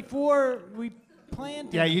 do that before we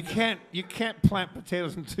plant. Yeah, it. you can't plant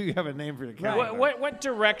potatoes until you have a name for your calendar. What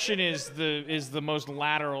direction is the most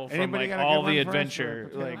lateral from Anybody like got a all good the one for us adventure?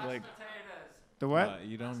 for Like The what?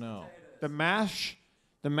 You don't know. The mash.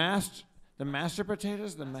 The master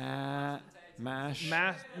potatoes. The mash.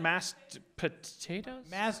 mashed potatoes?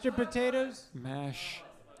 Master potatoes. Mash.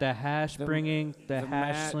 The hash bringing, the hash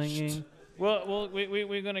matched- slinging. Well,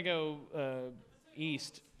 we're gonna go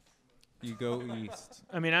east. You go east.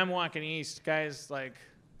 I mean, I'm walking east, guys. Like,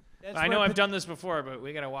 That's I know where I've done this before, but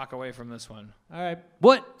we gotta walk away from this one. All right.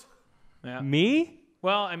 What? Yeah. Me?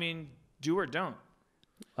 Well, I mean, do or don't.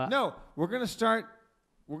 No, we're gonna start.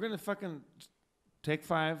 We're gonna fucking take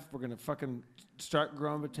 5. We're gonna fucking start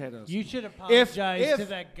growing potatoes. You should apologize if- to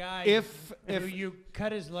that guy if who you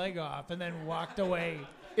cut his leg off and then walked away.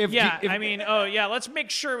 if Yeah, if- I mean, let's make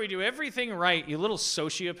sure we do everything right, you little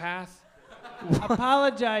sociopath.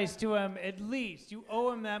 Apologize to him at least. You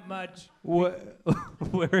owe him that much. Where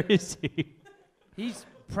is he? He's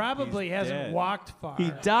probably hasn't dead. walked far.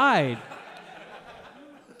 He died.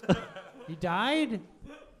 He died?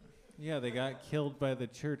 Yeah, they got killed by the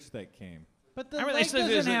church that came. But the I mean, leg it's- it's-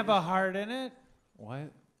 doesn't it's- have a heart in it.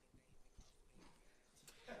 What?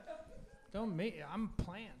 Don't me. I'm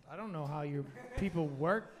planned. I don't know how your people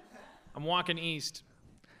work. I'm walking east.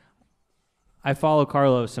 I follow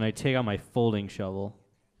Carlos and I take out my folding shovel.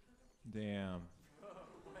 Damn.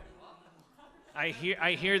 I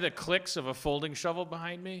hear the clicks of a folding shovel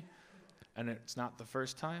behind me, and it's not the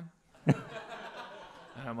first time. And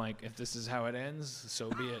I'm like, if this is how it ends, so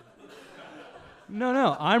be it.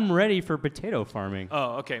 No, I'm ready for potato farming.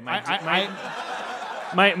 Oh, okay. I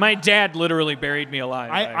My dad literally buried me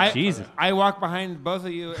alive. Jesus. I walk behind both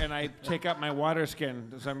of you and I take out my water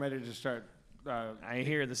skin so I'm ready to start. I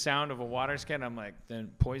hear the sound of a water skin. I'm like,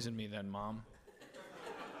 then poison me, then, Mom.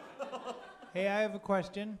 Hey, I have a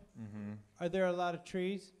question. Mm-hmm. Are there a lot of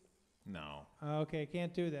trees? No. Okay,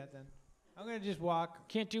 can't do that then. I'm gonna just walk.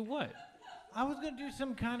 Can't do what? I was gonna do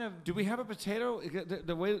some kind of. Do we have a potato?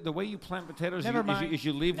 The way you plant potatoes Never is mind.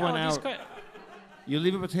 you leave one out. You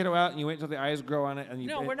leave a potato out and you wait until the eyes grow on it and you.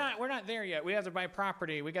 No, we're not there yet. We have to buy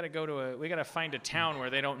property. We got to find a town where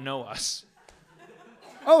they don't know us.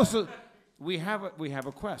 Oh, so we have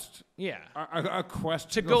a quest. Yeah. A quest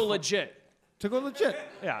To go legit. To go legit.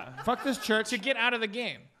 Yeah. Fuck this church. To get out of the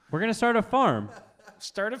game. We're going to start a farm.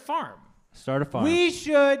 Start a farm. Start a farm. We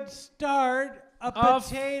should start a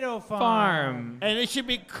potato farm. And it should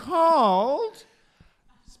be called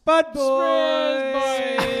Spud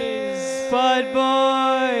Boys. Spud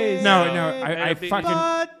Boys. No, I That'd be- fucking.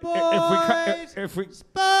 Spud Boys. If we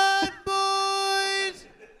Spud Boys.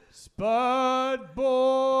 Spud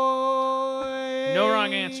Boys.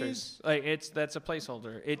 wrong answers. Like that's a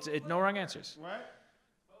placeholder. It's no wrong answers. What?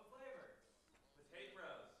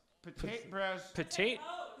 Potato bros.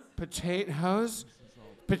 Potatoes.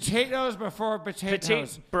 Potatoes before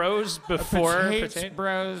potatoes. Bros before Potato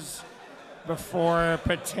bros before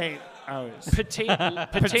potatoes.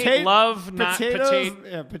 Potato love, not potatoes, potato.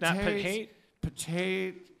 yeah, Not potatoes.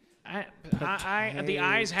 potato. Potato. The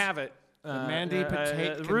eyes have it. Mandy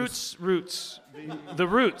potato. Roots. The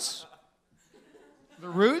roots. The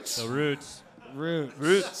roots. The roots.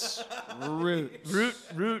 Roots.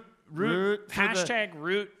 Root. Hashtag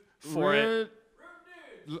root for it.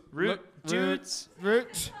 Root dudes.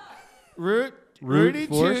 Rudy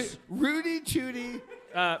force. Tooty.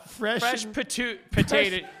 Fresh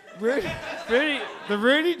potato. The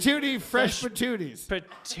Rudy Tooty fresh patooties.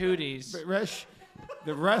 Patooties.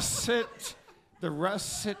 The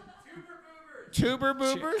russet tuber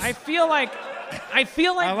boobers. I feel like I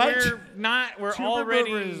like we're tuber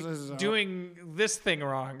already boobers is, doing this thing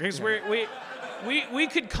wrong because we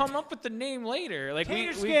could come up with the name later. Like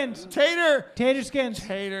Tater skins. Tater skins.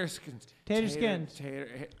 Tater skins. Tater skins.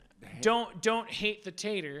 Don't hate the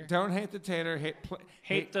tater. Don't hate the tater.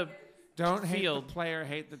 Hate the Don't hate field. the player.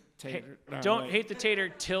 Hate the tater. No, don't wait. hate the tater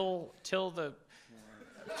till the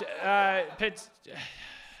pits.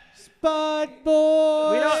 Spud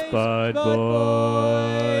boy. Spud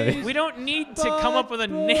boy. We don't need to come up with a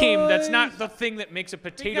name that's not the thing that makes a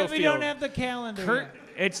potato Because we field. don't have the calendar. Kurt, yet.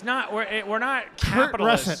 it's not. We're not Kurt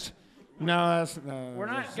capitalists. Russet. No, that's no. We're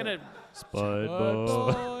not gonna. Spud Spud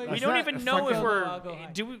boy. boy. We That's don't not even a know if fucking- we're.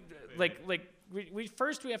 Do we like we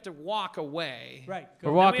first we have to walk away. Right. We're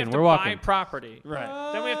Then walking. we have to We're buy walking. property.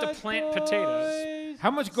 Right. Then we have to plant potatoes. How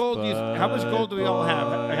much gold do you? How much gold do we all have?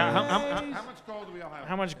 How much gold do we all have?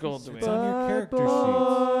 How much gold do we It's have? on your character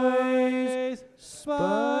sheets.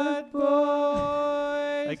 Spud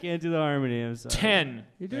boy. I can't do the harmony. I'm sorry. 10.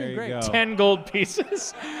 You're There doing you great. go. 10 gold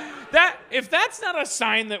pieces. If that's not a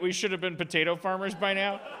sign that we should have been potato farmers by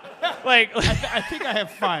now, like I think I have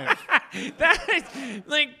 5. that is,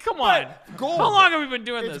 like come on. Gold. How long have we been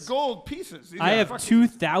doing It's this? gold pieces. These I are have fucking-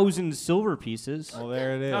 2,000 silver pieces. Well,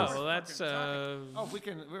 there it is. Oh, well, that's Oh, we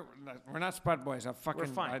can. We're not Spud Boys. We're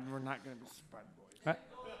fine. We're not gonna be Spud Boys.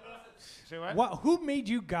 Say what? What? Who made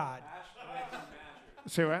you God?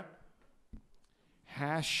 Say what?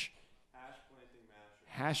 Hash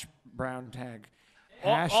brown tag.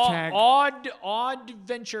 Hashtag. Odd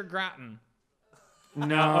venture gratin.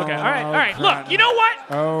 No. Okay. All right. Look, you know what?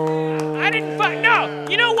 Oh. I didn't no.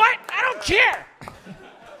 You know what? I don't care.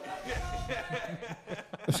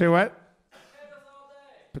 Say what?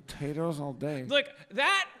 Potatoes all day. Look,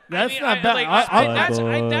 That's not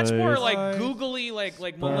bad. That's more Boys. like googly,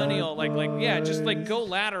 like millennial, like yeah, just like go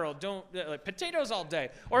lateral. Don't like potatoes all day,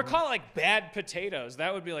 or call it like bad potatoes.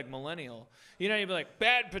 That would be like millennial. You know, you'd be like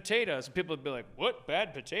bad potatoes, and people would be like, what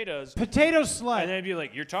bad potatoes? Potato And slut. then it'd be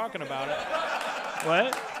like, you're talking about it.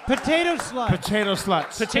 What? Potato slut. Potato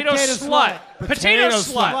sluts. Potato Potato slut. slut. Potato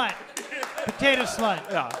slut. Slut. Potato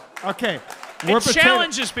slut. Yeah. Okay. It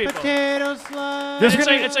challenges people. Potato slut. There's It's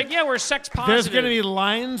gonna like, be- it's like, yeah, we're sex positive. There's going to be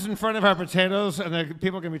lines in front of our potatoes, and then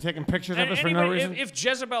people are going to be taking pictures of us for no Anybody- reason. If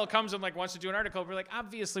Jezebel comes and like wants to do an article, we're like,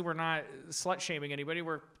 obviously we're not slut shaming anybody.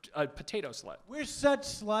 We're a potato slut. We're such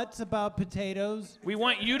sluts about potatoes. We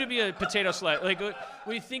want you to be a potato slut. Like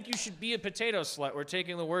we think you should be a potato slut. We're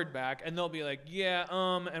taking the word back, and they'll be like, yeah,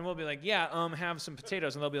 and we'll be like, yeah, have some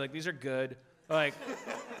potatoes, and they'll be like, these are good. Like,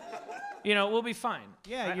 you know, we'll be fine.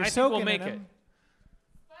 Yeah, I you're think soaking we'll make in it. 'em.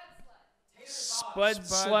 Spud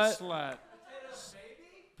Spud slut.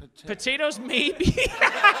 slut. Potatoes maybe.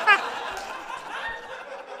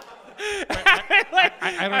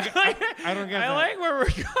 I don't get I that. like where we're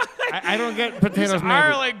going. I don't get These potatoes are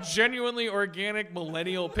maybe. like genuinely organic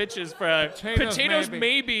millennial pitches for potatoes maybe.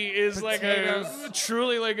 maybe is like Potatoes. a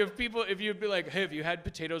truly like if you'd be like, hey, have you had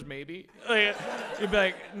potatoes maybe? Like, you'd be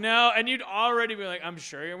like, no, and you'd already be like, I'm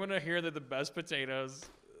sure you're gonna hear they're the best potatoes.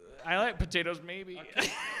 I like potatoes maybe.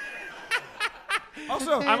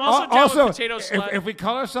 Also, I'm also down with potato if, slut. if we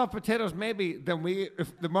call ourselves potatoes maybe, then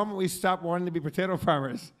if the moment we stop wanting to be potato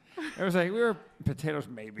farmers, it was like we were potatoes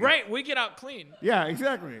maybe. Right, we get out clean. Yeah,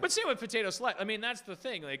 exactly. But same with potato slut. I mean, that's the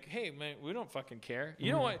thing. Like, hey, man, we don't fucking care.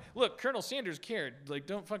 You know what? Look, Colonel Sanders cared. Like,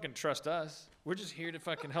 don't fucking trust us. We're just here to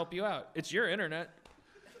fucking help you out. It's your internet.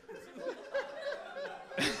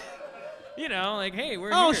 You know, like, hey,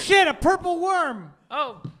 we're Oh here. shit! A purple worm.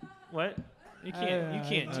 Oh, what? You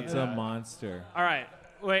can't do That's that. a monster. All right.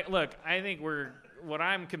 Wait, look, I think what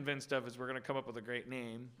I'm convinced of is we're going to come up with a great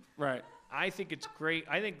name. Right. I think it's great.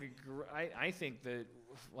 I think that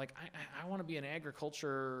like I want to be an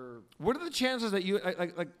agriculture. What are the chances that you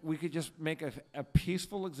like we could just make a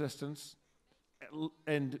peaceful existence,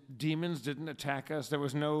 and demons didn't attack us? There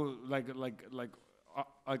was no like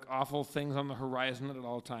awful things on the horizon at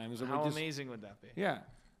all times. How amazing would that be? Yeah.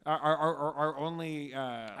 Our only.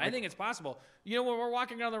 I think it's possible. You know, when we're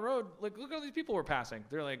walking down the road, like look at all these people we're passing.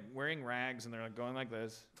 They're like wearing rags and they're like going like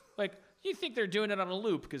this. Like you think they're doing it on a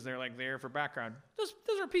loop because they're like there for background. Those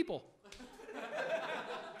are people.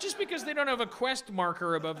 Just because they don't have a quest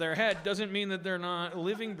marker above their head doesn't mean that they're not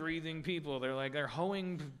living, breathing people. They're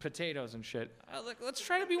hoeing potatoes and shit. Let's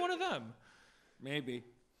try to be one of them. Maybe.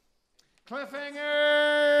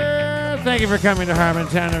 Cliffhanger! Thank you for coming to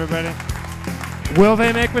Harmontown, everybody. Will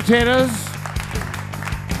they make potatoes?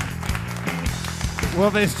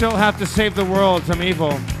 Will they still have to save the world from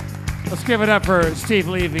evil? Let's give it up for Steve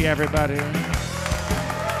Levy, everybody.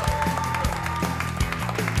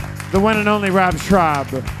 The one and only Rob Schrab.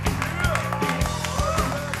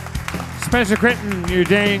 Spencer Crittenden, your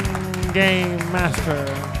dang game master.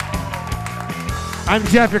 I'm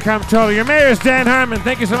Jeff, your comptroller. Your mayor's Dan Harmon.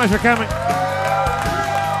 Thank you so much for coming.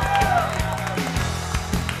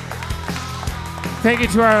 Thank you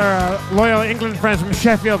to our loyal England friends from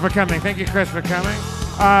Sheffield for coming. Thank you, Chris, for coming.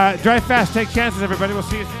 Drive fast, take chances, everybody. We'll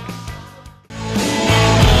see you soon.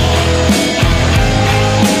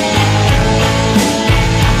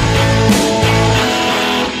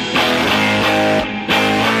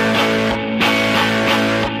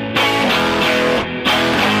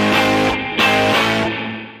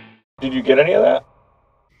 Did you get any of that?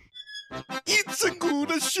 It's a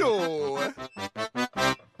good show.